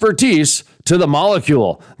their expertise to the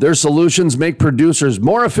molecule. Their solutions make producers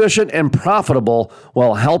more efficient and profitable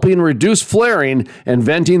while helping reduce flaring and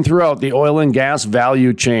venting throughout the oil and gas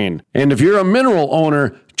value chain. And if you're a mineral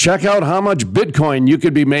owner, check out how much Bitcoin you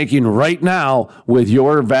could be making right now with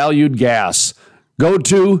your valued gas. Go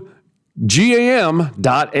to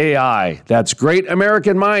GAM.ai. That's Great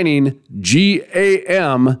American Mining, GAM.ai.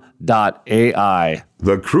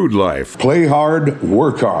 The Crude Life, Play Hard,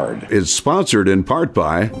 Work Hard, is sponsored in part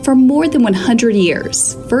by... For more than 100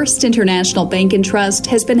 years, First International Bank and Trust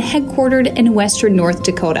has been headquartered in western North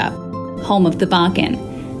Dakota, home of the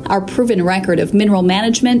Bakken. Our proven record of mineral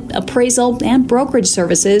management, appraisal, and brokerage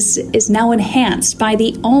services is now enhanced by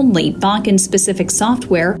the only Bakken-specific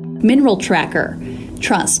software, Mineral Tracker.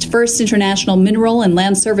 Trust First International Mineral and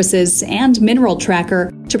Land Services and Mineral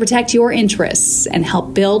Tracker to protect your interests and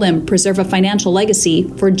help build and preserve a financial legacy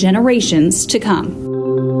for generations to come.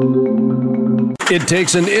 It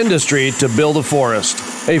takes an industry to build a forest.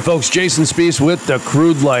 Hey folks, Jason Spees with The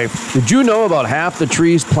Crude Life. Did you know about half the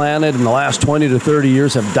trees planted in the last 20 to 30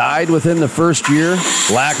 years have died within the first year?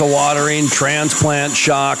 Lack of watering, transplant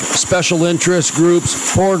shock, special interest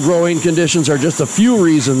groups, poor growing conditions are just a few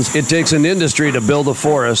reasons it takes an industry to build a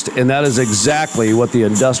forest, and that is exactly what the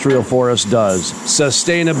industrial forest does.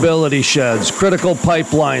 Sustainability sheds, critical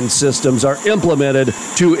pipeline systems are implemented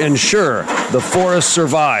to ensure the forest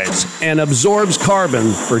survives and absorbs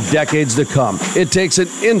carbon for decades to come. It takes an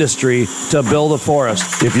industry to build a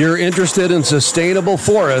forest. If you're interested in sustainable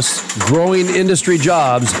forests, growing industry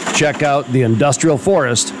jobs, check out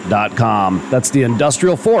theindustrialforest.com. That's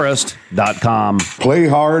theindustrialforest.com. Play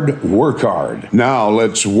hard, work hard. Now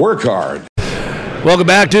let's work hard. Welcome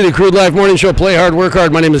back to the Crude Life Morning Show, Play Hard, Work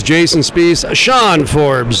Hard. My name is Jason Spees. Sean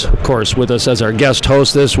Forbes, of course, with us as our guest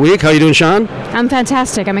host this week. How you doing, Sean? I'm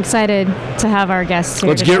fantastic. I'm excited to have our guests here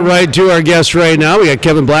Let's today. get right to our guest right now. We got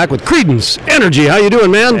Kevin Black with Creedence Energy. How you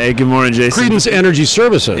doing, man? Hey, good morning, Jason. Creedence Energy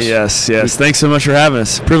Services. Yes. Thanks so much for having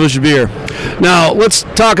us. Privileged to be here. Now, let's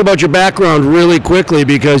talk about your background really quickly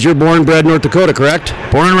because you're born and bred North Dakota, correct?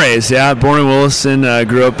 Born and raised, yeah. Born in Williston.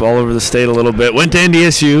 Grew up all over the state a little bit. Went to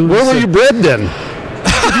NDSU. Where were you bred then?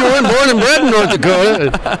 If you weren't born and bred in North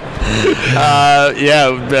Dakota.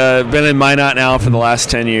 Been in Minot now for the last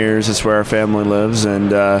 10 years. That's where our family lives.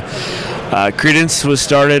 And Creedence was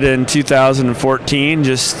started in 2014,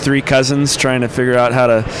 just three cousins trying to figure out how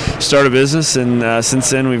to start a business. And since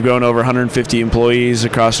then, we've grown over 150 employees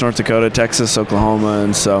across North Dakota, Texas, Oklahoma.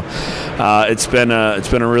 And so it's been a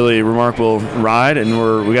really remarkable ride.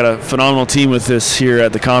 And we got a phenomenal team with this here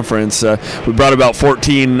at the conference. We brought about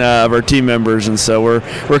 14 of our team members. And so we're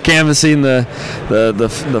canvassing the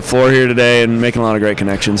floor here today and making a lot of great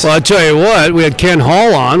connections. Well, I'll tell you what, we had Ken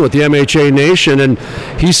Hall on with the MHA Nation, and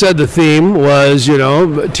he said the theme was,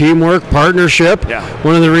 teamwork, partnership. Yeah.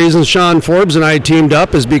 One of the reasons Sean Forbes and I teamed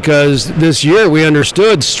up is because this year we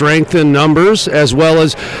understood strength in numbers as well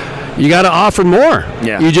as you got to offer more.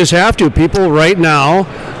 Yeah. You just have to. People right now,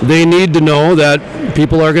 they need to know that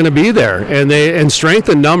people are going to be there, and strength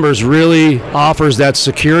in numbers really offers that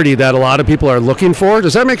security that a lot of people are looking for.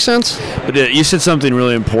 Does that make sense? But you said something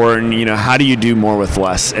really important. How do you do more with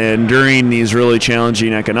less? And during these really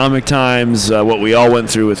challenging economic times, what we all went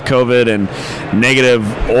through with COVID and negative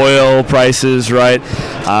oil prices, right?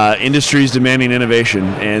 Industry's demanding innovation,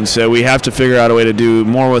 and so we have to figure out a way to do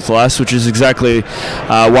more with less, which is exactly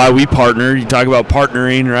why we partnered. You talk about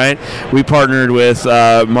partnering, right? We partnered with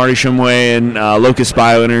Marty Shumway and Locust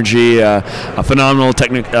Bioenergy, a phenomenal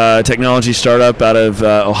technology startup out of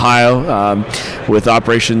Ohio with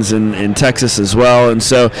operations in Texas as well. And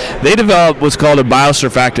so they developed what's called a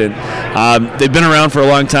biosurfactant. They've been around for a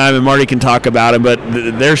long time, and Marty can talk about it, but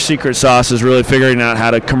their secret sauce is really figuring out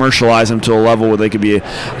how to commercialize them to a level where they could be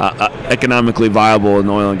economically viable in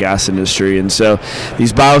the oil and gas industry. And so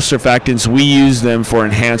these biosurfactants, we use them for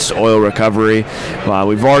enhanced oil recovery.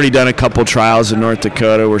 We've already done a couple trials in North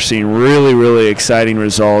Dakota. We're seeing really, really exciting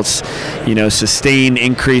results. Sustained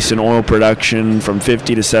increase in oil production from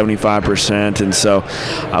 50 to 75%. And so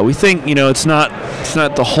we think, it's not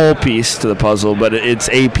the whole piece to the puzzle, but it's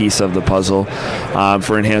a piece of the puzzle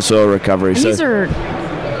for enhanced oil recovery. And these are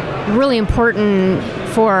really important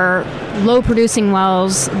for low-producing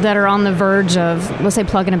wells that are on the verge of, let's say,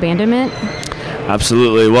 plug and abandonment.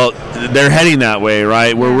 Absolutely. Well, they're heading that way,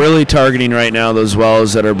 right? We're really targeting right now those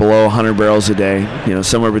wells that are below 100 barrels a day,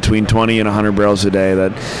 somewhere between 20 and 100 barrels a day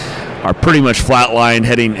that are pretty much flatlined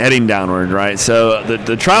heading downward, right? So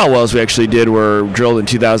the trial wells we actually did were drilled in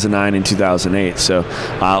 2009 and 2008, so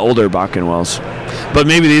older Bakken wells. But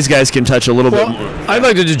maybe these guys can touch a little bit more. I'd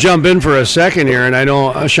like to just jump in for a second here, and I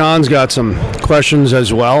know Sean's got some questions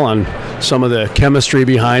as well on some of the chemistry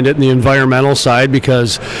behind it and the environmental side,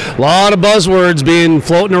 because a lot of buzzwords being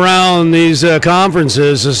floating around these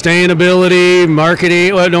conferences: sustainability,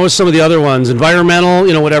 marketing. Well, no, some of the other ones, environmental,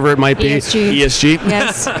 whatever it might be. ESG.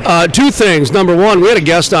 Yes. Two things. Number one, we had a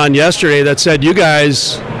guest on yesterday that said you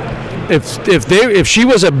guys if she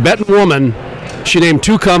was a betting woman, she named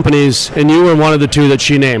 2 companies, and you were one of the 2 that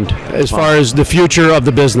she named as far as the future of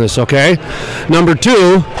the business, okay? Number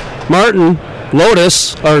 2, Martin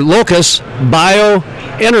Locus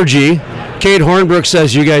Bioenergy. Kate Hornbrook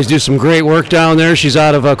says you guys do some great work down there. She's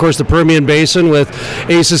out of course, the Permian Basin with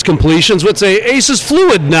Aces Completions. Let's say Aces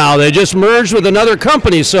Fluid now. They just merged with another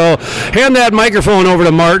company. So hand that microphone over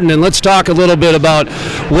to Martin, and let's talk a little bit about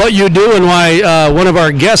what you do and why one of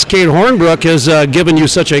our guests, Kate Hornbrook, has given you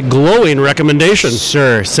such a glowing recommendation.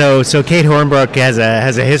 Sure. So Kate Hornbrook has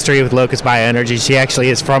a history with Locus Bioenergy. She actually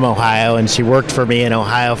is from Ohio, and she worked for me in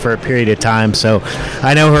Ohio for a period of time. So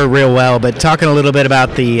I know her real well. But talking a little bit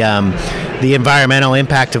about the environmental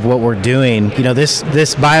impact of what we're doing, this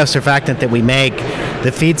biosurfactant that we make, the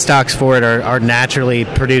feedstocks for it are naturally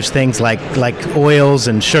produced things like oils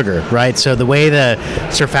and sugar, right? So the way the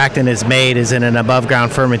surfactant is made is in an above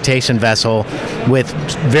ground fermentation vessel with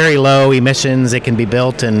very low emissions. It can be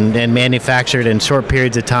built and manufactured in short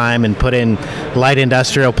periods of time and put in light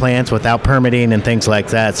industrial plants without permitting and things like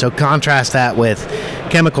that. So contrast that with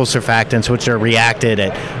chemical surfactants, which are reacted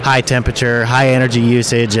at high temperature, high energy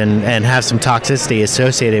usage, and have some toxicity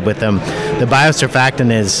associated with them. The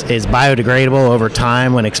biosurfactant is biodegradable over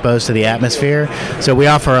time when exposed to the atmosphere. So we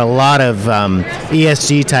offer a lot of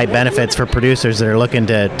ESG type benefits for producers that are looking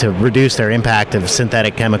to reduce their impact of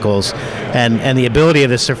synthetic chemicals, and the ability of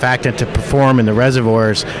the surfactant to perform in the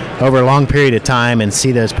reservoirs over a long period of time and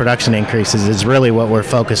see those production increases is really what we're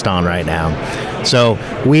focused on right now. So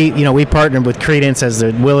we partnered with Creedence as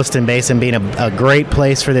the Williston Basin being a great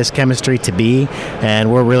place for this chemistry to be, and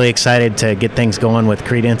we're really excited to get things going with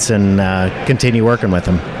Creedence and continue working with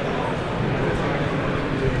them.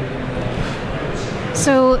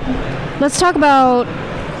 So let's talk about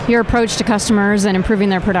your approach to customers and improving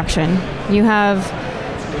their production. You have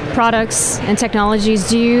products and technologies.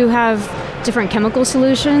 Do you have different chemical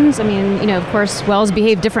solutions? I mean, of course, wells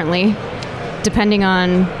behave differently depending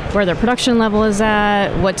on where their production level is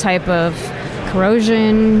at, what type of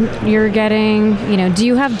corrosion you're getting. Do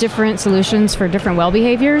you have different solutions for different well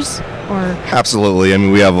behaviors? Or Absolutely. I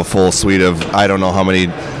mean, we have a full suite of, I don't know how many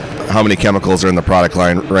chemicals are in the product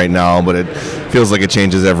line right now, but it feels like it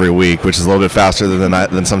changes every week, which is a little bit faster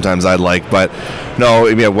than sometimes I'd like. But no,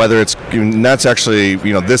 I mean, whether it's, that's actually,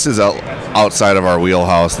 this is outside of our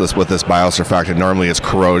wheelhouse. With this biosurfactant, normally it's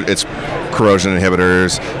corrosion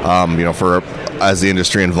inhibitors. As the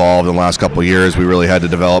industry evolved in the last couple of years, we really had to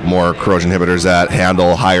develop more corrosion inhibitors that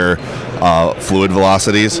handle higher fluid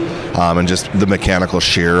velocities, and just the mechanical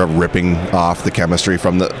shear of ripping off the chemistry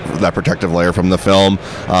from that protective layer from the film,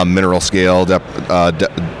 mineral scale,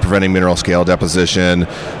 preventing mineral scale deposition,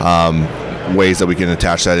 ways that we can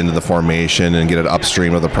attach that into the formation and get it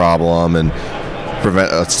upstream of the problem and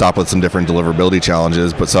stop with some different deliverability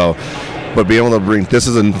challenges. But being able to bring this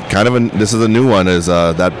is a new one is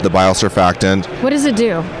that the biosurfactant. What does it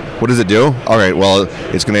do? What does it do? All right, well,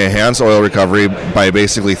 it's going to enhance oil recovery by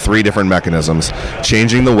basically 3 different mechanisms.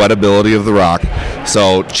 Changing the wettability of the rock,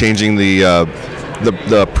 so changing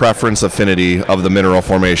the preference affinity of the mineral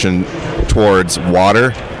formation towards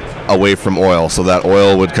water away from oil, so that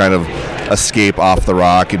oil would kind of escape off the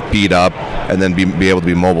rock and beat up and then be able to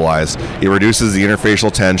be mobilized. It reduces the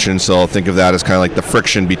interfacial tension, so think of that as kind of like the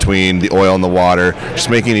friction between the oil and the water, just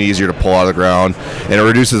making it easier to pull out of the ground, and it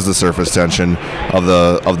reduces the surface tension of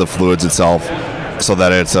the fluids itself, so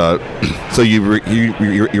that it's so you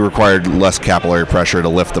required less capillary pressure to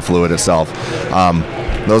lift the fluid itself.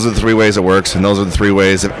 Those are the 3 ways it works, and those are the 3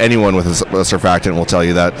 ways, if anyone with a surfactant will tell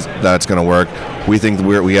you that it's going to work. We think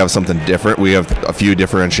we have something different. We have a few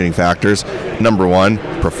differentiating factors. Number 1,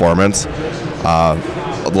 performance.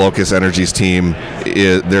 Locus Energy's team,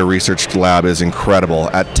 their research lab is incredible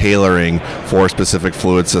at tailoring for specific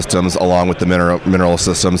fluid systems along with the mineral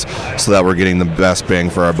systems, so that we're getting the best bang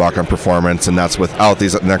for our buck on performance, and that's without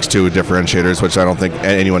these next 2 differentiators, which I don't think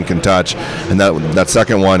anyone can touch. And that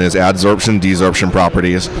second one is adsorption, desorption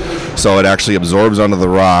properties. So it actually absorbs onto the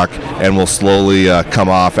rock and will slowly come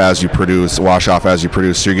off as you produce, wash off as you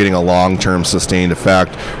produce. So you're getting a long-term sustained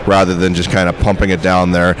effect rather than just kind of pumping it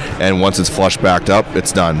down there, and once it's flushed backed up,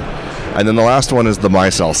 it's done. And then the last one is the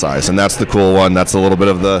micelle size, and that's the cool one. That's a little bit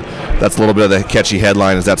of the catchy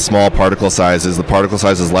headline. Is that small particle size? The particle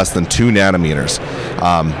size is less than 2 nanometers.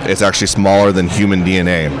 It's actually smaller than human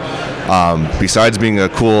DNA. Besides being a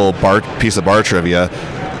cool piece of bar trivia,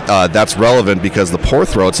 that's relevant because the pore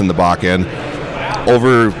throats in the Bakken,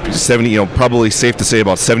 over 70, probably safe to say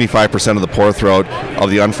about 75% of the pore throat of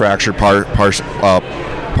the unfractured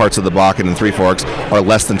parts of the Bakken and Three Forks are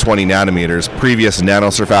less than 20 nanometers. Previous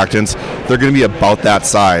nanosurfactants, they're going to be about that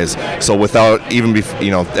size. So without even,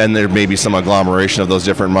 and there may be some agglomeration of those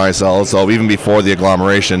different micelles. So even before the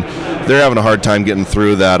agglomeration, they're having a hard time getting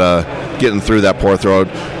through that pore throat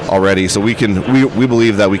already. So we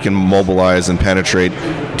believe that we can mobilize and penetrate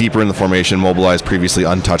deeper in the formation, mobilize previously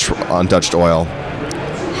untouched oil.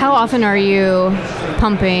 How often are you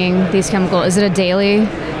pumping these chemicals? Is it a daily?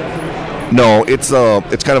 No, it's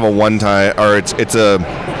kind of a one-time, or it's a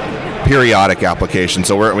periodic application.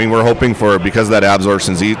 So we're hoping for, because of that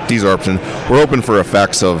absorption desorption, we're hoping for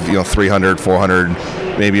effects of 300, 400,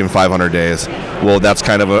 maybe even 500 days. Well, that's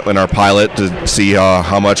kind of in our pilot to see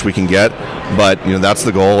how much we can get, but that's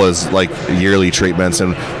the goal, is like yearly treatments,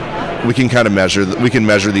 and we can kind of measure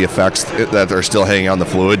the effects that are still hanging on the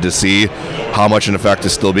fluid to see how much an effect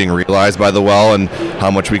is still being realized by the well, and how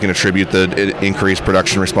much we can attribute the increased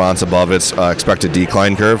production response above its expected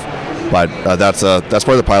decline curve. But that's part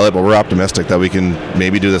of the pilot, but we're optimistic that we can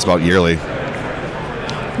maybe do this about yearly.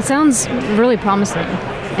 It sounds really promising,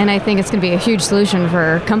 and I think it's going to be a huge solution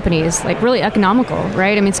for companies, like really economical,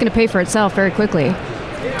 right? I mean, it's going to pay for itself very quickly.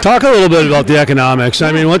 Talk a little bit about the economics.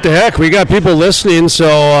 I mean, what the heck? We got people listening. So,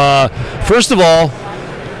 first of all,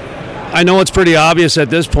 I know it's pretty obvious at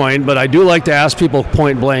this point, but I do like to ask people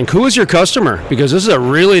point blank, who is your customer? Because this is a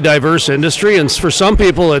really diverse industry, and for some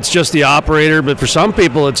people it's just the operator, but for some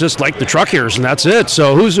people it's just like the truckers, and that's it.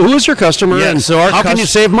 So who is your customer, and so how can you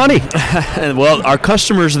save money? Well, our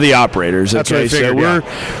customers are the operators. That's what I figured,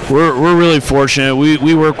 so we're really fortunate.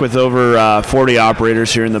 We work with over 40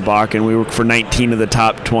 operators here in the Bakken. We work for 19 of the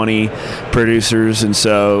top 20 producers, and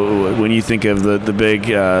so when you think of the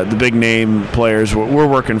big name players, we're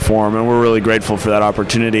working for them, and we're really grateful for that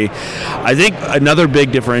opportunity. I think another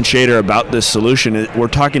big differentiator about this solution is we're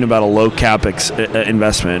talking about a low capex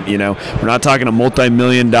investment. We're not talking a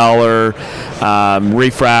multi-million-dollar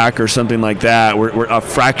refrac or something like that. We're a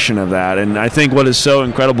fraction of that, and I think what is so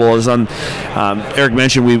incredible is Eric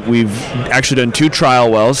mentioned we've actually done 2 trial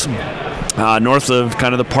wells north of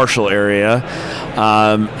kind of the partial area,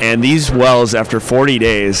 and these wells after 40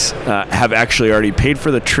 days have actually already paid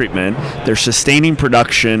for the treatment. They're sustaining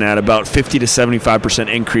production at about 50 to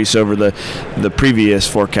 75% increase over the previous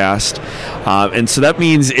forecast, and so that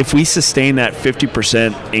means if we sustain that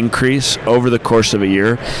 50% increase over the course of a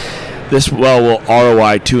year, this well will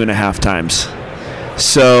ROI 2.5 times.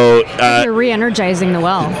 So you're re-energizing the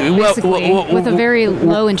well, basically, with a very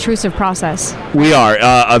low intrusive process. We are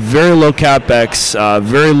a very low capex,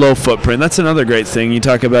 very low footprint. That's another great thing. You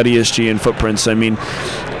talk about ESG and footprints. I mean,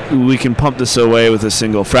 we can pump this away with a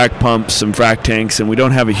single frac pump, some frac tanks, and we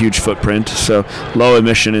don't have a huge footprint, so low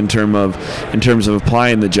emission in terms of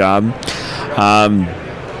applying the job.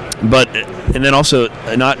 And then also,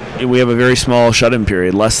 we have a very small shut-in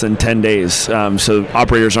period, less than 10 days, so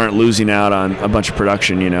operators aren't losing out on a bunch of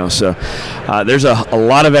production, So there's a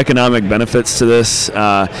lot of economic benefits to this,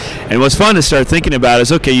 and what's fun to start thinking about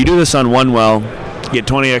is, okay, you do this on one well, you get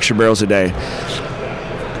 20 extra barrels a day.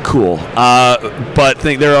 Cool. But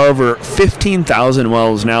there are over 15,000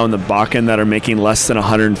 wells now in the Bakken that are making less than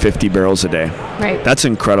 150 barrels a day. Right. That's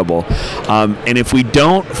incredible. And if we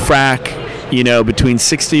don't frack between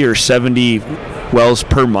 60 or 70 wells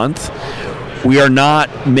per month, we are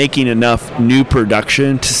not making enough new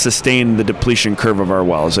production to sustain the depletion curve of our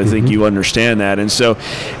wells. I think you understand that. And so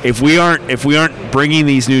if we aren't bringing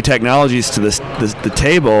these new technologies to the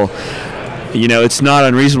table, it's not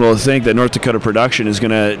unreasonable to think that North Dakota production is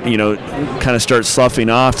going to, kind of start sloughing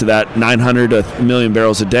off to that 900 to 1 million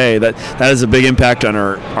barrels a day. That has a big impact on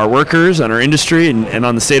our workers, on our industry, and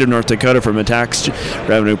on the state of North Dakota from a tax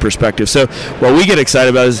revenue perspective. So what we get excited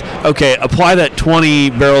about is, okay, apply that 20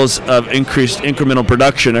 barrels of increased incremental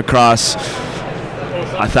production across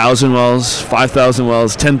 1,000 wells, 5,000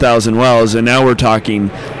 wells, 10,000 wells, and now we're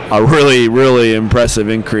talking a really, really impressive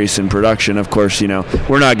increase in production. Of course,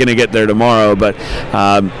 we're not going to get there tomorrow, but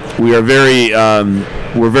we are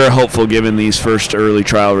we're very hopeful given these first early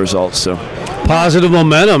trial results. So positive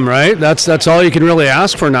momentum, right? That's all you can really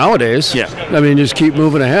ask for nowadays. Yeah. I mean, just keep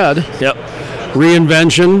moving ahead. Yep.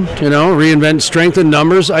 Reinvent, strengthen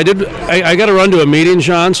numbers. I got to run to a meeting,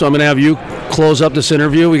 Sean, so I'm going to have you close up this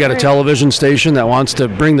interview. We got a television station that wants to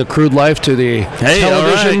bring the crude life to the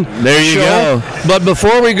television all right. There you show. go. But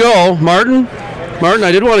before we go, Martin,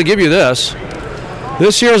 I did want to give you this.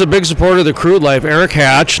 This year is a big supporter of the crude life, Eric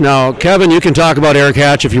Hatch. Now, Kevin, you can talk about Eric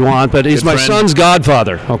Hatch if you want, but he's my son's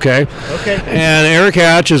godfather, okay? Okay. And Eric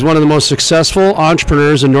Hatch is one of the most successful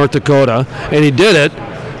entrepreneurs in North Dakota, and he did it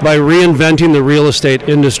by reinventing the real estate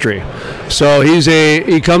industry. So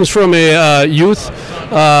he comes from a youth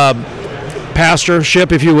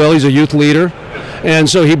pastorship, if you will. He's a youth leader. And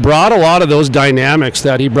so he brought a lot of those dynamics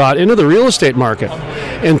that he brought into the real estate market.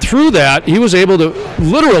 And through that, he was able to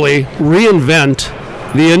literally reinvent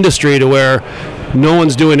the industry to where no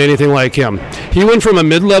one's doing anything like him. He went from a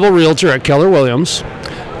mid-level realtor at Keller Williams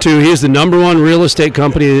to he's the number one real estate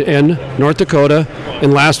company in North Dakota.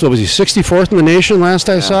 And last, what was he, 64th in the nation last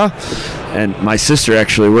I saw? And my sister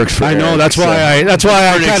actually works for I know, Eric, that's why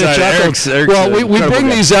I kind of chuckled. Well, we bring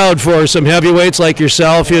these out for some heavyweights like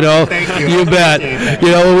yourself, you know. You bet. You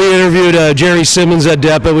know, when we interviewed Jerry Simmons at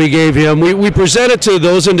DEPA, we gave him, we presented to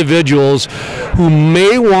those individuals who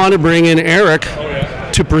may want to bring in Eric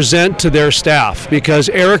to present to their staff, because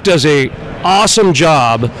Eric does a awesome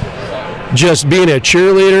job just being a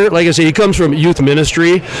cheerleader. Like I say, he comes from youth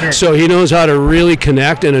ministry, so he knows how to really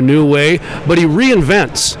connect in a new way, but he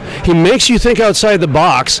reinvents. He makes you think outside the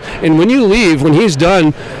box, and when you leave, when he's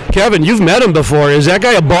done, Kevin, you've met him before. Is that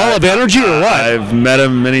guy a ball of energy or what? I've met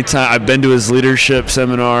him many times. I've been to his leadership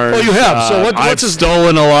seminars. Oh, you have? So what's I've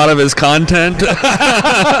stolen a lot of his content. You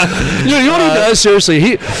know what he does?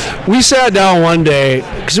 Seriously, we sat down one day,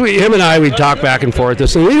 because him and I, we'd talk back and forth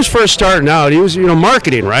this, and when he was first starting out, he was,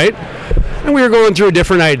 marketing, right? And we were going through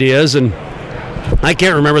different ideas, and I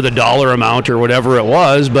can't remember the dollar amount or whatever it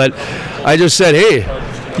was, but I just said, hey,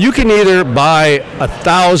 you can either buy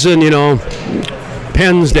 1,000,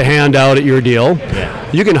 pens to hand out at your deal. Yeah.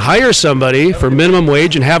 You can hire somebody for minimum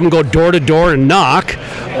wage and have them go door to door and knock,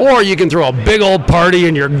 or you can throw a big old party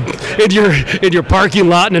in your parking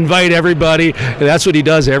lot and invite everybody. And that's what he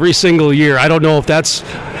does every single year. I don't know if that's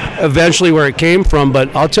eventually where it came from,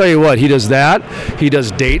 but I'll tell you what, he does that. He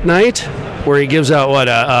does date night, where he gives out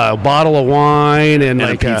a bottle of wine and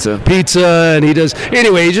like a pizza, and he does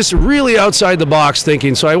anyway. He's just really outside the box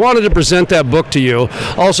thinking. So I wanted to present that book to you,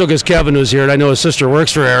 also because Kevin was here, and I know his sister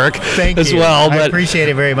works for Eric as well. I But appreciate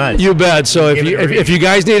it very much. you bet. So if you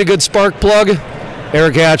guys need a good spark plug,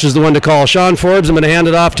 Eric Hatch is the one to call. Sean Forbes, I'm going to hand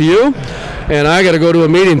it off to you, and I got to go to a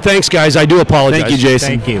meeting. Thanks, guys. I do apologize. Thank you,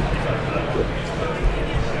 Jason. Thank you.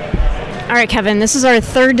 All right, Kevin, this is our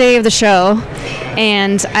third day of the show,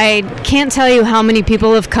 and I can't tell you how many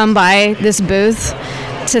people have come by this booth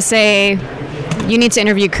to say, you need to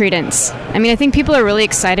interview Creedence. I mean, I think people are really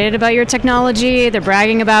excited about your technology. They're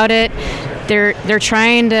bragging about it. They're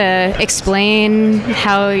trying to explain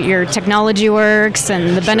how your technology works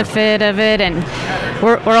and the benefit of it, and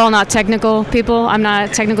we're all not technical people. I'm not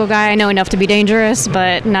a technical guy. I know enough to be dangerous,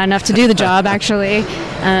 but not enough to do the job, actually.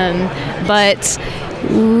 But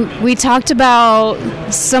we talked about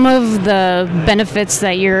some of the benefits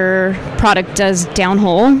that your product does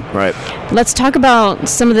downhole. Right. Let's talk about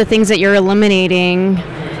some of the things that you're eliminating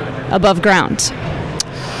above ground.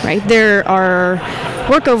 Right. There are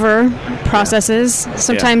workover processes.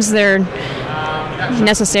 Sometimes they're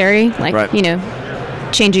necessary, like,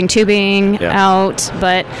 changing tubing out.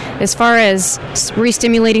 But as far as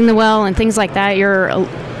re-stimulating the well and things like that, you're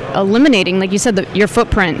eliminating, like you said, your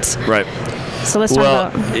footprint. Right. So let's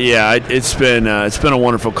talk about. Yeah, it's been a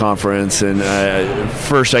wonderful conference, and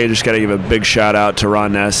first I just got to give a big shout out to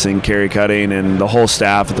Ron Ness and Carrie Cutting and the whole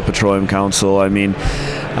staff at the Petroleum Council. I mean,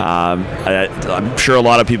 I'm sure a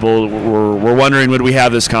lot of people were wondering, would we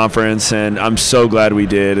have this conference, and I'm so glad we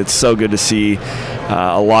did. It's so good to see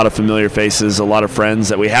a lot of familiar faces, a lot of friends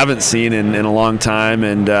that we haven't seen in a long time,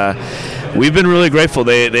 and we've been really grateful.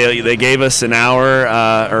 They gave us an hour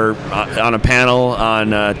or on a panel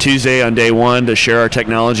on Tuesday on day one to share our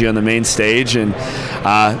technology on the main stage, and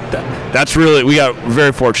that's really, we got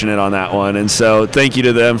very fortunate on that one, and so thank you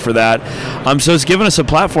to them for that. So it's given us a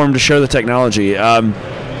platform to share the technology.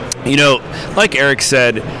 Like Eric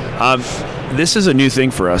said, this is a new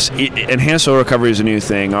thing for us. Enhanced oil recovery is a new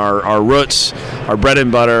thing. Our roots, our bread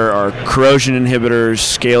and butter, our corrosion inhibitors,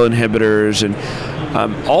 scale inhibitors, and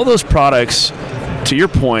all those products, to your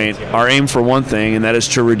point, are aimed for one thing, and that is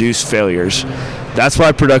to reduce failures. That's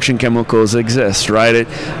why production chemicals exist, right?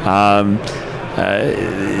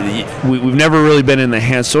 We've never really been in the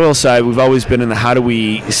enhanced oil side. We've always been in the how do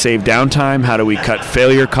we save downtime, how do we cut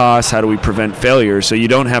failure costs, how do we prevent failure, so you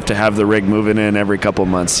don't have to have the rig moving in every couple of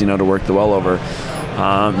months, to work the well over.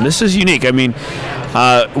 This is unique. I mean,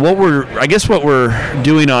 what we're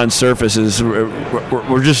doing on surface is we're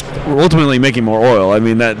ultimately making more oil. I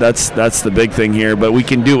mean, that's the big thing here. But we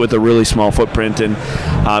can do it with a really small footprint, and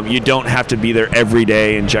you don't have to be there every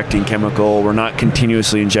day injecting chemical. We're not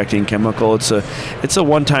continuously injecting chemical. It's a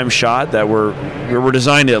one-time shot that we're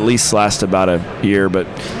designed to at least last about a year, but.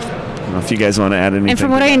 I don't know if you guys want to add anything. And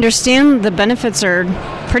from what I understand, the benefits are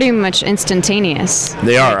pretty much instantaneous.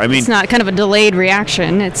 They are. I mean, it's not kind of a delayed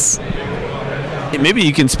reaction. It's maybe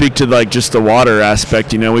you can speak to like just the water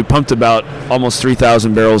aspect. We pumped about almost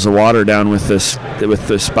 3,000 barrels of water down with this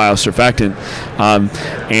biosurfactant,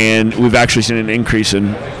 and we've actually seen an increase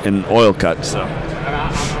in oil cut. So.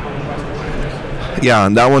 Yeah,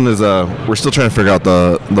 and that one is we're still trying to figure out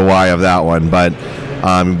the why of that one, but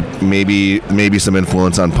maybe some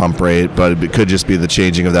influence on pump rate, but it could just be the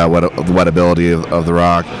changing of that wettability of the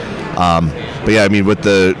rock. But yeah, I mean, with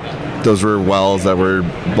those were wells that were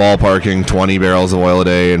ballparking 20 barrels of oil a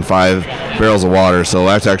day and 5 barrels of water, so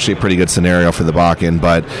that's actually a pretty good scenario for the Bakken.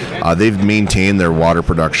 But they've maintained their water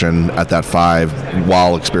production at that 5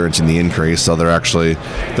 while experiencing the increase, so they're actually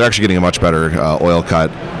getting a much better oil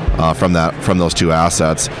cut from those 2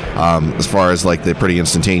 assets. As far as like the pretty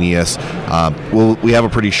instantaneous, we have a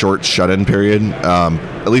pretty short shut-in period,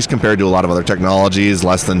 at least compared to a lot of other technologies.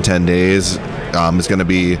 Less than 10 days is going to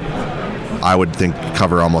be, I would think,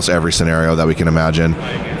 cover almost every scenario that we can imagine.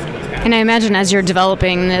 And I imagine as you're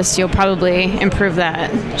developing this, you'll probably improve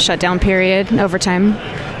that shutdown period over time.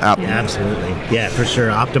 Absolutely. Yeah, for sure.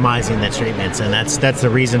 Optimizing the treatments, and that's the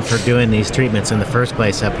reason for doing these treatments in the first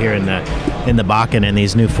place up here in the Bakken and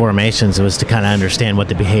these new formations, was to kind of understand what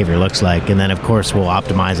the behavior looks like, and then of course we'll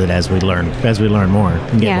optimize it as we learn more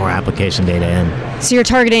and get more application data in. So you're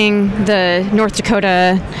targeting the North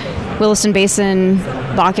Dakota, Williston Basin,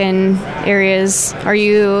 Bakken areas. Are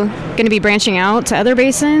you going to be branching out to other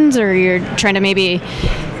basins, or you're trying to maybe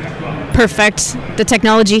perfect the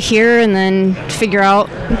technology here and then figure out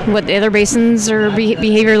what the other basins or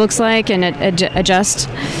behavior looks like and adjust?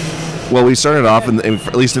 Well, we started off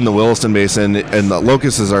at least in the Williston Basin, and the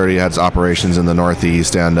Locust has already had operations in the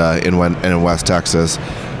Northeast and in West Texas.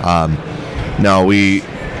 Now we've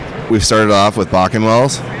started off with Bakken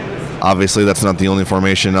wells. Obviously, that's not the only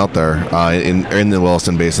formation out there in the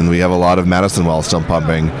Williston Basin. We have a lot of Madison wells still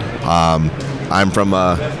pumping. I'm from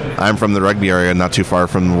the Rugby area, not too far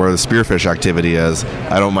from where the spearfish activity is.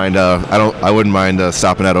 I wouldn't mind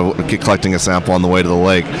stopping at collecting a sample on the way to the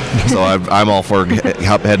lake. So I'm all for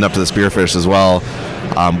heading up to the spearfish as well.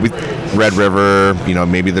 With Red River,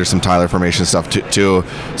 maybe there's some Tyler Formation stuff too.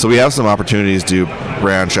 So we have some opportunities to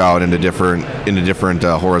branch out into different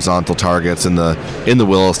horizontal targets in the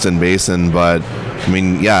Williston Basin. But I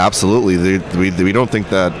mean, yeah, absolutely. We don't think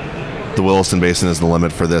that the Williston Basin is the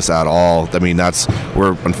limit for this at all. I mean, that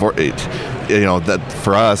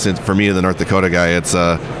for us, and for me, the North Dakota guy, it's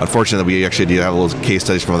unfortunate that we actually do have those case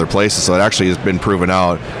studies from other places. So it actually has been proven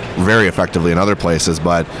out very effectively in other places.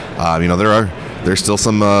 But there's still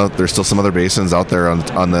some other basins out there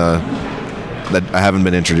that haven't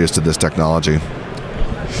been introduced to this technology.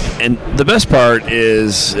 And the best part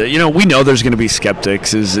is, we know there's going to be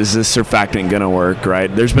skeptics. Is this surfactant going to work, right?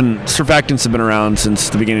 Surfactants have been around since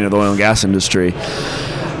the beginning of the oil and gas industry.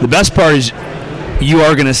 The best part is you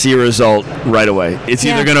are going to see a result right away. It's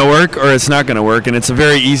either going to work or it's not going to work, and it's a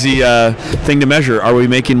very easy thing to measure. Are we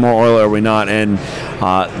making more oil or are we not? And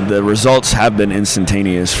the results have been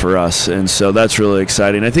instantaneous for us, and so that's really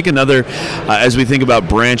exciting. I think another, as we think about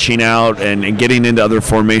branching out and getting into other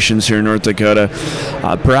formations here in North Dakota,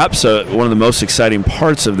 perhaps one of the most exciting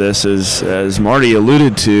parts of this is, as Marty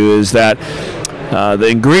alluded to, is that the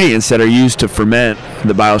ingredients that are used to ferment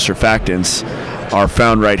the biosurfactants are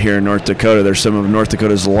found right here in North Dakota. They're some of North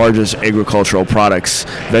Dakota's largest agricultural products,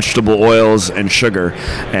 vegetable oils and sugar.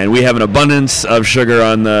 And we have an abundance of sugar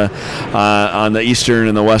on the eastern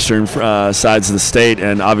and the western sides of the state,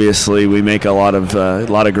 and obviously we make a lot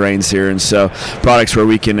of grains here, and so products where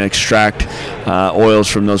we can extract oils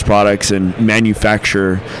from those products and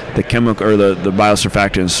manufacture the chemical or the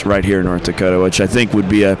biosurfactants right here in North Dakota, which I think would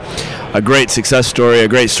be a great success story, a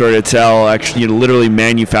great story to tell. Actually, literally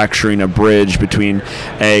manufacturing a bridge between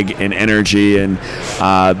ag and energy. And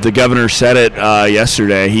the governor said it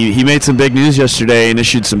yesterday. He made some big news yesterday and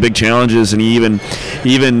issued some big challenges, and he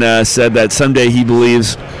even said that someday he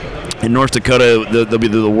believes in North Dakota there'll be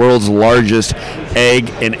the world's largest ag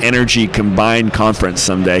and energy combined conference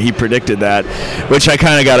someday. He predicted that, which I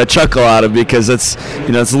kind of got a chuckle out of, because it's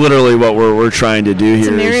literally what we're trying to do here. It's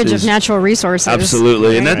a marriage of natural resources.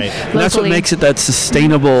 Absolutely, right? And that's what makes it that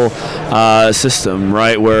sustainable system,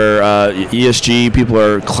 right? Where ESG people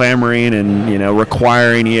are clamoring and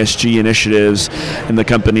requiring ESG initiatives in the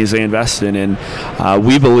companies they invest in, and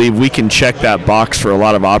we believe we can check that box for a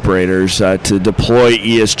lot of operators to deploy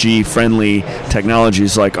ESG friendly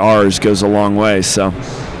technologies like ours goes a long way. So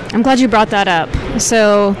I'm glad you brought that up.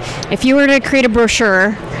 So if you were to create a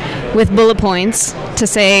brochure with bullet points to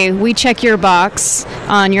say, we check your box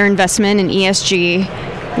on your investment in ESG,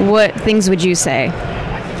 what things would you say?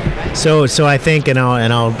 So I think, and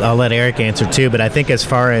I'll let Eric answer too. But I think as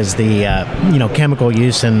far as the chemical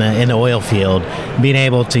use in the oil field, being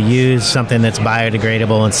able to use something that's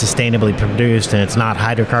biodegradable and sustainably produced, and it's not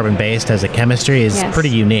hydrocarbon based as a chemistry, is pretty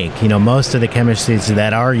unique. Most of the chemistries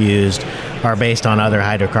that are used are based on other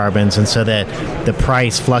hydrocarbons, and so that the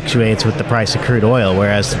price fluctuates with the price of crude oil,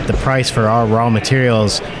 whereas the price for our raw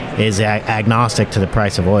materials is agnostic to the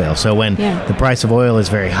price of oil. So when the price of oil is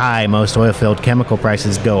very high, most oil field chemical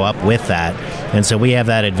prices go up with that. And so we have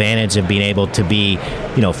that advantage of being able to be,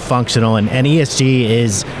 functional. And ESG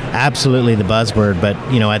is absolutely the buzzword. But,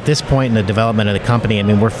 at this point in the development of the company,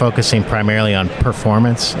 we're focusing primarily on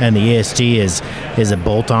performance. And the ESG is a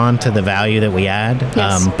bolt-on to the value that we add.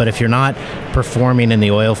 Yes. But if you're not performing in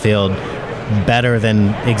the oil field better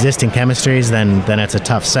than existing chemistries, then it's a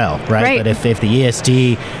tough sell, right? But if the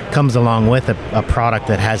ESG comes along with a product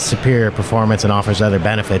that has superior performance and offers other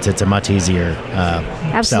benefits, it's a much easier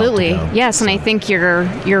absolutely sell to go. Yes. And I think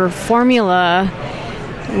your formula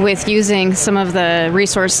with using some of the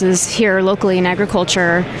resources here locally in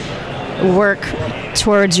agriculture work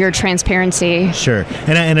towards your transparency. Sure.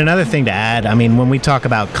 And another thing to add, when we talk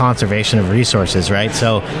about conservation of resources, right?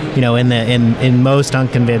 So, in most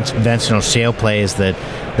unconventional shale plays, that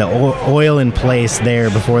the oil in place there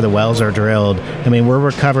before the wells are drilled, we're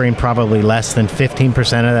recovering probably less than 15% of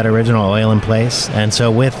that original oil in place. And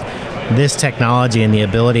so with this technology and the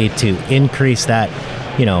ability to increase that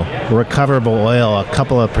recoverable oil a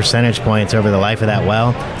couple of percentage points over the life of that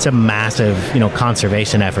well, it's a massive,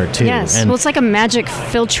 conservation effort too. Yes. And it's like a magic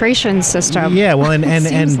filtration system. Yeah. Well,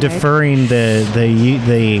 and deferring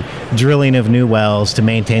the drilling of new wells to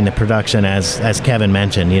maintain the production, as Kevin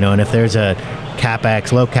mentioned, and if there's a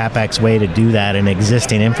low capex way to do that in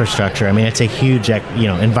existing infrastructure, it's a huge,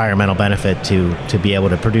 environmental benefit to be able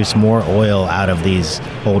to produce more oil out of these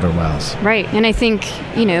older wells. Right. And I think,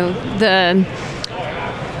 the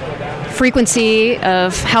frequency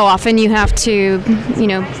of how often you have to,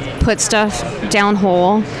 put stuff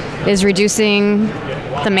downhole is reducing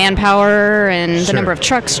the manpower and the number of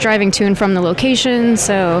trucks driving to and from the location.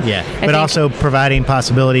 So but also providing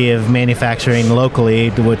possibility of manufacturing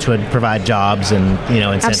locally, which would provide jobs and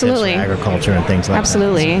incentives for agriculture and things like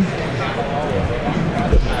absolutely.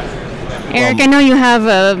 Eric, I know you have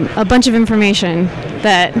a bunch of information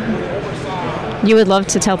that you would love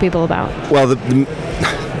to tell people about. Well,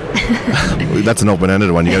 that's an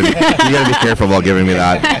open-ended one. You gotta be careful about giving me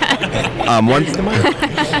that.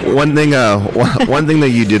 One thing that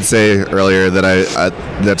you did say earlier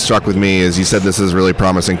that struck with me is you said this is really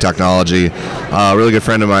promising technology. A really good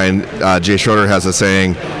friend of mine, Jay Schroeder, has a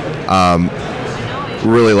saying,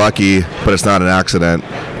 "Really lucky, but it's not an accident."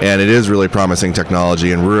 And it is really promising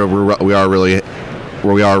technology, and we are really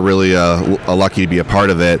lucky to be a part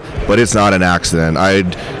of it. But it's not an accident.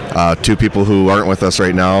 Two people who aren't with us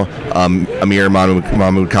right now, Amir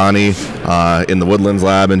Mahmoud Khani in the Woodlands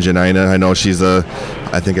Lab in Janina. I know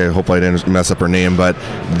I hope I didn't mess up her name, but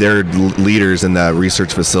they're leaders in that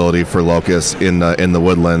research facility for locusts in the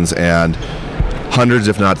Woodlands, and hundreds,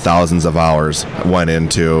 if not thousands of hours went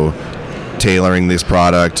into tailoring this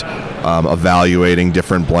product, evaluating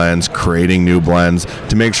different blends, creating new blends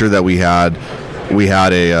to make sure that we had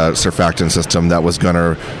a surfactant system that was going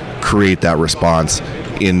to create that response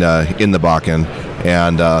in the Bakken,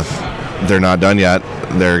 and they're not done yet.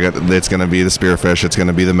 It's going to be the spearfish. It's going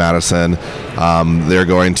to be the Madison. We're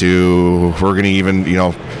going to even,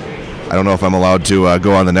 I don't know if I'm allowed to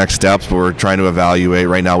go on the next steps, but we're trying to evaluate.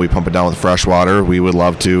 Right now we pump it down with fresh water. We would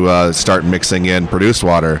love to start mixing in produced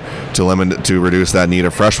water to reduce that need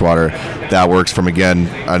of fresh water. That works from an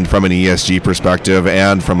ESG perspective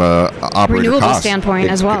and from a operator renewable cost standpoint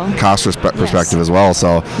as well. Cost perspective as well.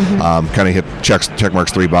 So kind of hit check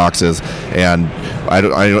marks 3 boxes, and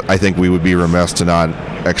I think we would be remiss to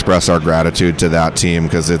not express our gratitude to that team,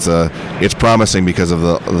 because it's promising because of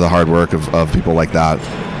the hard work of people like that.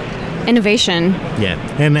 Innovation. Yeah,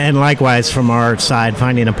 and likewise from our side,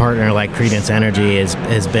 finding a partner like Creedence Energy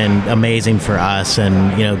has been amazing for us,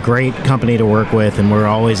 and great company to work with, and we're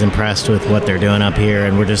always impressed with what they're doing up here,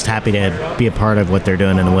 and we're just happy to be a part of what they're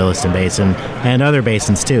doing in the Williston Basin and other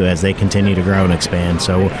basins too as they continue to grow and expand.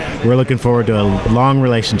 So we're looking forward to a long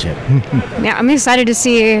relationship. Yeah, I'm excited to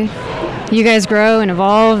see you guys grow and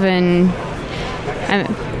evolve, and I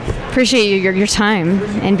appreciate your time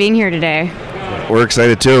and being here today. We're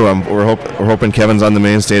excited too. We're hoping Kevin's on the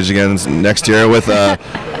main stage again next year with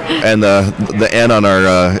and the N on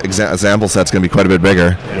our example set's going to be quite a bit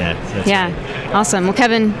bigger. Yeah. Awesome. Well,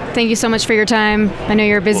 Kevin, thank you so much for your time. I know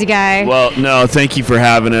you're a busy guy. Well, no, thank you for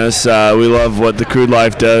having us. We love what the Crude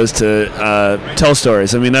Life does to tell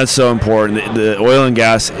stories. I mean, that's so important. The oil and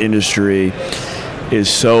gas industry is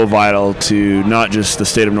so vital to not just the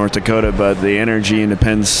state of North Dakota, but the energy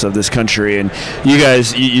independence of this country. And you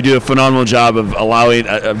guys, you do a phenomenal job of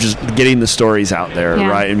of just getting the stories out there,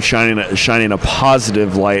 right, and shining a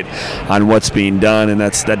positive light on what's being done. And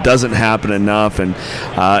that doesn't happen enough. And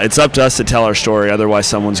it's up to us to tell our story. Otherwise,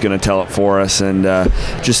 someone's going to tell it for us. And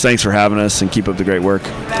just thanks for having us, and keep up the great work.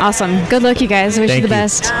 Awesome. Good luck, you guys. Wish you the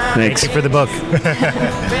best. Thanks. Thank you for the book.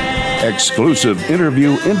 Exclusive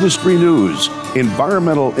interview, industry news,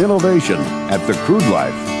 environmental innovation at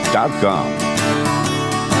thecrudelife.com.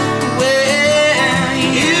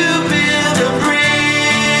 You build a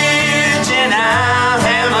bridge and I'll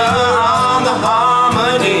hammer on the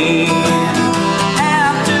harmony.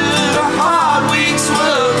 After a hard week's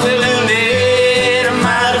work, we'll illuminate a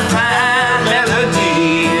mighty fine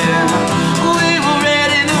melody. We will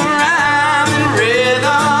ready the rhyme and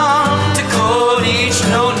rhythm to chord each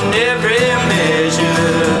note and every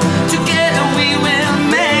measure. Together we will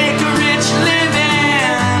make a rich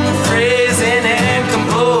living, phrasing and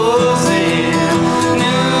composing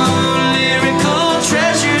new lyrical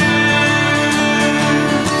treasure.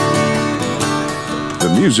 The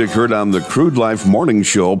music heard on the Crude Life Morning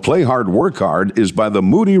Show, Play Hard, Work Hard, is by the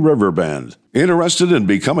Moody River Band. Interested in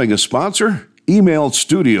becoming a sponsor? Email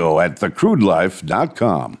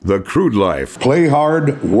studio@thecrudelife.com. The Crude Life, Play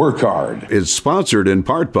Hard, Work Hard, is sponsored in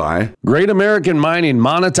part by Great American Mining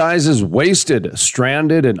monetizes wasted,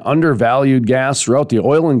 stranded, and undervalued gas throughout the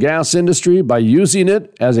oil and gas industry by using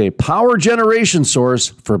it as a power generation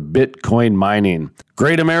source for Bitcoin mining.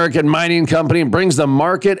 Great American Mining Company brings the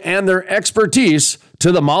market and their expertise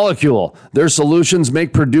to the molecule. Their solutions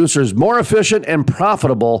make producers more efficient and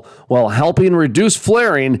profitable while helping reduce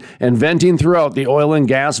flaring and venting throughout the oil and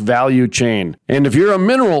gas value chain. And if you're a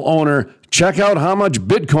mineral owner, check out how much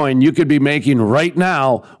Bitcoin you could be making right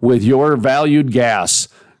now with your valued gas.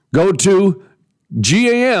 Go to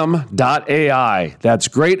GAM.ai. That's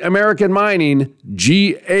Great American Mining,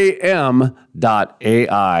 GAM.ai.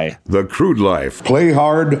 The Crude Life, Play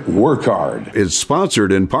Hard, Work Hard, is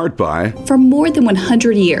sponsored in part by For more than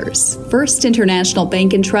 100 years, First International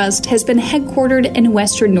Bank and Trust has been headquartered in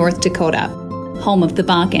western North Dakota, home of the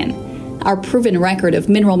Bakken. Our proven record of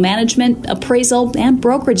mineral management, appraisal, and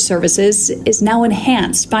brokerage services is now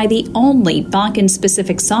enhanced by the only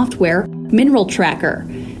Bakken-specific software, Mineral Tracker.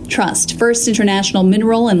 Trust First International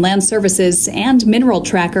Mineral and Land Services and Mineral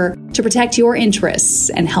Tracker to protect your interests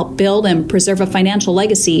and help build and preserve a financial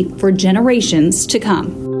legacy for generations to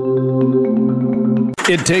come.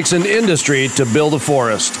 It takes an industry to build a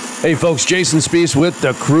forest. Hey folks, Jason Spees with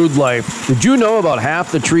The Crude Life. Did you know about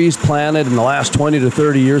half the trees planted in the last 20 to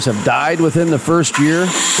 30 years have died within the first year?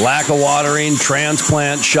 Lack of watering,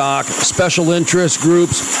 transplant shock, special interest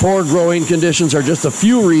groups, poor growing conditions are just a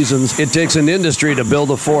few reasons it takes an industry to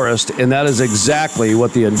build a forest, and that is exactly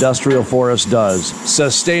what the industrial forest does.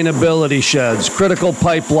 Sustainability sheds, critical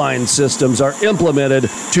pipeline systems are implemented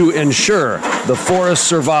to ensure the forest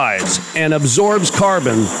survives and absorbs carbon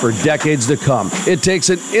for decades to come. It takes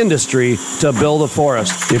an industry to build a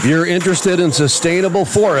forest. If you're interested in sustainable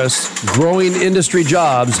forests, growing industry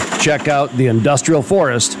jobs, check out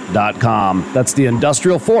theindustrialforest.com. That's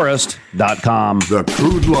theindustrialforest.com. The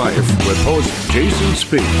Crude Life with host Jason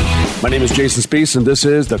Spees. My name is Jason Spees, and this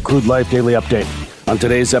is the Crude Life Daily Update. On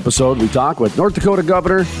today's episode, we talk with North Dakota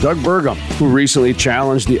Governor Doug Burgum, who recently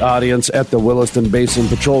challenged the audience at the Williston Basin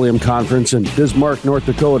Petroleum Conference in Bismarck, North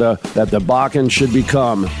Dakota, that the Bakken should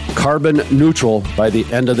become carbon neutral by the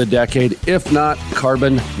end of the decade, if not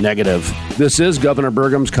carbon negative. This is Governor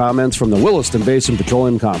Burgum's comments from the Williston Basin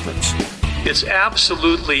Petroleum Conference. It's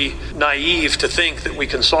absolutely naive to think that we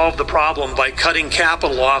can solve the problem by cutting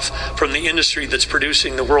capital off from the industry that's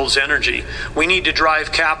producing the world's energy. We need to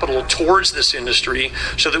drive capital towards this industry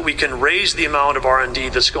so that we can raise the amount of R&D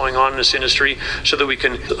that's going on in this industry so that we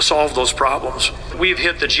can solve those problems. We've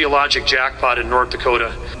hit the geologic jackpot in North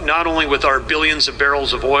Dakota, not only with our billions of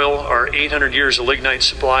barrels of oil, our 800 years of lignite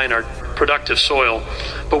supply, and our productive soil,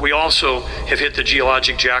 but we also have hit the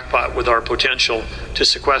geologic jackpot with our potential to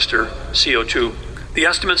sequester CO2. The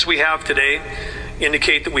estimates we have today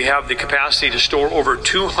indicate that we have the capacity to store over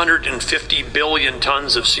 250 billion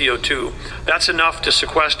tons of CO2. That's enough to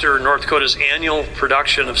sequester North Dakota's annual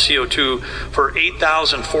production of CO2 for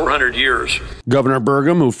 8,400 years. Governor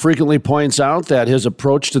Burgum, who frequently points out that his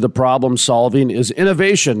approach to the problem solving is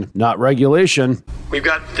innovation, not regulation. We've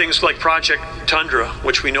got things like Project Tundra,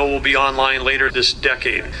 which we know will be online later this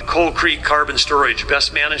decade. Coal Creek carbon storage,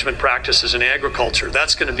 best management practices in agriculture.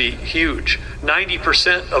 That's going to be huge.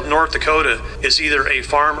 90% of North Dakota is either a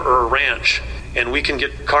farm or a ranch. And we can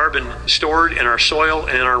get carbon stored in our soil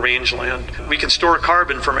and in our rangeland. We can store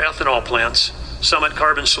carbon from ethanol plants. Summit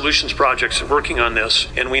Carbon Solutions projects are working on this,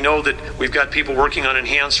 and we know that we've got people working on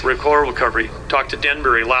enhanced oil recovery. Talked to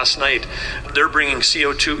Denbury last night. They're bringing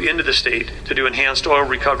CO2 into the state to do enhanced oil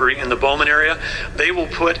recovery in the Bowman area. They will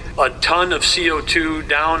put a ton of CO2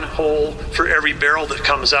 down hole for every barrel that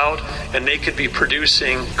comes out, and they could be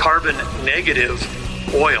producing carbon negative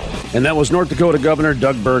oil. And that was North Dakota Governor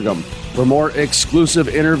Doug Burgum. For more exclusive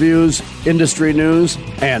interviews, industry news,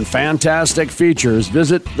 and fantastic features,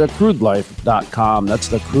 visit thecrudelife.com. That's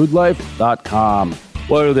thecrudelife.com.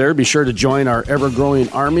 While you're there, be sure to join our ever-growing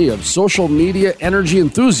army of social media energy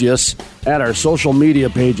enthusiasts at our social media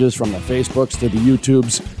pages, from the Facebooks to the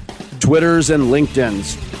YouTubes, Twitters, and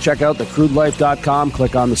LinkedIns. Check out thecrudelife.com.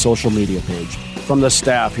 Click on the social media page. From the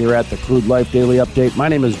staff here at the Crude Life Daily Update, my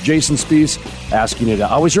name is Jason Spees, asking you to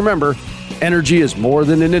always remember, energy is more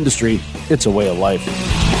than an industry, it's a way of life.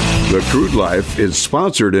 The Crude Life is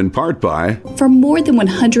sponsored in part by... For more than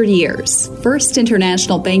 100 years, First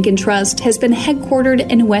International Bank and Trust has been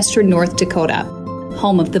headquartered in western North Dakota,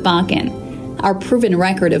 home of the Bakken. Our proven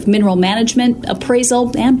record of mineral management,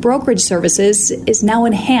 appraisal, and brokerage services is now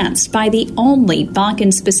enhanced by the only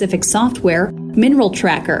Bakken-specific software, Mineral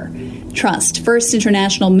Tracker. Trust First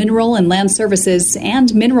International Mineral and Land Services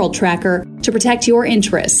and Mineral Tracker to protect your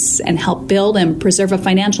interests and help build and preserve a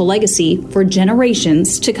financial legacy for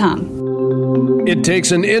generations to come. It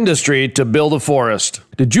takes an industry to build a forest.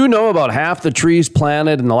 Did you know about half the trees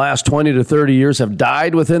planted in the last 20 to 30 years have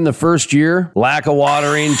died within the first year? Lack of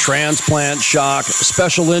watering, transplant shock,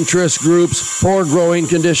 special interest groups, poor growing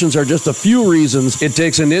conditions are just a few reasons it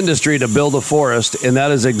takes an industry to build a forest, and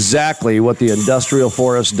that is exactly what the industrial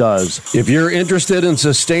forest does. If you're interested in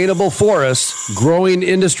sustainable forests, growing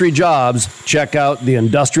industry jobs, check out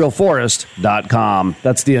theindustrialforest.com.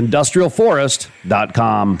 That's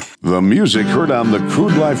theindustrialforest.com. The music heard on the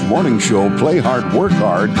Crude Life Morning Show, Play Hard, Work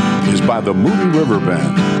Hard, is by the Moody River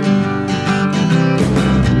Band.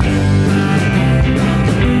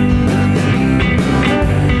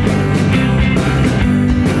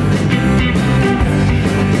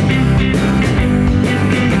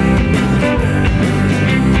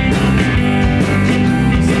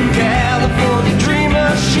 California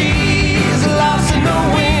dreamer, she's lost in the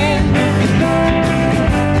wind.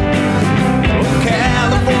 Oh,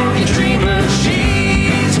 California dreamer,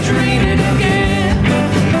 she's dreaming again.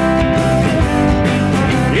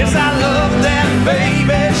 Yes, I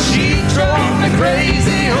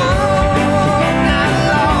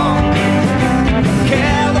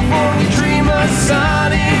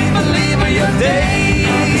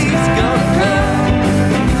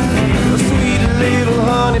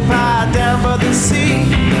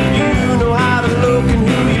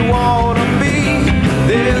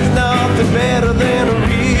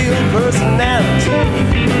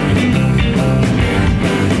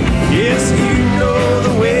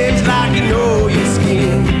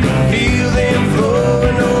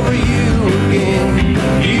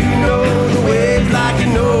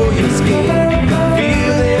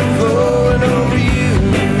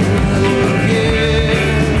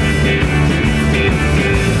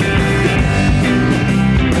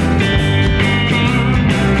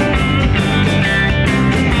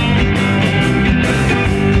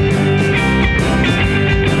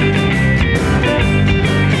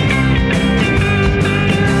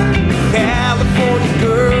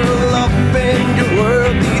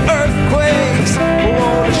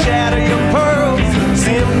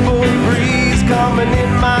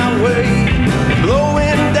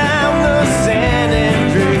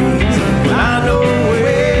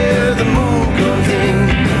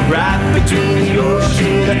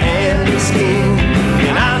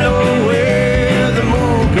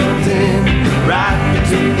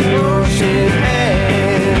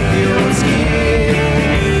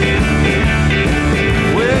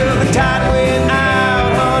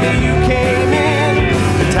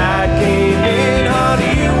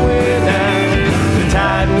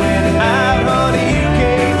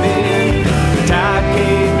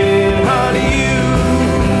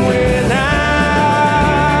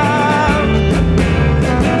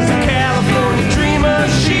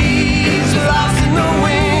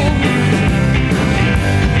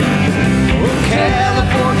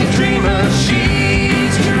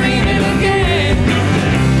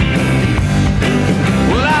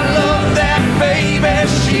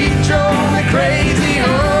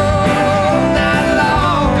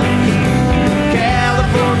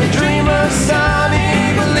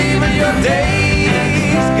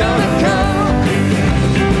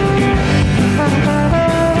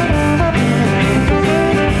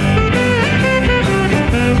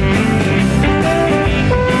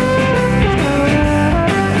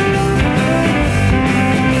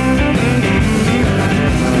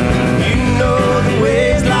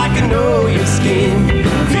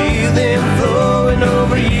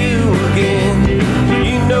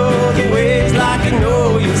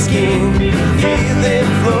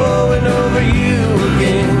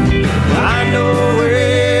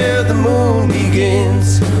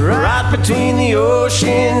right between the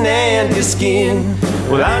ocean and your skin.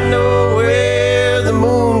 Well, I know where the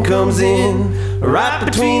moon comes in, right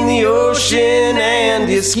between the ocean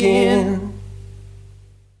and your skin.